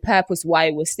as to the purpose why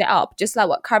it was set up. Just like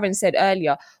what Karen said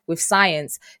earlier with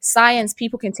science,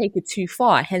 people can take it too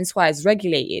far, hence why it's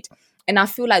regulated. And I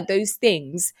feel like those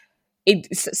things,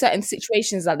 certain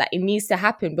situations like that, it needs to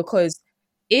happen because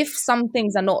if some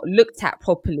things are not looked at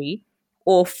properly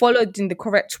or followed in the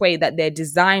correct way that they're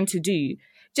designed to do,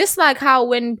 just like how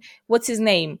when, what's his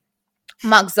name?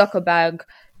 Mark Zuckerberg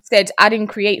said, I didn't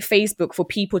create Facebook for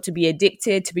people to be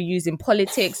addicted, to be using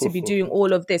politics, to be doing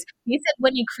all of this. He said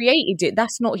when he created it,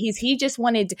 that's not he just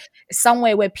wanted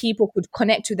somewhere where people could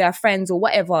connect to their friends or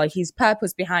whatever his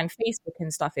purpose behind Facebook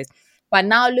and stuff is. But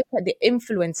now look at the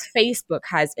influence Facebook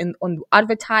has on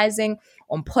advertising,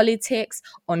 on politics,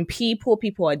 on people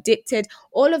are addicted,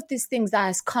 all of these things that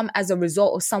has come as a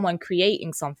result of someone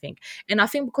creating something. And I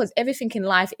think because everything in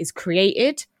life is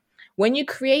created, when you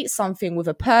create something with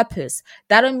a purpose,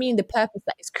 that don't mean the purpose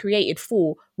that it's created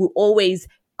for will always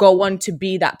go on to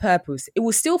be that purpose. It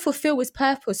will still fulfill its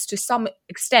purpose to some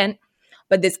extent,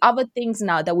 but there's other things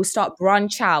now that will start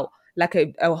branch out like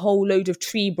a whole load of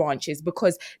tree branches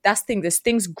because that's thing. As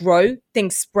things grow,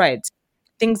 things spread,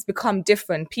 things become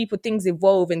different. Things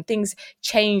evolve and things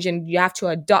change, and you have to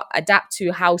adapt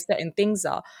to how certain things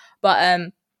are.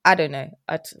 But I don't know.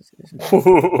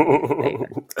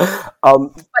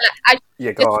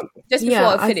 Yeah, go on. Just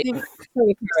before I finish,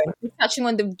 touching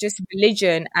on just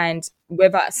religion and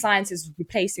whether science is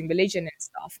replacing religion and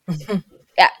stuff.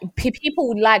 Yeah, people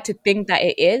would like to think that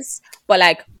it is, but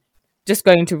like just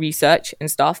going to research and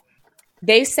stuff,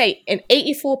 they say in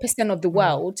 84% of the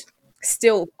world,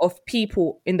 still of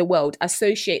people in the world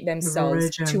associate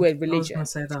themselves to a religion,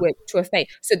 to a faith.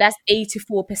 So that's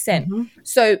 84%.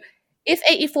 So if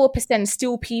 84%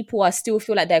 still people are still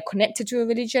feel like they're connected to a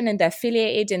religion and they're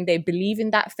affiliated and they believe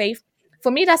in that faith,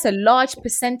 for me, that's a large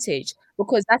percentage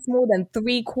because that's more than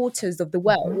 3/4 of the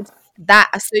world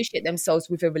that associate themselves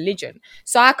with a religion.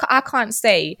 So I can't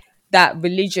say that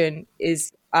religion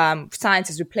is, science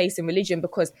is replacing religion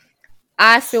because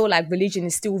I feel like religion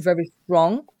is still very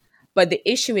strong. But the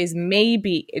issue is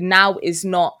maybe now is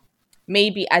not,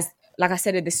 maybe as, like I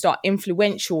said at the start,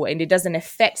 influential and it doesn't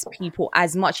affect people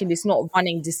as much and it's not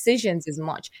running decisions as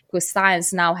much because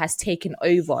science now has taken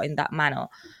over in that manner.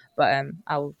 But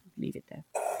I'll leave it there.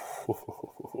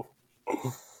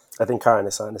 I think Karen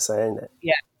is something to say, isn't it?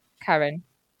 Yeah, Karen.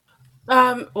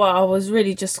 Well, I was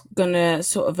really just gonna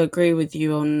sort of agree with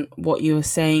you on what you were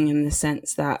saying in the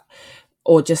sense that,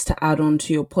 or just to add on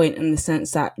to your point in the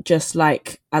sense that just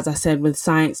like, as I said, with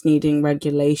science needing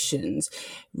regulations,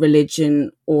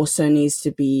 religion also needs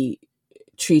to be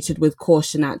treated with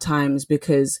caution at times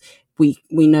because we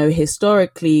know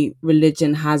historically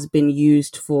religion has been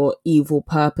used for evil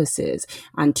purposes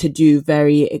and to do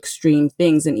very extreme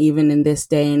things. And even in this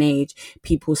day and age,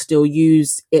 people still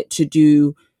use it to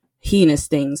do heinous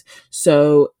things.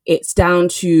 So it's down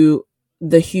to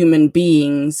the human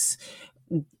beings,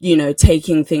 you know,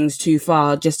 taking things too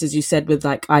far, just as you said with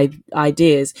like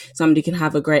ideas. Somebody can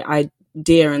have a great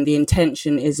idea and the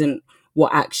intention isn't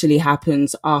what actually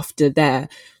happens after there.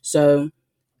 So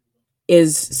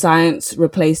is science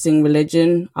replacing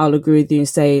religion? I'll agree with you and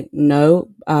say no.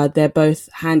 They're both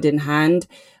hand in hand,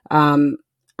 and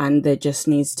there just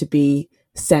needs to be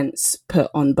sense put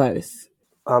on both.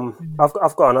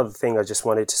 I've got another thing I just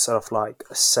wanted to sort of like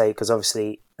say, because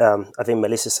obviously I think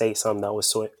Melissa said something that was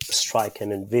so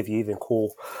striking, and Viv, you even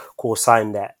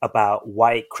co-signed that about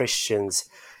why Christians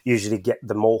usually get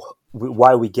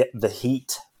why we get the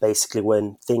heat basically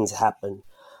when things happen.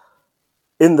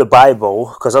 In the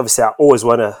Bible, because obviously I always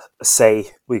want to say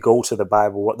we go to the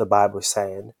Bible, what the Bible is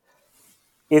saying.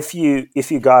 If you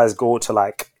guys go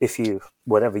to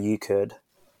whatever you could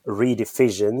read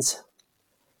Ephesians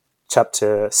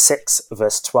chapter 6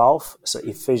 verse 12. So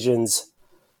Ephesians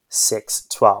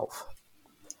 6:12.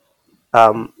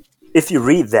 If you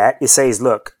read that, it says,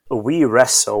 look, we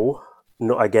wrestle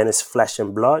not against flesh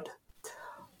and blood,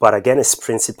 but against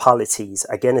principalities,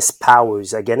 against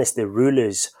powers, against the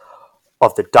rulers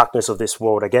of the darkness of this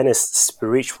world against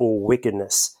spiritual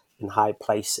wickedness in high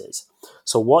places.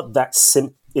 So what that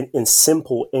in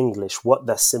simple English, what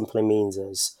that simply means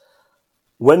is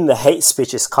when the hate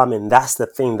speech is coming, that's the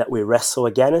thing that we wrestle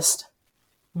against.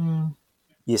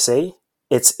 You see,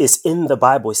 it's in the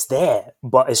Bible, it's there,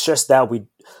 but it's just that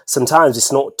sometimes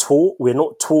it's not taught. We're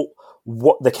not taught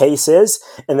what the case is.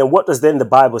 And then what does then the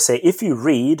Bible say? If you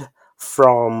read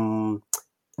from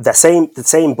the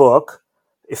same book,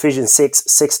 Ephesians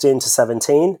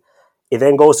 6:16-17, it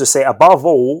then goes to say, above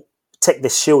all, take the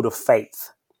shield of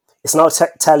faith. It's not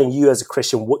telling you as a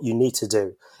Christian what you need to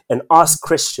do. And us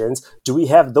Christians, do we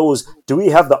have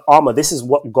the armor? This is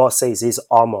what God says is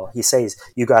armor. He says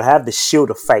you got to have the shield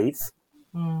of faith.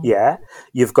 Yeah.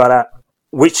 You've got to,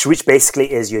 which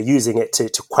basically is you're using it to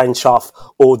quench off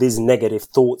all these negative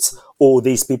thoughts, all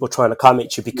these people trying to come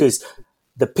at you, because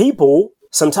the people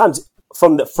sometimes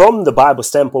from the Bible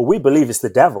standpoint, we believe it's the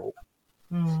devil.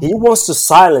 He wants to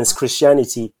silence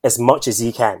Christianity as much as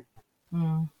he can.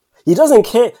 He doesn't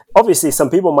care. Obviously, some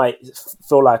people might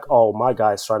feel like, oh, my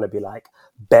guy's trying to be like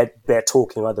bad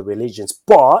talking other religions.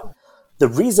 But the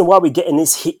reason why we're getting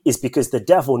this hit is because the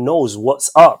devil knows what's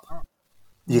up.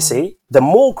 You see, the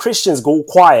more Christians go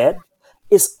quiet,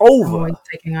 it's over. He's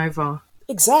taking over.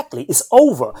 Exactly. It's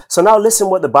over. So now listen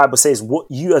what the Bible says, what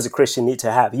you as a Christian need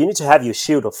to have. You need to have your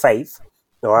shield of faith.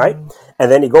 All right.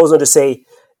 And then it goes on to say,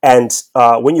 and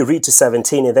when you read to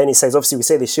 17, and then he says, obviously, we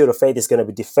say the shield of faith is going to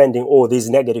be defending all these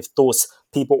negative thoughts,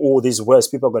 all these words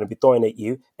people are going to be throwing at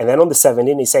you. And then on the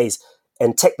 17, he says,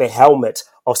 and take the helmet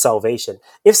of salvation.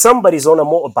 If somebody's on a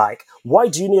motorbike, why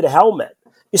do you need a helmet?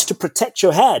 It's to protect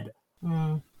your head.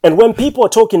 And when people are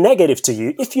talking negative to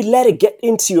you, if you let it get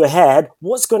into your head,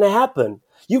 what's going to happen?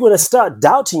 You're going to start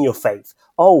doubting your faith.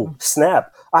 Oh,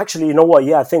 snap. Actually, you know what?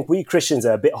 Yeah, I think we Christians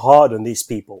are a bit hard on these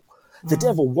people. The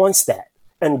devil wants that.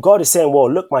 And God is saying,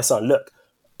 well, look, my son, look,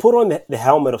 put on the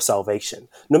helmet of salvation.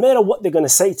 No matter what they're going to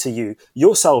say to you,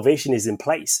 your salvation is in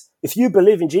place. If you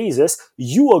believe in Jesus,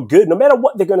 you are good. No matter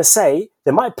what they're going to say,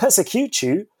 they might persecute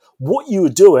you. What you're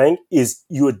doing is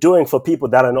you're doing for people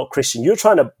that are not Christian. You're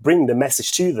trying to bring the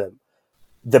message to them.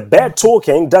 The bad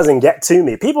talking doesn't get to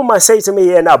me. People might say to me,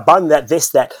 yeah, now ban that,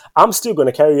 this, that. I'm still going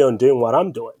to carry on doing what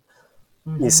I'm doing.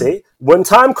 You see, when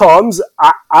time comes,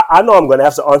 I know I'm going to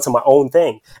have to answer my own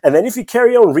thing. And then if you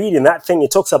carry on reading that thing, it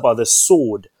talks about the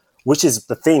sword, which is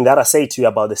the thing that I say to you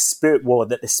about the spirit world,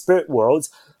 that the spirit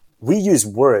worlds, we use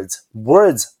words.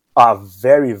 Words are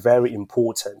very, very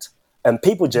important. And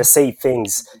people just say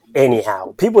things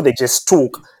anyhow. People, they just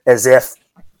talk as if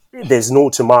there's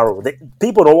no tomorrow.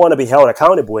 People don't want to be held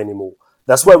accountable anymore.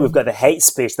 That's why we've got the hate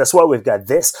speech. That's why we've got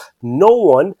this. No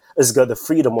one has got the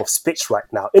freedom of speech right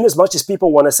now. In as much as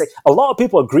people want to say, a lot of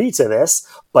people agree to this,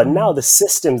 but now the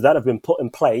systems that have been put in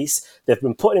place, they've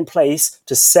been put in place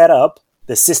to set up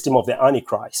the system of the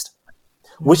Antichrist,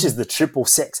 which is the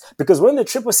 666. Because when the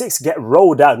 666 get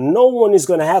rolled out, no one is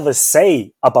going to have a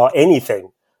say about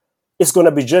anything. It's going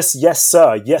to be just, yes,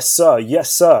 sir, yes, sir,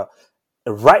 yes, sir.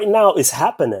 Right now, it's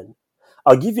happening.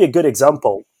 I'll give you a good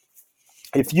example.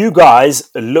 If you guys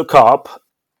look up,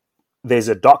 there's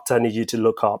a doctor I need you to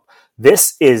look up.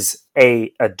 This is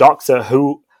a doctor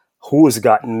who's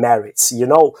got merits. You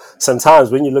know,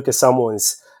 sometimes when you look at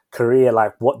someone's career,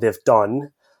 like what they've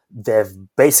done, they've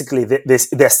basically,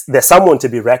 there's someone to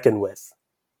be reckoned with.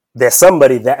 There's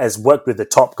somebody that has worked with the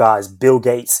top guys, Bill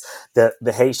Gates, the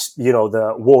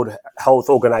World Health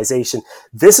Organization.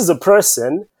 This is a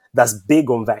person that's big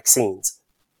on vaccines.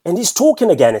 And he's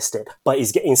talking against it, but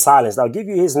he's getting silenced. I'll give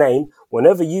you his name.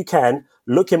 Whenever you can,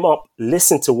 look him up,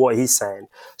 listen to what he's saying.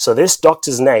 So this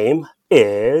doctor's name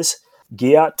is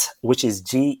Geert, which is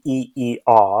Geert,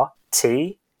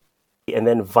 and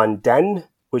then Van Den,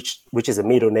 which is a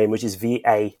middle name, which is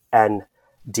Vande.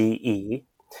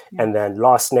 And then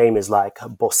last name is like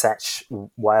Bosach,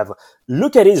 whatever.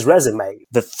 Look at his resume.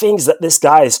 The things that this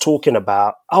guy is talking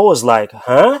about, I was like,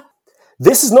 huh?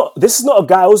 This is not a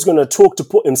guy who's going to talk to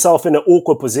put himself in an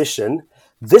awkward position.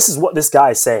 This is what this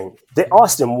guy is saying. They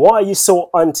asked him, why are you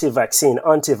so anti-vaccine?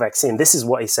 This is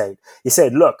what he said. He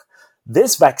said, look,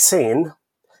 this vaccine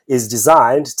is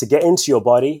designed to get into your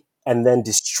body and then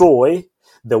destroy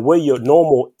the way your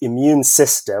normal immune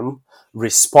system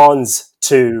responds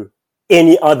to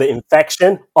any other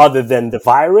infection other than the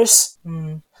virus.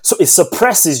 So it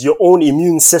suppresses your own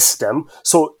immune system.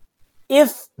 So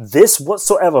if this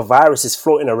whatsoever virus is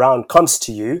floating around comes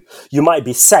to you, you might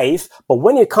be safe. But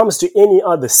when it comes to any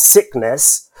other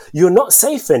sickness, you're not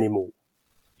safe anymore.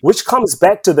 Which comes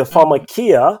back to the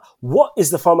pharmakeia. What is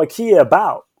the pharmakeia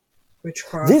about?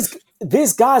 Witchcraft.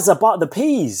 These guys are about the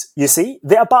peas, you see?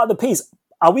 They're about the peas.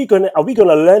 are we gonna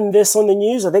learn this on the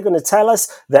news? Are they gonna tell us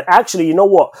that actually, you know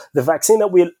what, the vaccine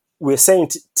that we're saying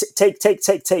to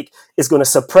take is gonna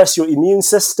suppress your immune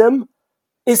system?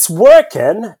 It's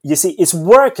working. You see, it's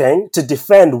working to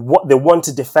defend what they want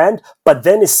to defend, but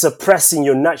then it's suppressing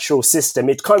your natural system.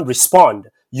 It can't respond.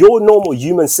 Your normal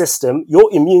human system, your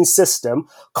immune system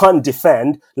can't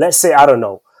defend, let's say, I don't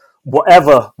know,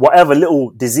 whatever little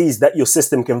disease that your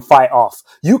system can fight off.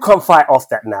 You can't fight off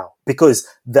that now because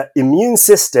the immune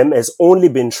system has only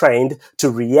been trained to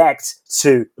react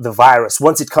to the virus.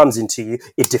 Once it comes into you,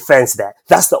 it defends that.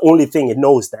 That's the only thing it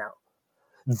knows now.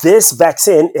 This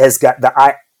vaccine has got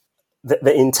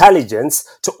the intelligence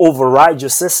to override your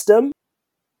system.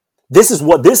 This is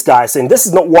what this guy is saying. This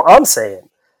is not what I'm saying.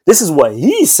 This is what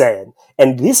he's saying.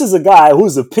 And this is a guy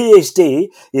who's a PhD,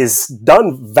 he's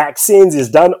done vaccines, he's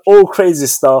done all crazy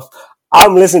stuff.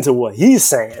 I'm listening to what he's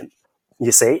saying,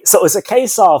 you see? So it's a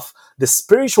case of the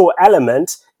spiritual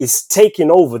element is taking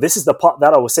over. This is the part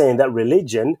that I was saying, that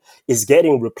religion is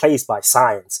getting replaced by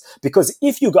science. Because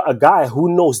if you got a guy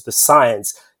who knows the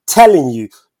science telling you,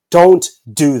 don't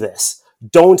do this,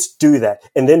 don't do that,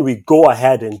 and then we go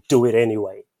ahead and do it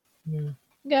anyway.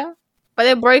 Yeah. But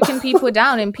they're breaking people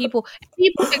down, and people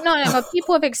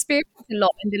have experienced a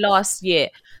lot in the last year.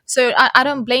 So I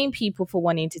don't blame people for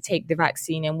wanting to take the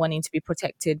vaccine and wanting to be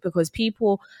protected, because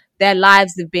people, their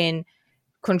lives have been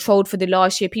controlled for the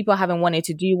last year. People haven't wanted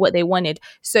to do what they wanted.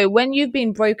 So when you've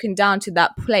been broken down to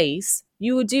that place,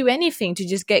 you will do anything to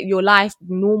just get your life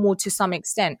normal to some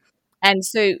extent. And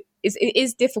so it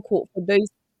is difficult for those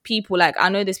people. Like, I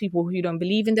know there's people who don't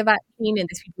believe in the vaccine, and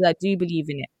there's people that do believe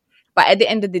in it. But at the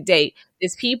end of the day,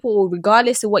 there's people,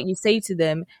 regardless of what you say to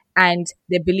them, and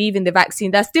they believe in the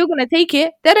vaccine, they're still going to take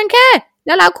it. They don't care.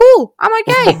 They're like, cool, I'm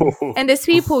okay. And there's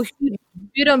people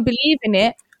who don't believe in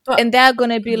it, and they're going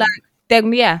to be like,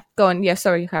 go on. Yeah,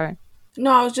 sorry, Karen.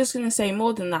 No, I was just going to say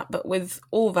more than that. But with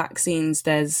all vaccines,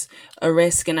 there's a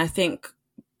risk. And I think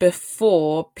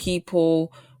before,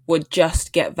 people would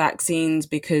just get vaccines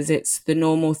because it's the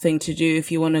normal thing to do.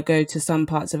 If you want to go to some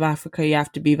parts of Africa, you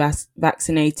have to be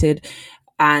vaccinated.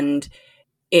 And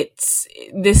it's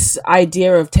this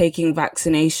idea of taking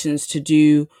vaccinations to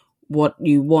do what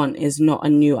you want is not a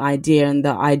new idea. And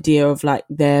the idea of like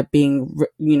there being,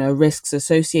 risks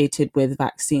associated with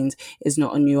vaccines is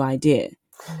not a new idea.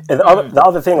 And the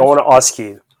other thing I want to ask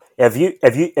you, have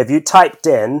you typed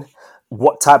in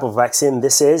what type of vaccine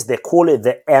this is? They call it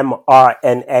the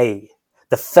mRNA,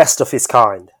 the first of its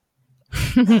kind.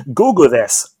 Google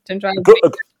this.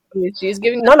 She's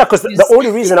giving no, because the only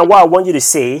reason why I want you to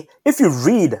see, if you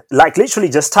read, like literally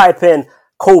just type in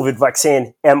COVID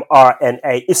vaccine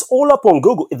mRNA, it's all up on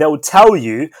Google. They will tell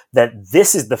you that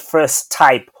this is the first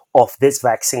type of this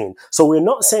vaccine. So we're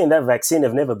not saying that vaccine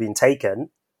have never been taken.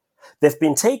 They've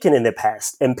been taken in the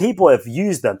past and people have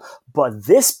used them. But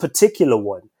this particular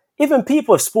one, even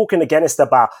people have spoken against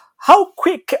about how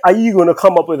quick are you going to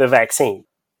come up with a vaccine?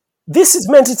 This is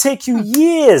meant to take you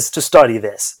years to study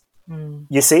this.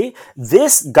 You see,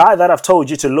 this guy that I've told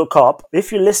you to look up,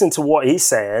 if you listen to what he's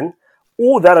saying,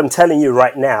 all that I'm telling you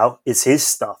right now is his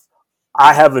stuff.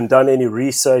 I haven't done any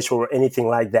research or anything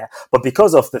like that. But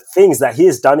because of the things that he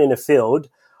has done in the field,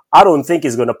 I don't think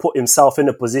he's going to put himself in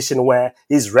a position where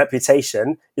his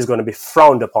reputation is going to be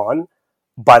frowned upon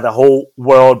by the whole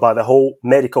world, by the whole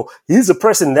medical. He's a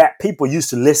person that people used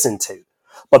to listen to.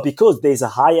 But because there's a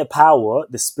higher power,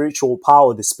 the spiritual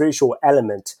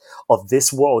element of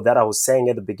this world that I was saying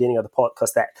at the beginning of the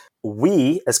podcast, that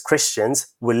we as Christians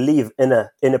will live in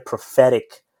a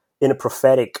prophetic,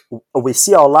 we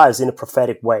see our lives in a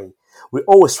prophetic way. We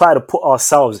always try to put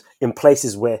ourselves in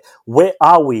places where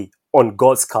are we on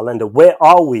God's calendar? Where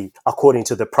are we according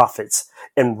to the prophets?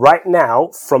 And right now,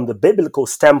 from the biblical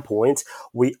standpoint,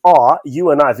 you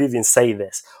and I have even say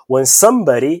this. When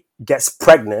somebody gets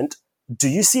pregnant, do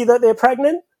you see that they're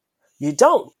pregnant? You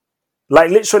don't. Like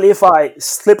literally, if I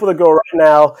sleep with a girl right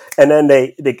now and then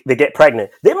they get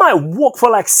pregnant, they might walk for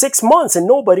like 6 months and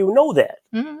nobody will know that.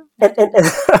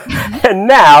 Mm-hmm. And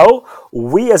now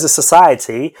we as a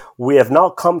society, we have now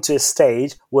come to a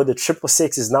stage where the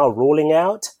 666 is now rolling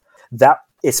out. That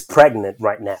is pregnant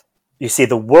right now. You see,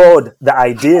 the world, the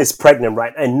idea is pregnant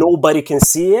right now, and nobody can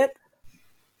see it.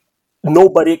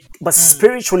 But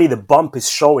spiritually, the bump is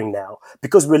showing now,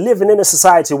 because we're living in a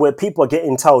society where people are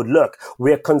getting told, look,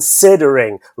 we're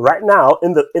considering right now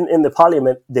in the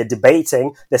parliament, they're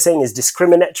debating, they're saying it's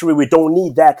discriminatory. We don't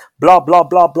need that, blah, blah,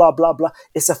 blah, blah, blah, blah.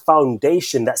 It's a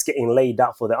foundation that's getting laid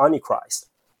out for the Antichrist,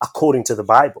 according to the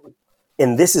Bible.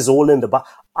 And this is all in the Bible.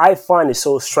 I find it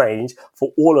so strange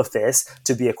for all of this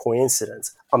to be a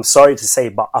coincidence. I'm sorry to say,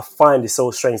 but I find it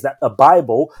so strange that a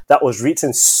Bible that was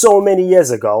written so many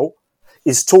years ago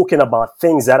is talking about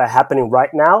things that are happening right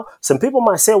now. Some people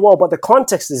might say, well, but the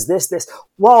context is this.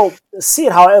 Well, see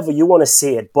it however you want to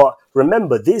see it. But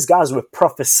remember, these guys were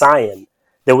prophesying.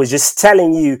 They were just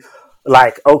telling you,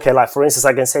 like, okay, like for instance,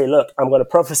 I can say, look, I'm going to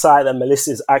prophesy that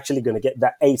Melissa is actually going to get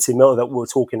that 80 mil that we were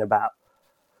talking about.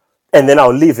 And then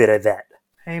I'll leave it at that.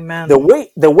 Amen. The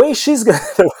way she's going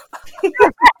to,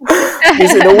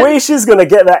 the way she's going to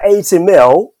get that 80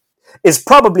 mil is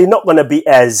probably not going to be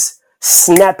as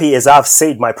snappy as I've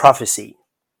said my prophecy.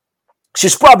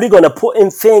 She's probably going to put in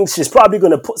things. She's probably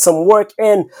going to put some work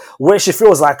in where she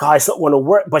feels like, oh, it's not going to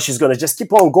work, but she's going to just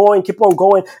keep on going.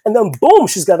 And then boom,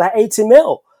 she's got that 80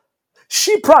 mil.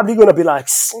 She probably going to be like,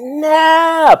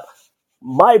 snap.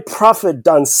 My prophet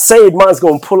done said mine's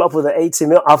going to pull up with an 80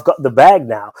 mil. I've got the bag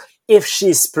now. If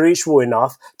she's spiritual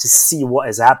enough to see what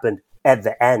has happened at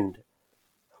the end,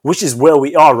 which is where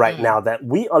we are right now, that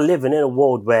we are living in a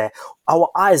world where our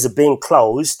eyes are being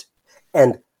closed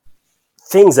and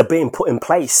things are being put in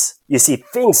place. You see,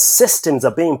 systems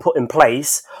are being put in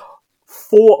place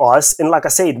for us. And like I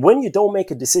said, when you don't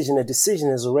make a decision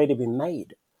has already been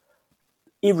made.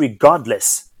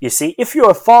 Irregardless, you see, if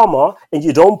you're a farmer and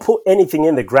you don't put anything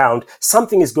in the ground,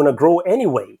 something is going to grow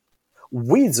anyway.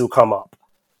 Weeds will come up,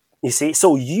 you see.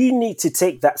 So you need to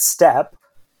take that step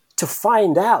to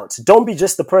find out. Don't be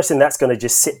just the person that's going to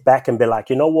just sit back and be like,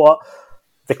 you know what?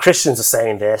 The Christians are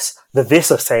saying this, the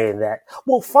this are saying that.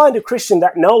 Well, find a Christian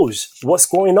that knows what's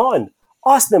going on.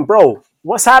 Ask them, bro,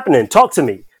 what's happening? Talk to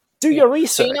me. Do your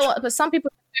research. You know what? But some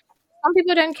people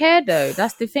don't care though.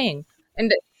 That's the thing.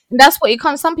 And that's what it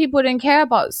comes. Some people don't care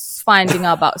about finding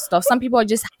out about stuff. Some people are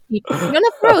just happy. You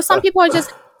know, bro. Some people are just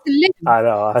happy to live I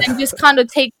know. and just kind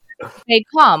of take they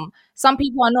come. Some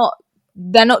people are not.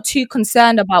 They're not too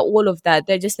concerned about all of that.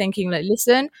 They're just thinking like,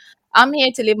 listen, I'm here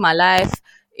to live my life.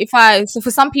 So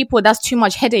for some people, that's too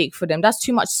much headache for them. That's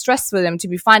too much stress for them to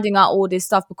be finding out all this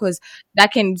stuff, because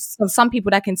for some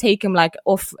people that can take them like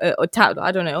off,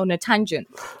 I don't know, on a tangent.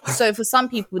 So for some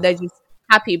people, they're just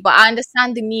happy. But I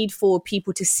understand the need for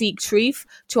people to seek truth,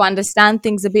 to understand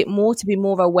things a bit more, to be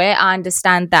more aware. I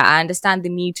understand that. I understand the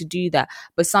need to do that.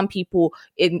 But some people,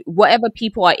 in whatever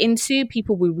people are into,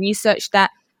 people will research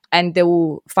that and they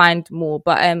will find more.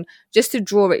 But just to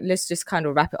draw it, let's just kind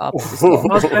of wrap it up. I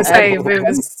was going to say,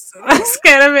 it's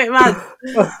getting a bit mad.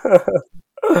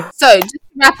 So just to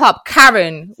wrap up,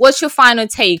 Karen, what's your final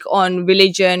take on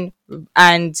religion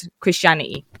and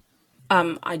Christianity?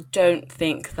 I don't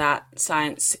think that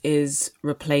science is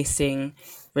replacing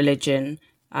religion.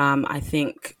 I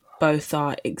think both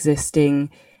are existing,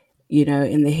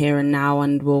 in the here and now,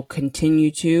 and will continue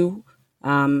to.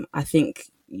 I think,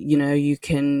 you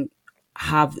can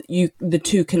have the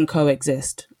two can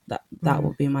coexist. That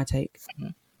would be my take.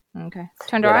 Okay,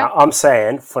 Chandra? I'm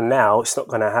saying for now it's not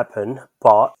going to happen,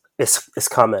 but it's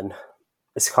coming.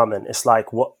 It's coming. It's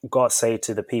like what God said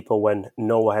to the people when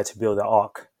Noah had to build the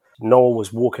ark. Noah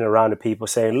was walking around the people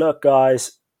saying, look,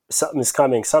 guys, something is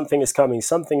coming,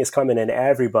 and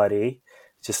everybody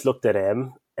just looked at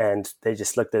him and they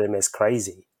just looked at him as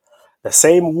crazy. The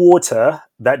same water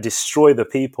that destroyed the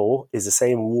people is the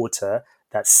same water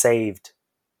that saved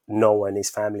Noah and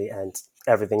his family and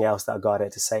everything else that God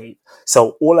had to save.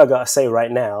 So all I got to say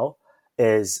right now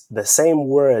is the same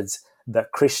words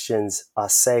that Christians are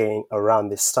saying around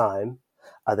this time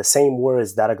are the same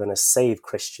words that are going to save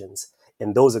Christians.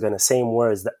 And those are going to same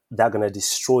words that are going to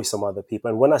destroy some other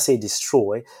people. And when I say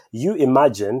destroy, you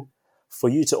imagine for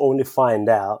you to only find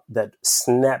out that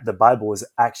snap, the Bible is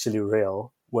actually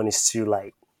real when it's too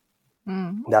late.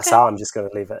 Okay. That's how I'm just going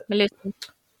to leave it. Melissa?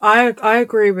 I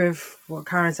agree with what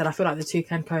Karen said. I feel like the two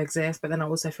can coexist, but then I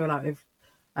also feel like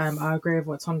I agree with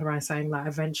what Tondra is saying. Like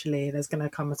eventually, there's going to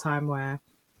come a time where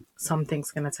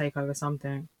something's going to take over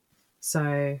something.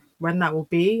 So when that will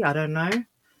be, I don't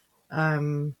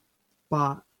know.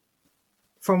 But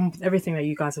from everything that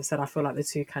you guys have said, I feel like the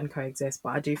two can coexist.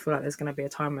 But I do feel like there's going to be a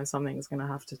time when something is going to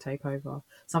have to take over.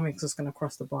 Something's just going to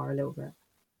cross the bar a little bit.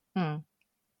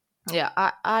 Yeah,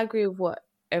 I agree with what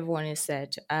everyone has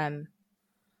said.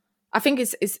 I think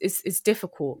it's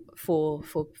difficult for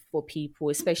people,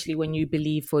 especially when you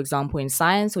believe, for example, in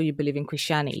science or you believe in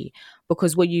Christianity,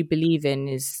 because what you believe in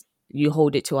is you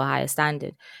hold it to a higher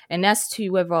standard. And as to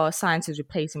whether science is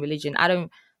replacing religion, I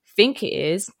don't think it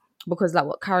is, because like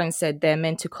what Karen said, they're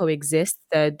meant to coexist.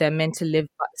 They're meant to live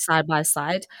side by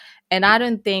side. And I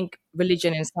don't think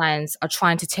religion and science are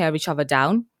trying to tear each other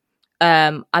down.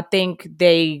 I think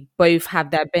they both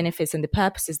have their benefits and the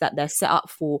purposes that they're set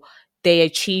up for they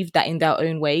achieve that in their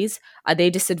own ways. Are they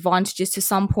disadvantages to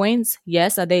some points?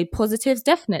 Yes. Are they positives?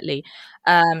 Definitely.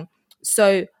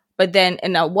 But then,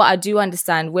 and what I do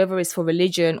understand, whether it's for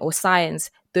religion or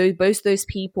science, both those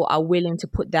people are willing to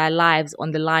put their lives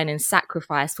on the line and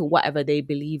sacrifice for whatever they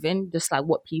believe in, just like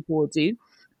what people will do.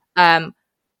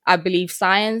 I believe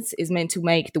science is meant to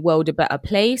make the world a better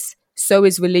place. So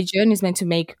is religion, is meant to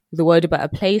make the world a better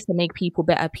place and make people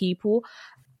better people.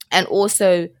 And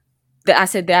also, I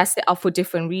said they're set up for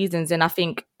different reasons. And I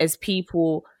think as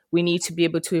people, we need to be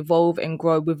able to evolve and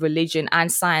grow with religion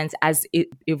and science as it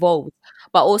evolves.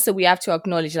 But also we have to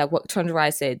acknowledge, like what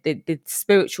Chandra said, the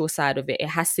spiritual side of it. It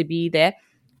has to be there.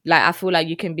 Like, I feel like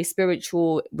you can be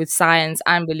spiritual with science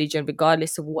and religion,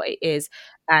 regardless of what it is.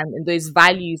 And those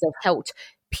values have helped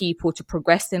people to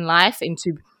progress in life.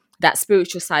 Into that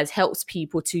spiritual side helps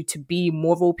people to be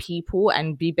moral people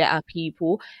and be better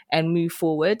people and move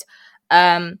forward.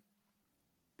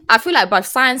 I feel like both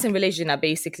science and religion are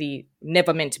basically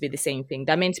never meant to be the same thing.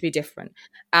 They're meant to be different.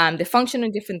 They function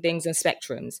on different things and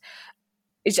spectrums.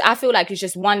 I feel like it's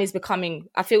just one is becoming,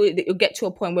 I feel it'll get to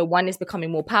a point where one is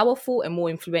becoming more powerful and more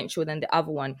influential than the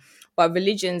other one. But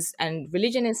religion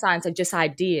and science are just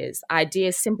ideas,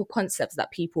 simple concepts that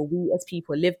we as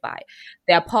people live by.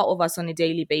 They are part of us on a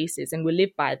daily basis and we live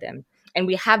by them. And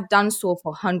we have done so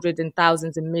for hundreds and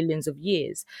thousands and millions of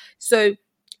years. So,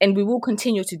 and we will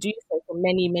continue to do so for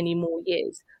many, many more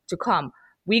years to come.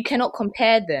 We cannot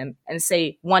compare them and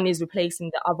say one is replacing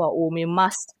the other, or we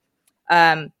must,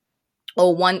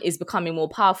 or one is becoming more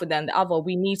powerful than the other.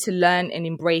 We need to learn and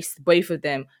embrace both of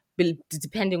them,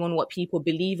 depending on what people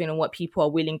believe in and what people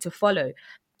are willing to follow.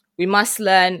 We must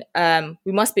learn,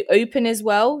 we must be open as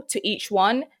well to each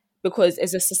one, because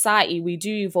as a society, we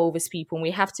do evolve as people and we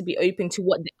have to be open to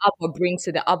what the other brings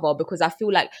to the other, because I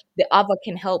feel like the other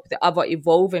can help the other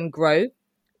evolve and grow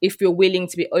if you're willing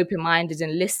to be open-minded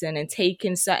and listen and take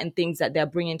in certain things that they're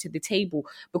bringing to the table.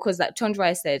 Because like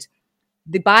Chandra said,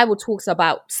 the Bible talks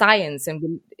about science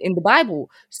and in the Bible,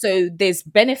 so there's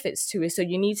benefits to it. So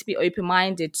you need to be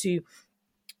open-minded to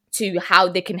how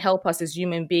they can help us as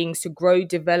human beings to grow,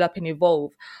 develop, and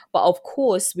evolve. But of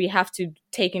course, we have to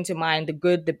take into mind the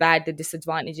good, the bad, the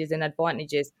disadvantages and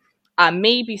advantages.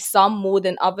 Maybe some more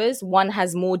than others. One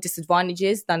has more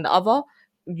disadvantages than the other.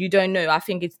 You don't know. I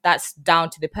think that's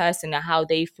down to the person and how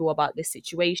they feel about this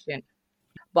situation.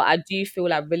 But I do feel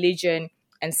like religion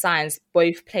and science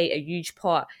both play a huge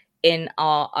part in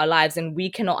our lives, and we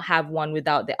cannot have one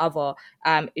without the other.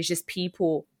 It's just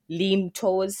people lean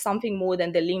towards something more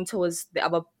than they lean towards the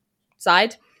other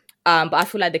side. But I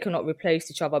feel like they cannot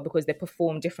replace each other because they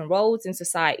perform different roles in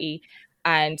society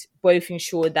and both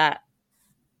ensure that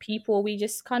we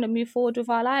just kind of move forward with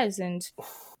our lives. And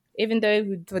even though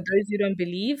for those who don't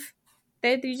believe,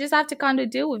 you just have to kind of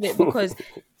deal with it, because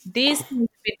these things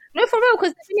for real,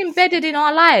 because they've been embedded in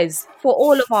our lives for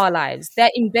all of our lives.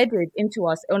 They're embedded into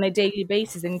us on a daily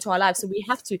basis and into our lives. So we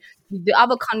have to, the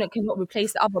other cannot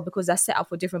replace the other because they're set up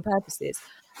for different purposes.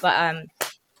 But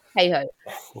hey ho.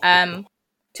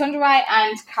 Chandra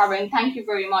and Karen, thank you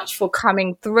very much for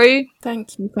coming through.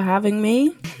 Thank you for having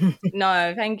me.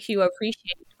 No, thank you. I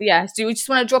appreciate it. Yeah, do you just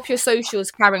want to drop your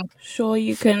socials, Karen? Sure,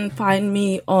 you can find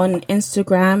me on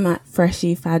Instagram at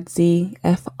FreshyFadzi,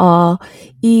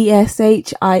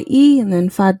 FRESHIE, and then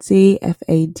Fadzi,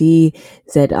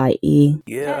 FADZIE.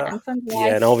 Yeah,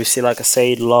 and obviously, like I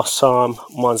said last time,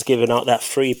 mine's giving out that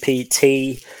free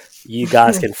PT. You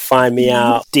guys can find me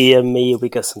out, DM me. We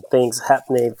got some things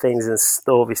happening, things in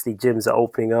store. Obviously, gyms are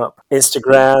opening up.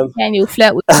 Instagram. And you'll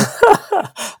flirt with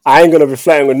I ain't going to be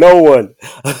flirting with no one.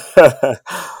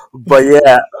 But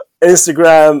yeah,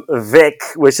 Instagram, Vic,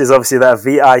 which is obviously that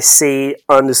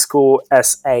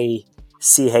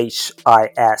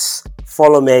VIC_SACHIS.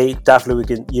 Follow me.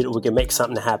 Definitely we can make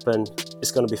something happen.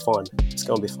 It's going to be fun. It's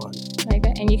going to be fun.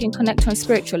 Okay. And you can connect on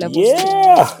spiritual levels.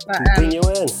 Yeah. Bring you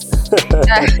in. But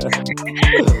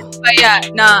yeah,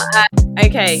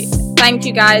 okay. Thank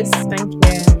you guys. Thank you.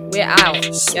 We're out.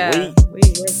 Sweet. Yeah.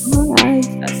 Bye.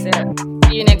 That's it.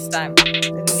 See you next time in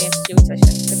the next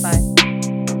session. Goodbye.